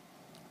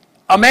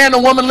 a man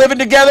and woman living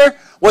together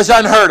was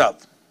unheard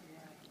of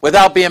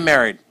without being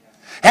married.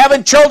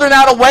 Having children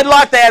out of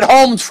wedlock, they had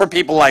homes for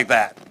people like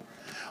that.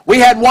 We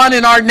had one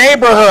in our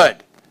neighborhood.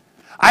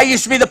 I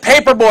used to be the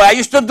paper boy. I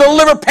used to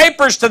deliver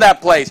papers to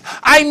that place.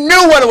 I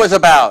knew what it was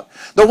about.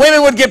 The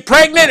women would get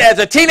pregnant as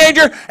a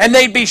teenager, and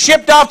they'd be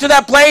shipped off to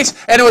that place,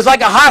 and it was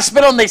like a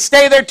hospital, and they'd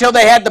stay there till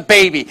they had the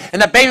baby.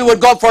 And the baby would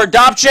go up for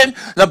adoption.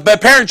 The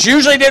parents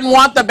usually didn't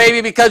want the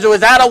baby because it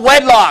was out of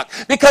wedlock,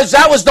 because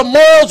that was the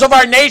morals of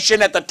our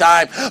nation at the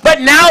time.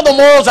 But now the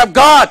morals of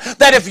God,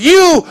 that if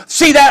you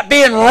see that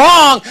being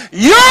wrong,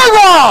 you're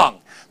wrong.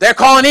 They're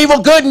calling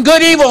evil good and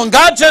good evil. And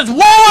God says,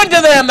 woe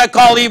unto them that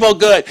call evil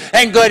good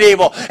and good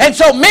evil. And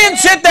so men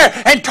sit there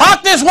and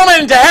talk this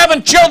woman into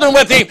having children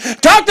with him.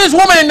 Talk this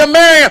woman into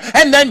marrying him.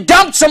 And then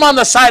dumps them on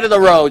the side of the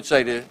road.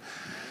 And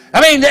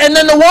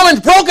then the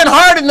woman's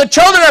brokenhearted and the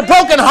children are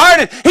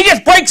brokenhearted. He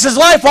just breaks his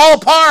life all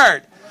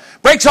apart.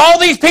 Breaks all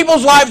these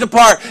people's lives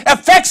apart.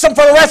 Affects them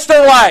for the rest of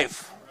their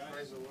life.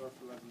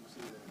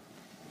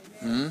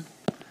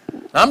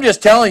 I'm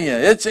just telling you.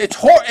 It's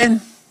horrible.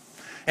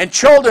 And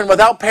children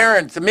without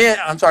parents,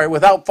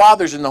 without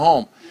fathers in the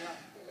home.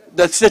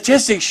 The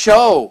statistics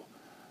show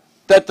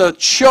that the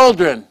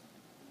children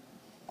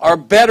are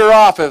better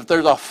off if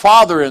there's a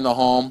father in the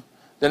home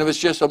than if it's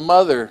just a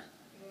mother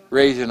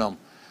raising them.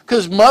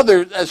 Because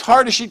mother, as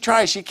hard as she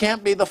tries, she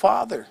can't be the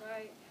father.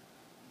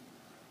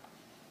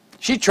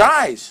 She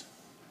tries.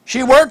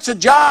 She works a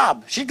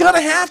job. She's going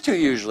to have to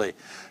usually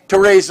to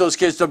raise those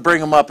kids, to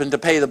bring them up and to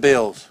pay the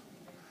bills.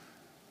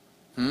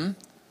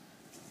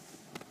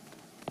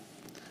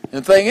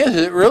 And the thing is,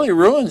 it really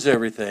ruins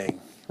everything.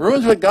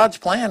 Ruins what God's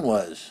plan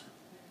was.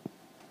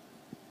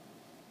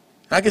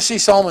 I can see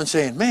Solomon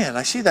saying, man,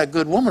 I see that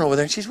good woman over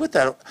there, and she's with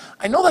that.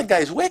 I know that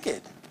guy's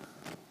wicked.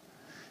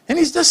 And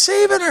he's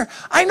deceiving her.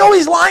 I know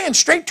he's lying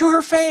straight to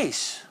her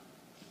face.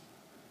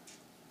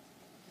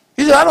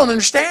 He said, I don't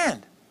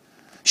understand.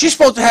 She's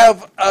supposed to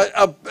have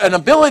an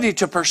ability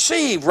to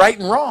perceive right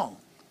and wrong.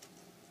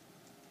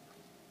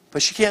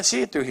 But she can't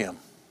see it through him.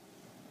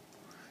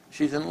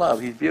 She's in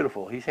love. He's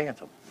beautiful. He's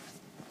handsome.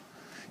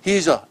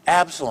 He's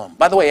Absalom.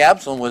 By the way,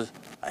 Absalom was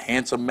a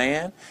handsome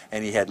man,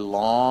 and he had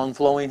long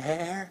flowing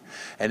hair,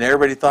 and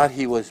everybody thought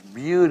he was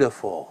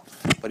beautiful,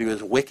 but he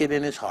was wicked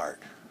in his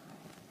heart.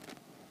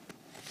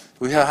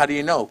 Well, how do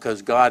you know?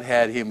 Because God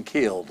had him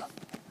killed.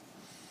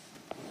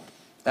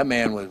 That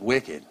man was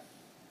wicked.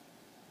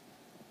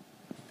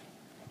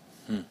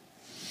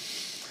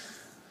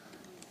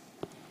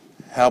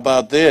 How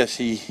about this?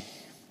 He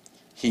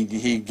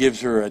gives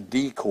her a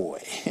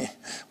decoy.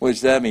 What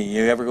does that mean?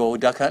 You ever go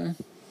duck hunting?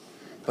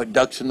 Put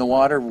ducks in the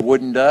water,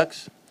 wooden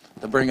ducks,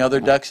 to bring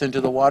other ducks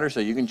into the water so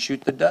you can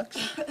shoot the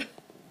ducks?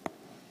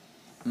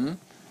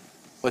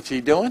 What's he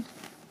doing?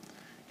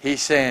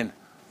 He's saying,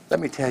 let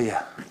me tell you,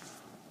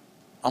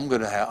 I'm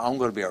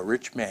gonna be a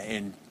rich man,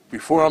 and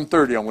before I'm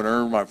 30, I'm gonna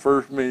earn my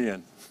first $1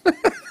 million.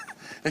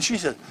 And she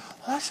says,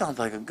 well, that sounds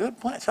like a good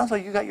plan. It sounds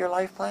like you got your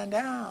life planned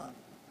out.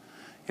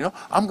 You know,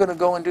 I'm going to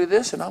go and do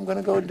this, and I'm going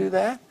to go and do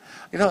that.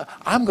 You know,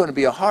 I'm going to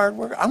be a hard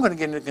worker. I'm going to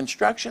get into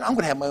construction. I'm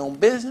going to have my own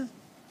business.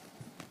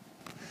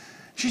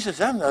 She says,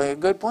 that's a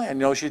good plan.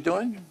 You know what she's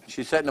doing?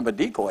 She's setting up a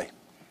decoy.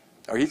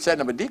 Or he's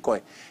setting up a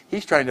decoy.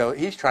 He's trying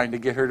to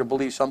get her to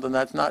believe something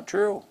that's not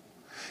true.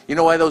 You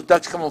know why those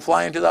ducks come and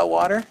fly into that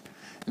water?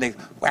 And they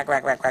whack,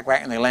 whack, whack, whack,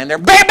 whack, and they land there.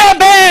 Bam, bam,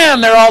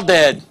 bam! They're all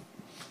dead.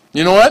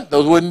 You know what?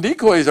 Those wooden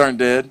decoys aren't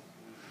dead.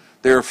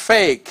 They're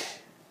fake.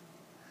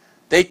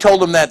 They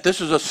told him that this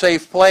was a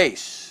safe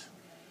place.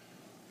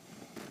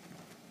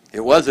 It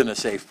wasn't a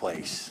safe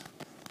place.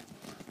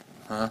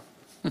 Huh?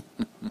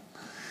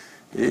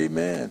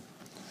 Amen.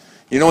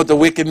 You know what the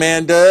wicked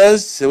man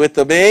does with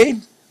the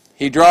maid?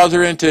 He draws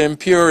her into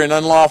impure and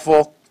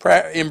unlawful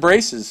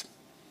embraces.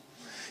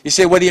 You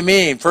say, what do you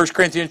mean? 1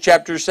 Corinthians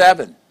chapter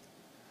 7.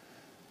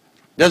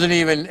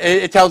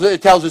 It tells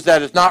us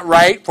that it's not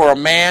right for a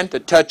man to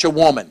touch a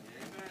woman.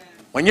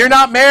 When you're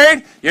not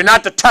married, you're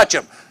not to touch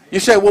them. You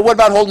say, well, what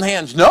about holding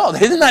hands? No,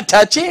 isn't that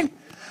touching?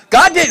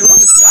 God didn't.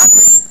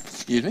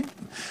 Excuse me.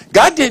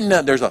 God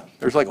didn't. There's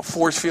like a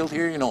force field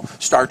here, you know,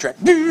 Star Trek.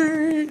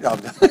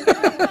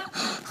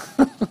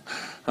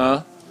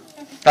 Huh?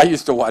 I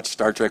used to watch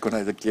Star Trek when I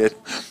was a kid.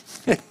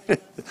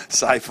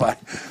 Sci-fi.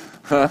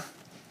 Huh?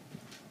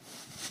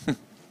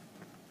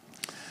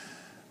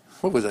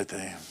 What was I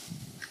saying?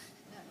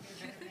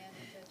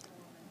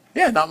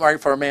 Yeah, not right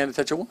for a man to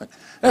touch a woman.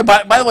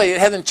 By the way, it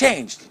hasn't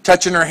changed.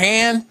 Touching her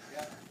hand,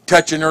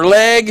 touching her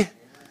leg,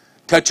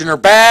 touching her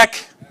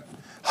back,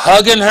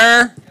 hugging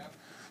her,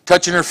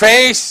 touching her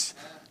face,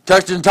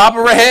 touching the top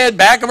of her head,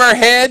 back of her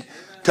head,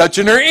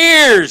 touching her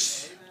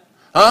ears,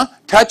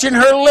 touching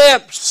her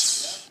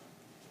lips.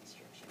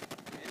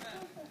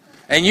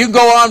 And you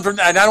go on from,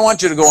 I don't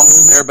want you to go on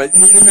from there, but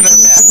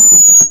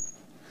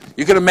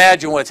you can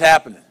imagine what's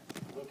happening.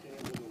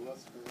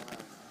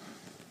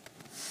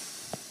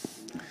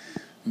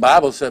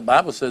 Bible says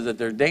that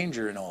there's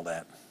danger in all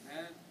that.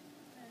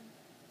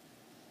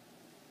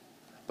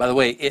 By the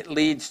way, it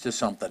leads to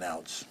something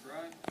else.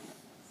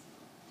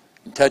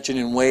 Touching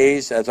in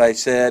ways, as I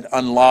said,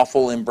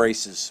 unlawful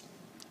embraces,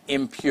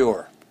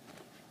 impure.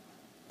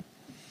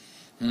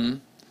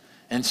 And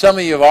some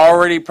of you have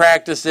already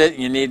practiced it.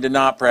 You need to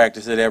not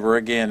practice it ever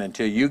again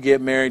until you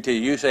get married, till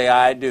you say,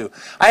 I do.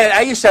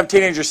 I used to have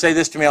teenagers say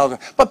this to me all the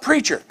time. But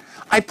preacher,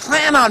 I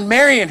plan on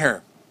marrying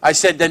her. I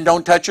said, then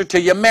don't touch her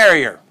till you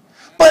marry her.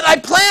 But I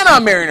plan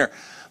on marrying her.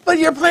 But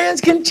your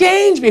plans can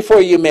change before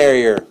you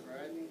marry her.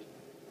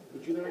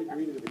 Would you not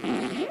agree to the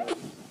maybe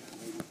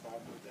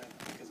problem with that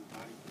because of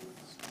body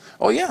fluids?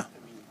 Oh, yeah.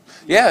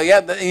 Yeah.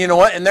 You know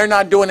what? And they're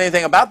not doing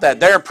anything about that.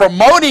 They're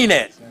promoting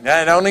it.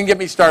 Don't even get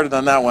me started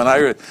on that one.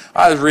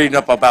 I was reading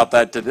up about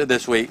that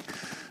this week.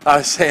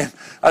 I said,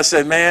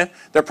 man,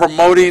 they're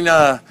promoting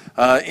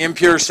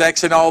impure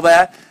sex and all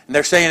that. And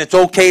they're saying it's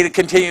okay to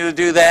continue to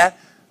do that.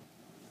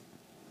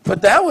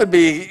 But that would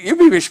be, you'd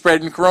be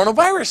spreading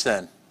coronavirus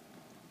then.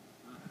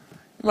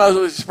 You might as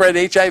well spread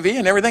HIV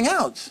and everything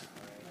else.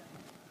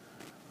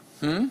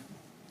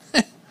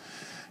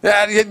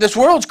 This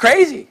world's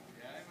crazy.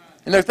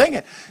 And they're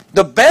thinking,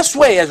 the best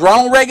way, as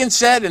Ronald Reagan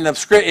said,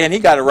 and he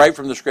got it right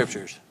from the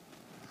scriptures,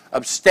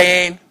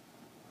 abstain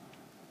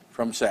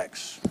from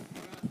sex.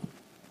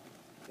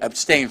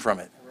 Abstain from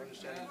it.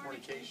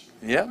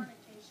 Yeah,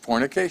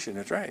 fornication,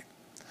 that's right.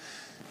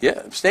 Yeah,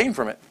 abstain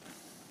from it.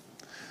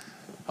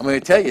 I'm going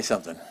to tell you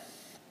something.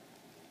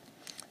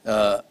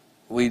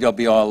 We'd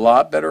be a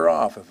lot better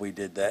off if we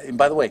did that. And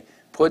by the way,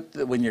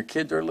 when your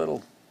kids are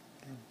little,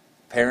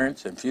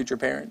 parents and future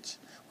parents,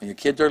 when your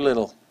kids are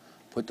little,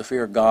 put the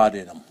fear of God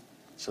in them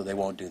so they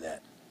won't do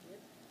that.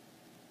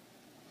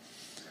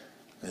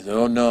 They say,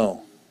 oh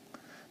no.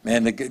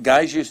 Man, the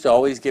guys used to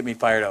always get me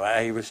fired up.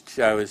 I was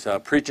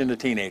preaching to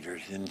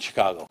teenagers in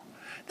Chicago.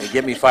 They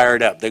get me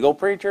fired up. They go,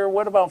 preacher,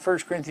 what about 1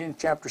 Corinthians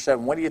chapter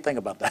 7? What do you think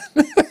about that?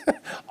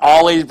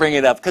 Always bring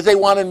it up because they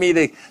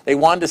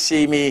wanted to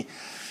see me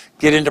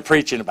get into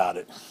preaching about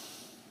it.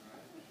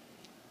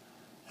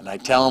 And I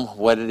tell them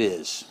what it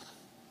is.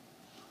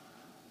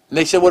 And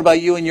they said, what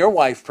about you and your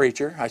wife,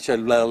 preacher? I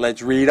said, well,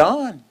 let's read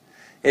on.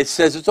 It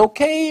says it's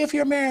okay if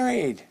you're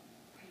married.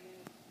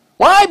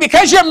 Why?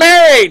 Because you're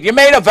married. You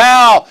made a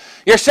vow.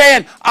 You're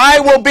saying, I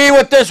will be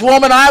with this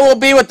woman, I will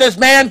be with this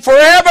man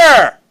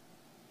forever.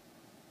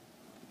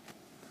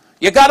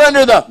 You got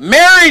under the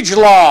marriage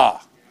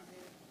law.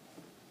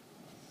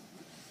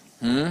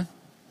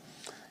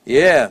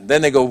 Yeah.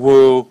 Then they go,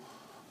 whoa,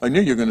 I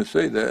knew you were going to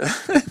say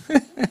that.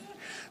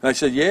 And I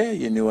said, yeah,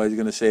 you knew I was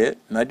going to say it.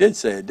 And I did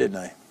say it, didn't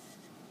I?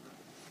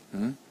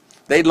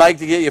 They'd like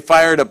to get you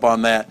fired up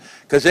on that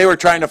because they were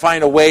trying to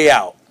find a way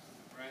out.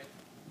 Right.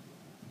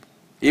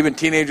 Even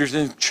teenagers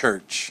in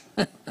church.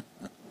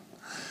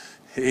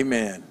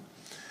 Amen.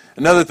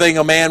 Another thing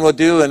a man will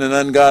do in an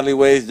ungodly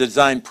way is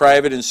design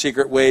private and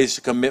secret ways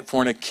to commit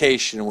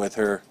fornication with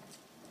her.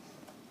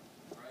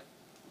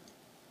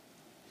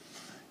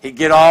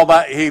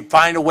 He'd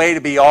find a way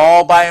to be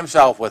all by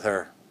himself with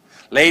her.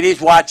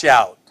 Ladies, watch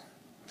out.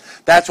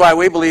 That's why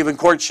we believe in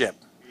courtship.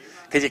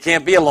 Because you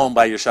can't be alone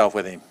by yourself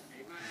with him.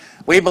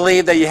 We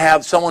believe that you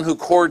have someone who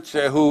courts,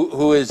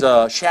 who is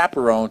a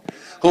chaperone,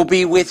 who'll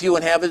be with you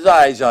and have his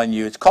eyes on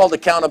you. It's called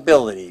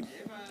accountability.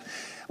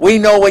 We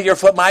know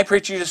what my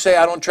preacher used to say,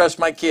 I don't trust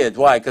my kids.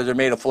 Why? Because they're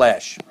made of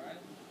flesh.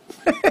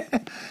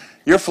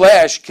 Your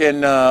flesh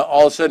can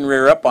all of a sudden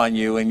rear up on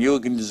you, and you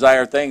can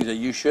desire things that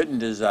you shouldn't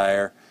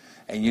desire,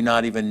 and you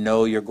not even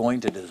know you're going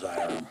to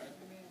desire them.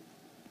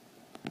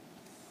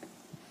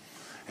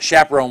 A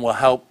chaperone will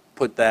help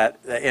put that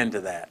end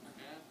to that.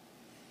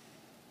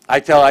 I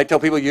tell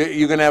people,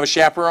 you're going to have a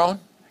chaperone?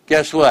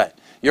 Guess what?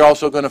 You're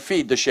also going to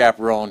feed the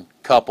chaperone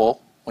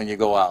couple when you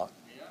go out.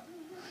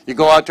 You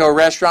go out to a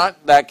restaurant,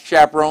 that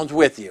chaperone's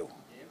with you.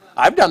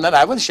 I've done that.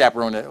 I was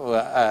chaperoned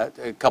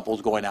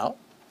couples going out.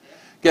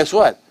 Guess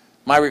what?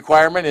 My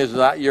requirement is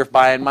that you're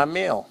buying my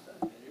meal.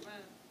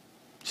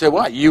 Say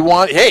what? You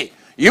want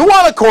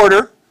a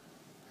quarter,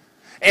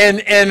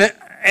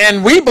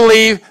 and we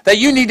believe that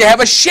you need to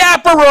have a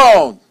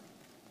chaperone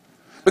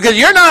because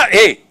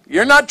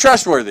you're not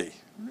trustworthy.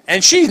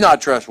 And she's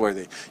not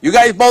trustworthy. You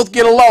guys both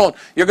get alone.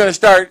 You're going to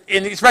start,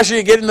 especially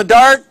you get in the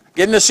dark,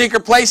 get in the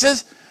secret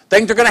places,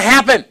 things are going to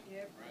happen.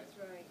 Yep,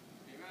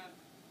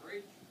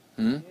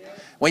 that's right.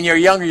 When you're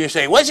younger, you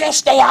say, well, just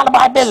stay out of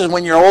my business.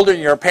 When you're older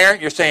and you're a parent,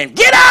 you're saying,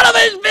 get out of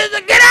his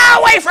business. Get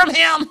away from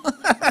him.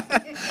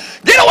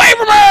 Get away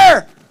from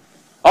her.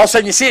 All of a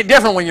sudden, you see it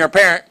different when you're a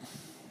parent.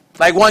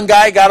 Like one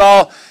guy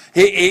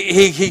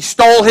he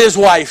stole his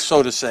wife,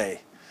 so to say,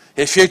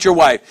 his future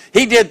wife.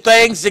 He did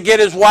things to get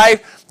his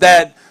wife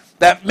that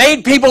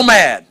made people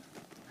mad.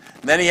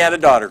 And then he had a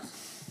daughter.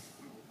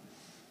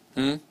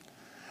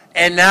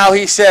 And now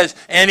he says,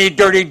 any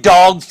dirty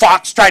dog,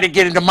 fox, try to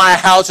get into my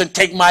house and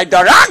take my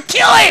daughter, I'll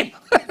kill him!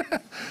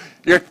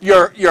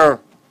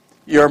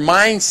 Your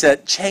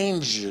mindset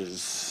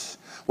changes.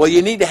 Well,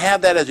 you need to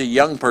have that as a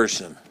young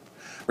person.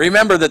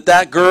 Remember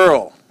that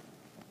girl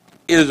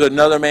is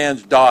another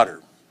man's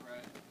daughter.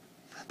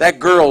 That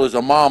girl is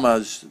a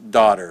mama's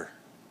daughter.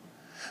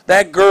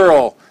 That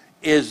girl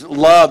is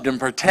loved and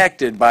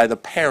protected by the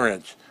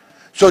parents.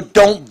 So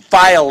don't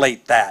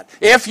violate that.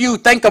 If you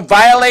think of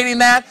violating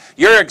that,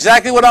 you're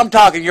exactly what I'm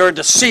talking. You're a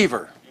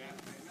deceiver.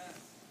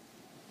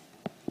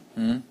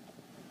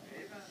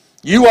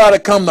 You ought to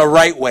come the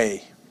right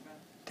way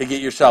to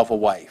get yourself a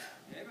wife.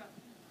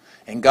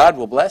 And God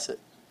will bless it.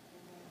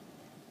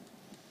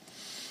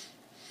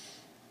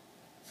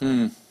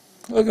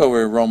 Look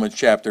over in Romans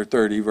chapter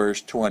 30,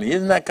 verse 20.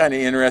 Isn't that kind of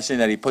interesting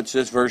that he puts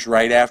this verse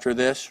right after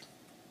this?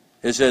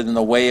 It says, in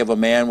the way of a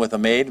man with a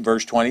maid,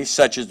 verse 20,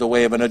 such is the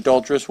way of an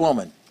adulterous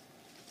woman.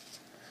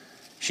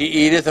 She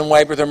eateth and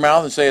wipeth her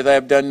mouth and saith, I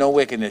have done no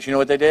wickedness. You know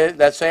what they did?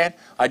 That's saying?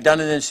 I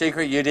done it in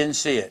secret, you didn't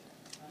see it.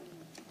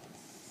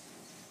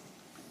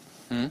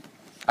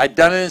 I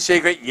done it in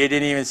secret, you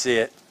didn't even see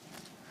it.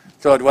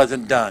 So it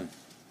wasn't done.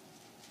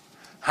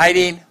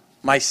 Hiding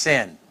my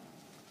sin.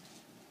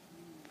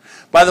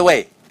 By the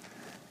way,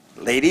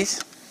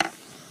 ladies,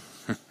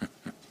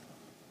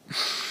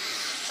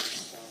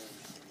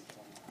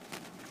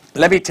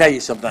 let me tell you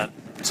something.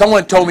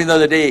 Someone told me the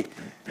other day,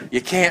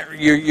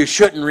 you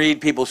shouldn't read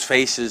people's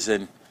faces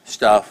and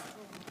stuff.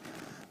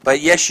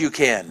 But yes, you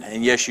can,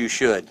 and yes, you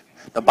should.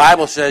 The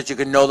Bible says you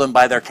can know them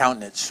by their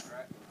countenance.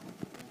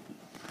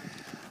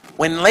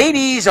 When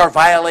ladies are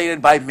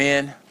violated by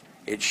men,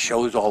 it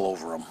shows all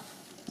over them.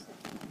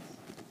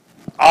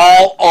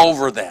 All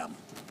over them.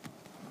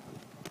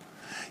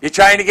 You're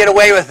trying to get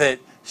away with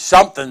it,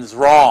 something's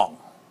wrong.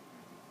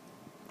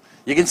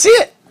 You can see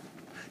it.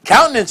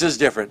 Countenance is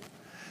different.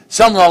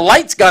 Some of the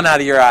light's gone out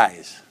of your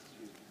eyes.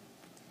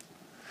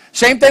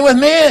 Same thing with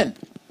men.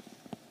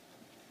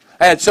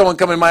 I had someone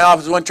come in my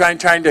office one time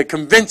trying to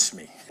convince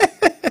me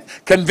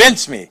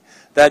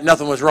that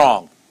nothing was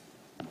wrong.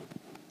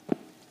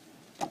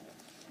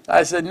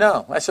 I said,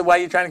 no. I said, why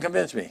are you trying to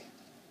convince me?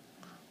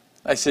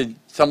 I said,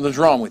 something's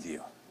wrong with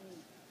you.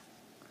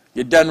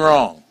 You done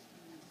wrong.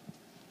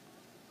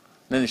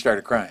 Then they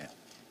started crying.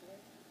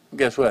 And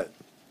guess what?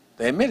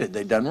 They admitted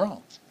they'd done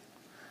wrong.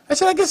 I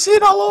said, I can see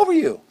it all over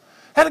you.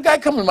 I had a guy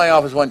come in my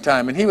office one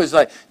time, and he was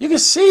like, you can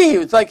see, it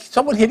was like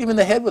someone hit him in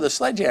the head with a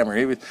sledgehammer.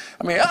 He was,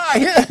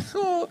 yeah.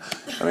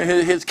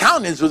 His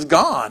countenance was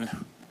gone.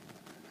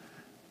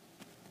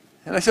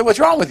 And I said, what's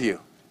wrong with you?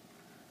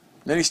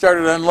 And then he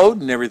started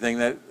unloading everything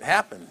that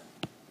happened.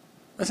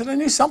 I said, I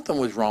knew something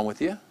was wrong with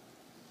you.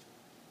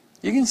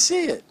 You can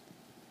see it.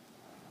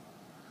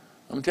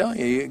 I'm telling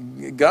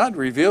you, God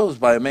reveals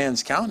by a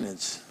man's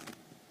countenance.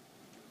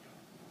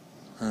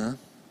 Huh?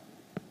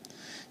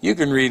 You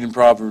can read in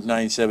Proverbs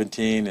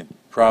 9:17 and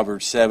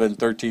Proverbs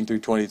 7:13 through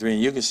 23,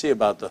 and you can see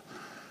about the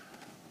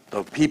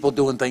people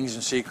doing things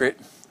in secret.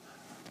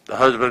 The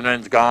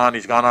husbandman's gone.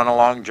 He's gone on a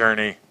long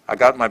journey. I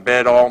got my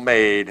bed all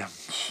made.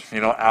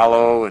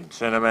 Aloe and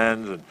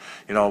cinnamons, and,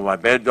 my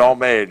bed's all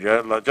made.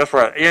 Just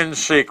for in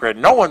secret.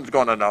 No one's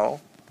going to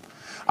know.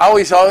 I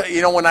always,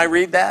 when I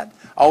read that,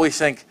 I always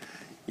think,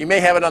 you may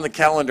have it on the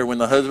calendar when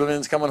the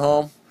husbandman's coming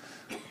home,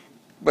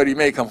 but he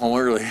may come home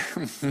early.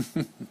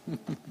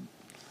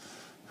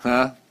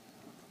 Huh?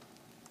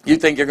 You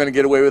think you're going to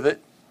get away with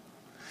it?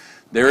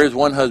 There is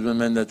one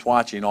husbandman that's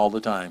watching all the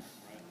time.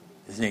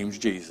 His name's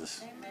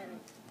Jesus. Amen.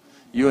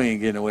 You ain't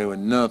getting away with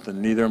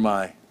nothing, neither am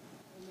I.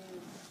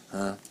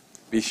 Huh?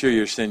 Be sure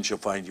your sin shall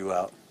find you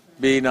out.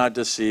 Be not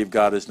deceived,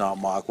 God is not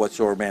mocked.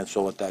 Whatsoever man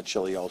soweth, that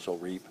shall he also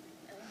reap.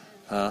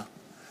 Huh?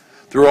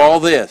 Through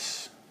all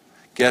this,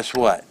 guess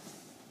what?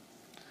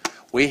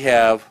 We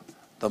have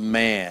the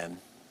man,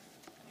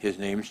 his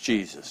name's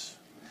Jesus,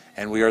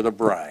 and we are the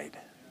bride.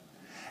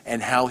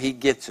 And how he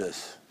gets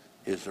us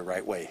is the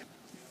right way.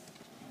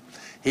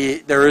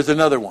 There is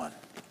another one,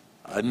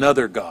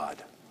 another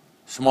God,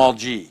 small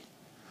g,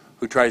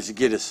 who tries to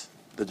get us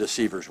the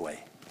deceiver's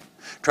way.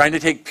 Trying to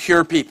take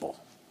pure people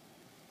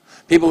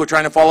who are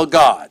trying to follow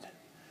God,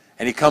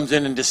 and he comes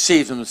in and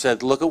deceives them and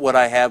says, look at what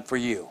I have for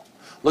you.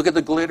 Look at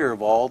the glitter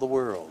of all the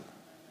world.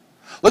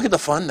 Look at the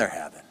fun they're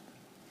having.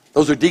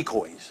 Those are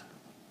decoys.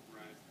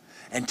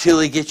 Until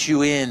he gets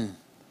you in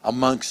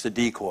amongst the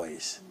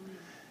decoys.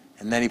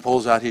 And then he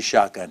pulls out his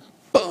shotgun.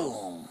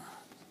 Boom!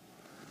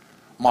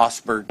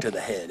 Mossberg to the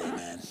head,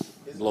 amen.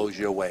 Blows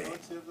you away.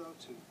 Relative, though,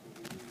 to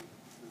the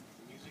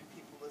music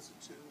people listen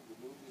to, the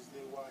movies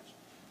they watch,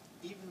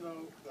 even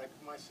though, like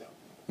myself,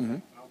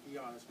 I'll be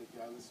honest with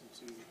you, I listen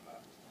to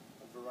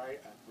a variety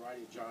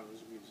of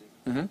genres of music,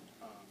 and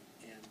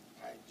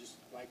I just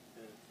like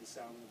the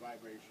sound and the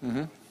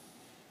vibration.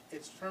 In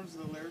terms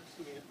of the lyrics,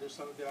 there's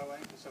some of it I like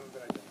and some of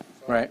it I don't.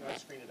 So Right. I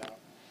screen it out.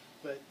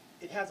 But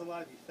it has a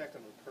lot of effect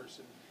on the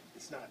person.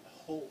 It's not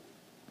whole.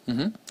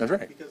 That's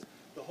right. Because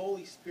the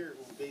Holy Spirit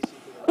will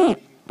basically allow you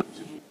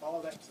to move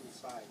all that to the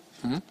side.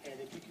 And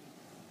if you can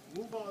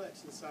move all that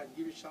to the side and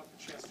give yourself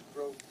a chance to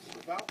grow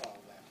without all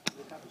that,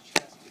 you'll have a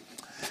chance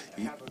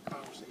to have a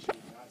conversation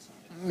with God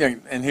someday. Yeah,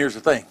 and here's the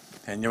thing,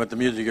 and with the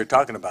music you're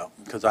talking about,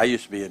 because I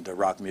used to be into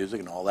rock music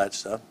and all that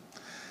stuff,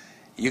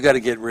 you got to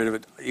get rid of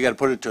it. You got to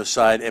put it to a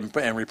side and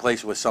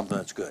replace it with something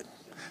that's good,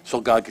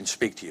 so God can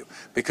speak to you.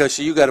 Because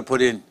you got to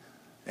put in,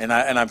 and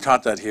I've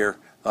taught that here.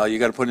 You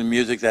got to put in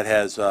music that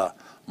has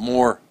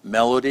more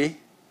melody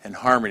and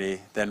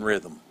harmony than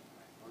rhythm.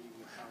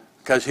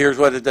 Because here's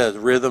what it does: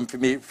 rhythm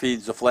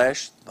feeds the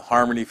flesh, the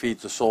harmony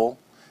feeds the soul,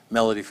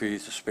 melody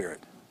feeds the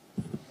spirit.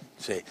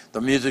 See, the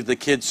music the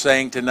kids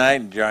sang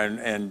tonight,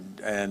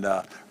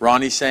 and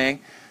Ronnie sang,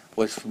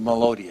 was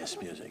melodious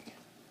music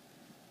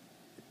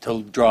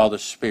to draw the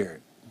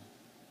spirit,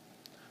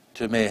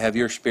 to have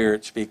your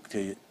spirit speak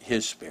to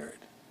his spirit,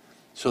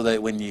 so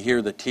that when you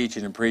hear the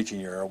teaching and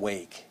preaching, you're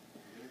awake,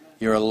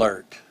 you're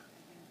alert.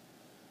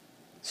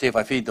 See, if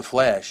I feed the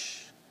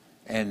flesh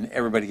and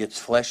everybody gets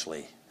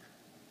fleshly,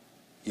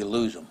 you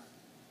lose them.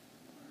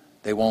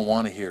 They won't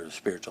want to hear the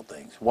spiritual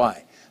things.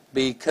 Why?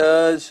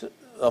 Because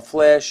the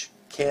flesh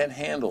can't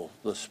handle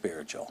the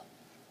spiritual.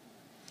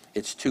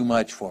 It's too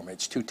much for them.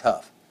 It's too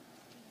tough.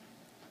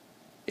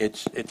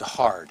 It's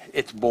hard.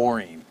 It's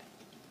boring.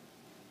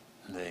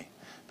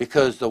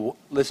 Because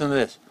listen to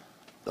this.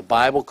 The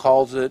Bible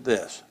calls it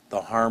this: the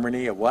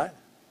harmony of what?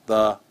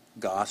 The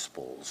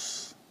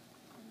Gospels.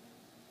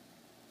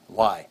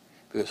 Why?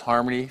 Because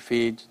harmony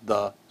feeds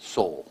the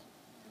soul.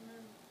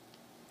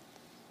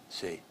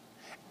 See?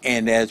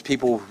 And as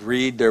people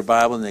read their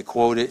Bible and they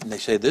quote it and they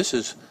say, this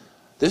is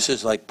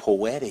like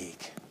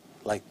poetic,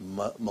 like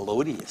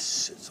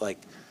melodious. It's like,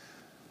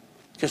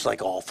 just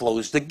like all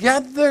flows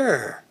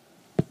together.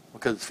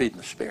 Because it's feeding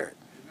the Spirit.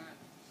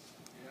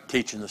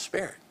 Teaching the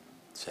Spirit.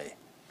 Say,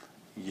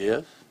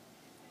 yes?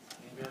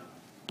 Amen.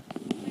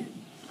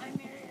 I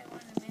married one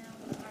a man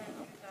with the heart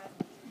of God,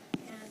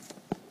 and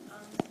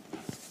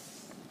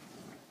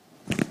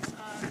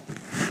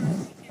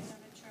first he came to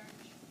the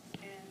church,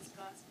 and it's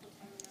gospel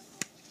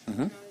tabernacle,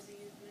 and I was a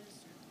youth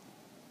minister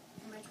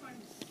in my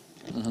 20s,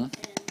 and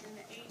in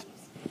the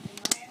 80s,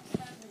 and my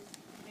ex-husband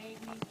made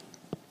me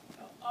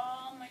throw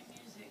all my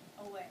music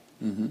away.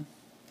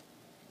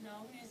 No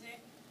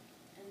music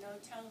and no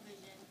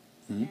television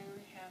and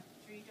we have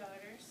 3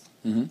 daughters.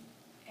 Mm-hmm.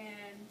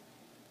 And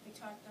we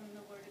taught them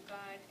the Word of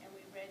God, and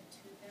we read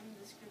to them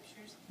the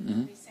Scriptures.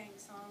 Mhm. We sang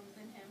psalms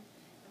and hymns,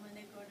 and when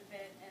they go to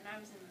bed, and I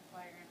was in the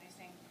choir, and I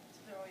sang,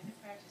 so they're always in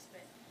practice,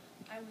 but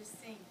I would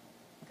sing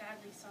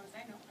godly songs.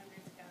 I know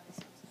hundreds of godly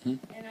songs. Mhm.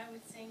 And I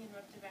would sing and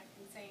rub back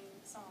and sing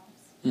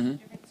psalms,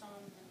 Mhm. different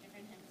psalms and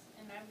different hymns,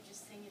 and I would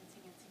just sing and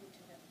sing and sing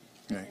to them.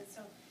 Right. And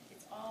so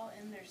it's all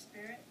in their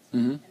spirit,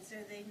 Mhm. and so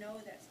they know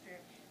that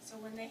spirit.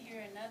 So when they hear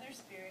another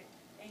spirit,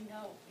 they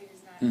know it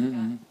is not Mhm,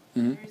 God.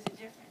 mhm. There is a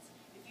difference.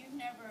 If you've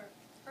never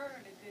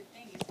heard a good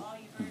thing, if all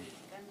you've heard is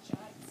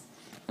gunshots,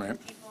 Right.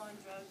 people on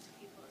drugs,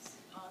 people,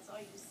 that's all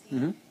you see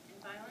Mhm. in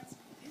violence,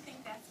 you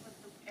think that's what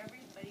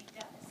everybody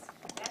does.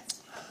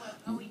 That's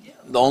how we do.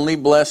 The only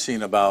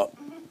blessing about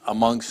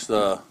amongst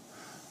the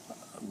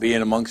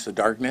being amongst the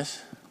darkness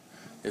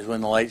is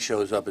when the light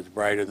shows up. It's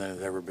brighter than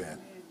it's ever been,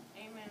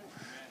 Amen.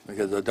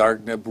 because the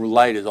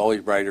light is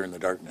always brighter in the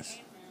darkness.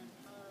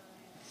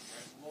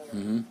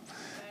 Amen.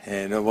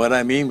 And what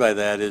I mean by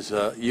that is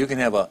you can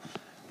have a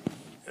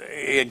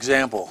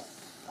example.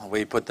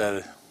 We put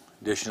that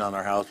addition on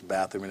our house,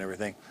 bathroom, and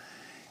everything.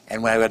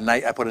 And when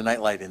I put a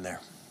night light in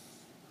there.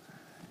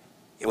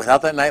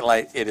 Without that night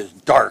light, it is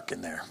dark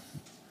in there.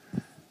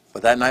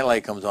 But that night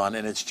light comes on,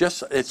 and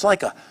it's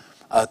like a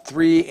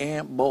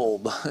 3-amp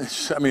bulb.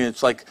 It's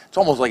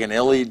almost like an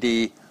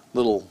LED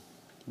little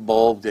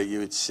bulb that you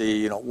would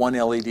see, one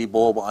LED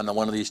bulb on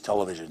one of these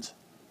televisions.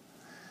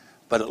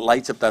 But it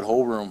lights up that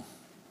whole room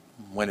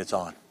when it's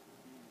on.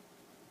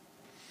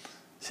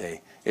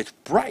 See, it's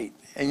bright,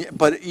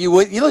 but you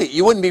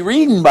wouldn't be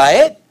reading by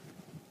it.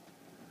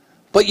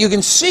 But you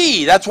can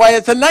see. That's why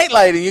it's a night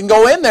light, and you can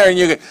go in there,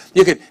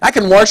 and I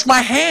can wash my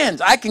hands.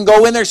 I can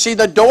go in there, see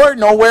the door,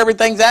 know where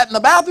everything's at in the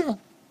bathroom,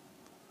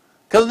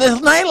 because of this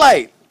night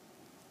light.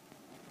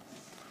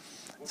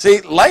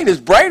 See, light is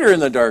brighter in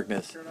the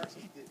darkness. Sure, that's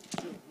what it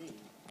killed me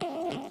when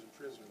I was in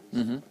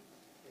prison,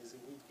 is that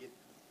we get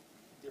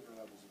different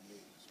levels of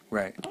news.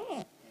 Right.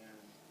 And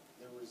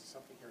there was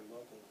something here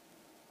local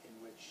in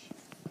which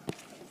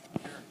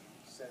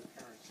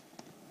parents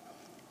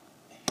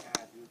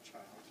had your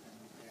child, and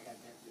they had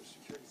their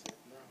security set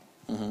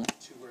now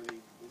to where they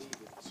believed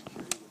that the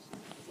security was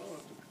low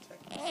enough to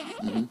protect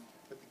them.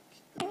 But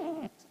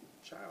the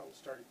child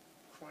started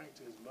crying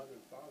to his mother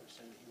and father,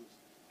 saying he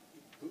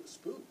was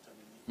spooked.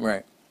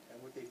 Right.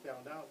 And what they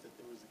found out that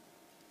there was,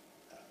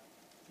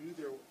 through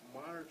their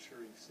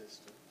monitoring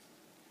system,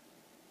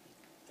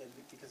 and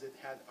because it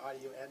had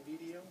audio and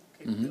video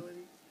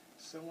capability,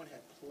 someone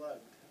had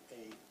plugged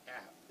a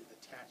app that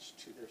attached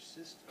to their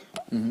system.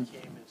 He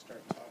came and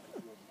started talking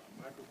to a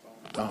microphone.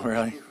 Oh,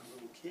 really? To a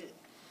little kid.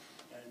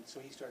 And so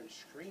he started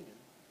screaming.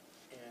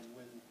 And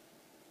when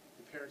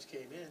the parents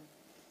came in,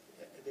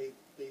 they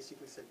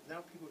basically said,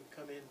 now people can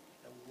come in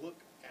and look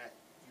at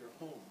your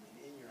home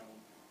and in your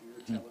home,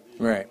 your television,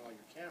 Right. and all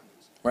your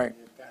cameras. Right.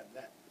 And they've gotten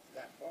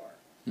that far.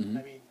 Mhm.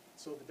 I mean,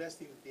 so the best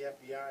thing that the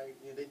FBI,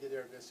 they did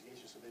their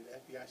investigation, so the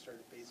FBI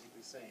started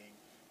basically saying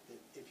that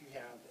if you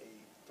have a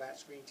flat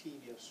screen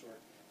TV of sort,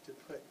 to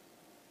put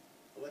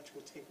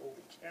electrical tape over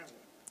the camera,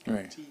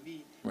 Right.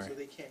 TV, Right. so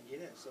they can't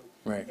get in. So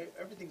Right.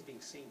 Everything's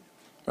being seen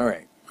now.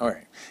 All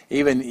right.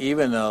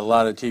 Even a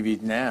lot of TV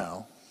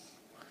now,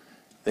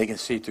 they can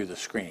see through the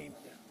screen.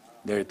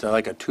 They're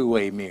like a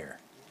two-way mirror.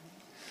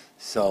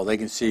 So they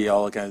can see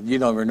all the you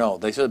never know.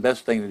 They said the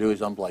best thing to do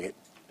is unplug it.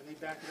 And they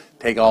back it up.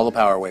 Take all the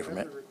power away from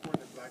it.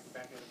 Back it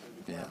up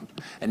every Yeah. time.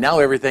 And now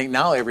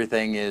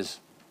everything is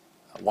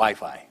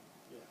Wi-Fi.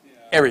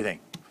 Everything.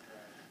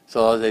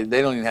 So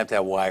they don't even have to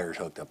have wires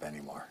hooked up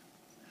anymore.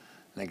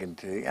 They can.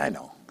 I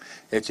know,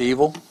 it's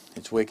evil,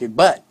 it's wicked,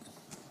 but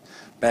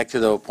back to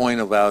the point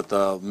about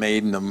the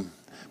maid and them.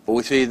 But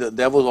we see the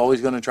devil's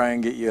always going to try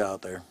and get you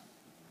out there.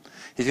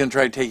 He's going to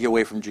try to take you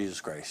away from Jesus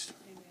Christ.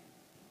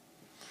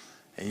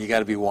 And you got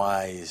to be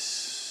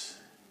wise,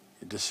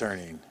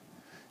 discerning.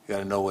 You got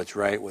to know what's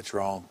right, what's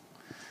wrong,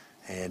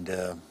 and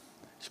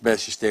it's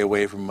best you stay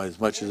away from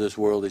as much of this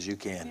world as you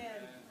can.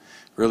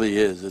 Really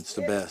is. It's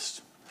the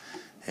best.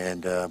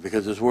 And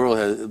because this world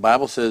the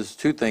Bible says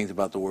two things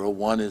about the world.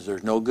 One is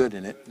there's no good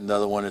in it. And the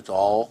other one, it's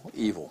all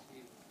evil.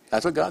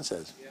 That's what God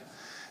says.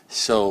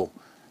 So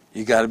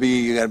you got to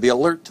be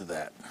alert to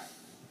that.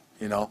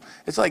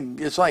 It's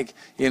like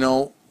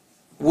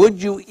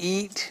would you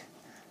eat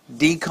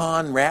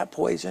decon rat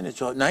poison? It's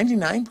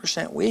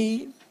 99%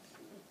 weed,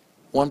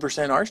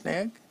 1%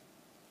 arsenic.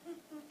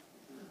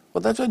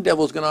 Well, that's what the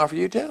devil's going to offer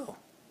you too.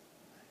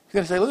 He's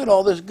going to say, look at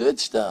all this good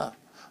stuff.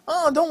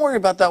 Oh, don't worry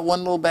about that one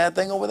little bad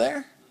thing over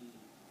there.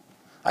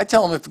 I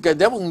tell him if the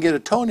devil can get a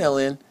toenail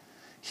in,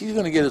 he's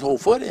going to get his whole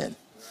foot in.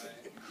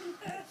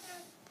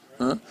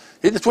 Huh?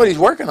 That's what he's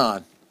working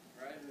on.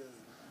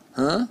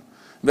 Huh?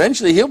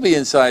 Eventually he'll be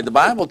inside. The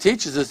Bible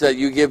teaches us that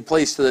you give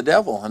place to the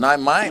devil. And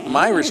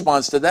my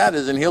response to that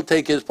is, and he'll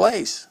take his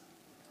place.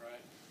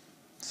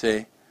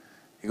 See?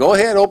 You go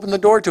ahead, open the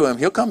door to him.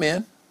 He'll come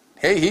in.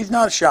 Hey, he's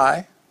not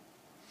shy.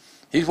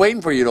 He's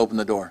waiting for you to open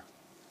the door.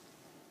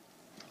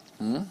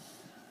 And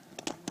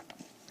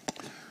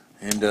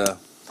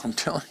I'm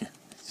telling you,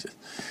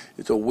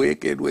 It's a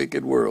wicked,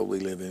 wicked world we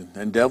live in.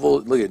 And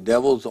look at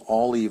devil's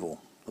all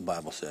evil, the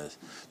Bible says.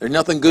 There's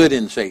nothing good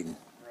in Satan.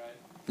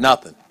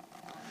 Nothing.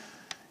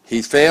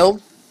 He's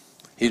failed.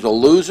 He's a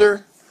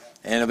loser.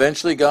 And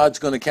eventually God's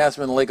going to cast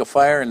him in the lake of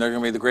fire, and they're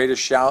going to be the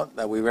greatest shout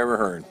that we've ever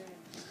heard.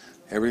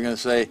 Everybody's going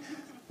to say,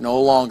 no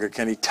longer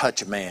can he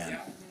touch man.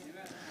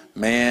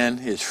 Man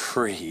is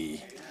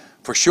free.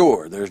 For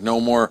sure. There's no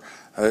more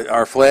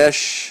our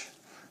flesh,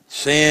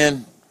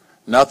 sin,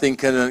 nothing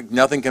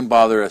can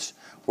bother us.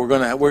 What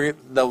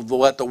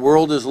the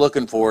world is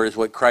looking for is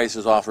what Christ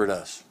has offered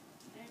us.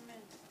 Amen.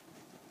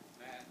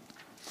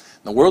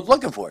 The world's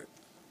looking for it.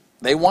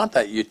 They want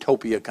that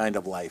utopia kind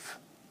of life.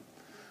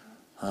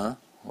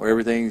 Where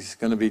everything's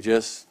going to be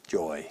just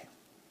joy.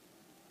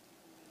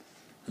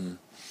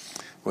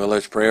 Well,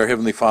 let's pray. Our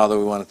Heavenly Father,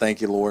 we want to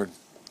thank you, Lord.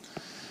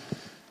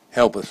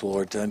 Help us,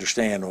 Lord, to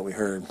understand what we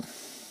heard.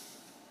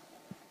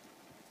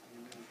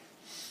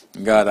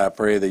 And God, I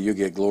pray that you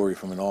get glory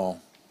from it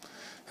all.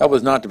 Help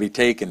us not to be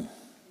taken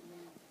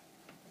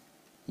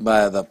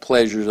by the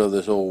pleasures of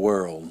this old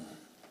world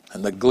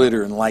and the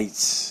glitter and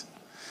lights,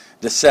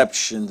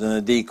 deceptions and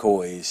the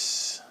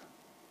decoys.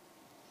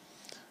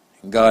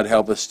 And God,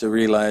 help us to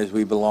realize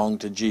we belong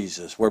to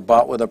Jesus. We're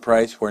bought with a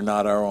price. We're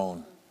not our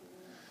own.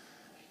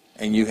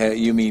 And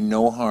you mean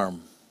no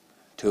harm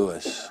to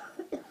us.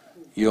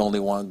 You only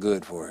want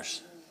good for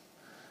us.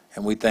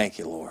 And we thank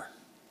you, Lord.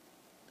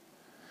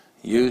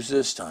 Use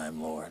this time,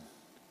 Lord,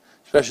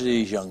 especially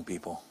these young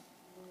people.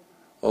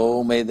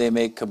 Oh, may they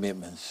make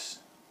commitments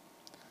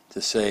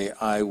to say,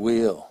 I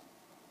will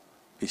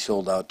be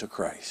sold out to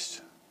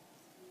Christ.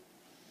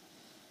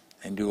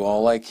 And do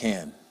all I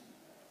can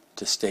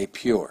to stay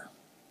pure.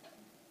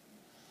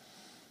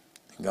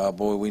 And God,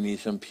 boy, we need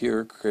some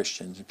pure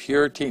Christians,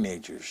 pure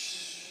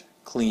teenagers,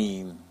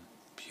 clean,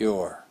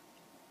 pure,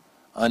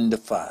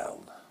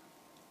 undefiled.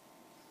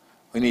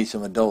 We need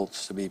some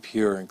adults to be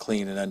pure and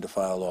clean and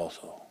undefiled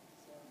also.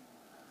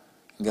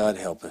 God,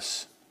 help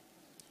us.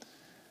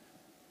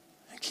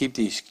 Keep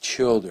these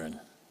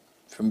children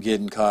from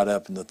getting caught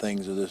up in the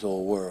things of this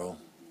old world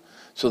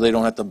so they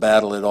don't have to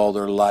battle it all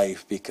their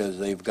life because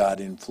they've got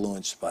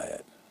influenced by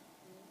it.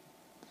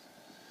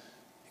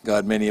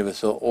 God, many of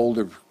us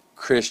older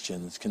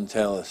Christians can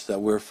tell us that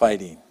we're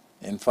fighting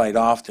and fight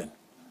often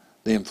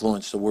the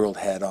influence the world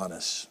had on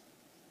us.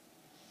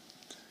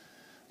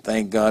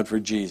 Thank God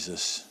for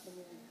Jesus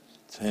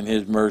and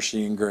his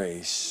mercy and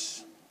grace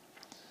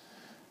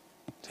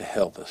to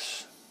help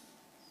us.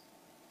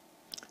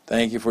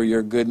 Thank you for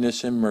your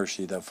goodness and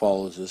mercy that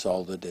follows us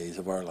all the days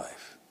of our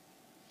life.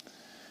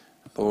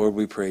 Lord,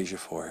 we praise you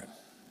for it.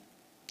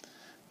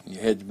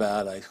 Your heads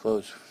bowed, eyes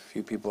closed. A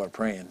few people are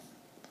praying.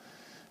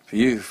 If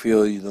you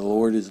feel the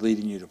Lord is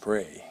leading you to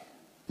pray,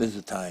 this is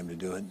the time to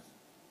do it.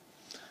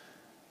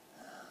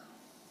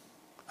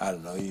 I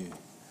don't know,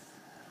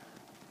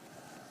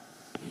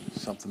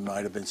 something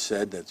might have been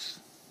said that's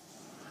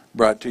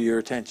brought to your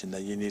attention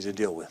that you need to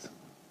deal with.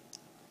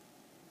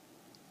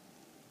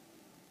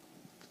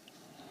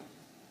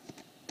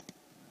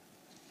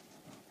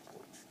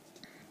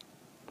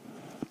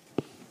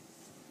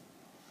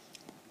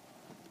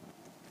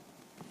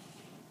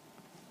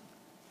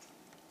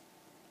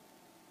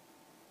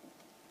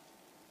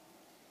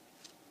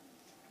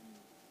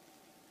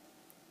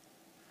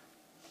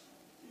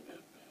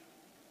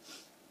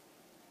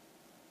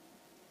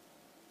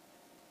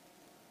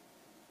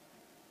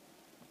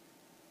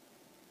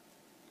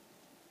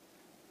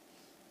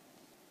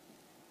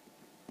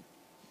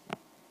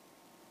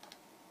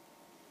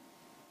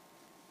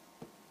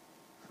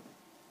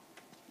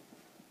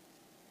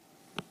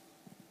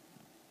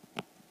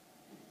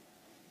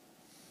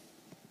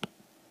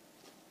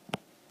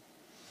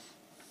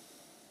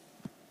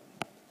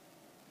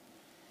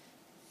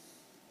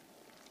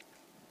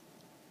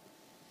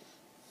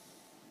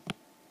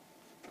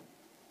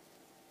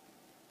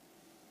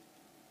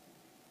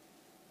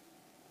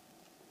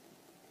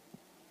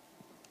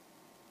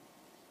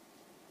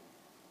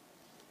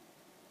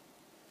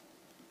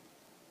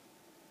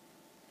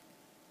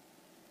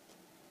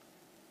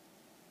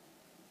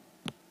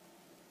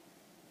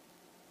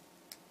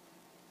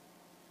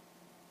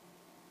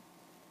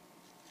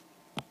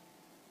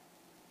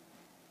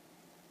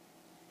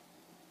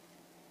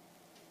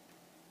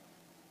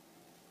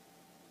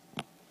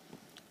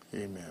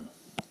 Amen.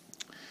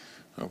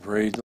 Oh,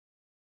 praise the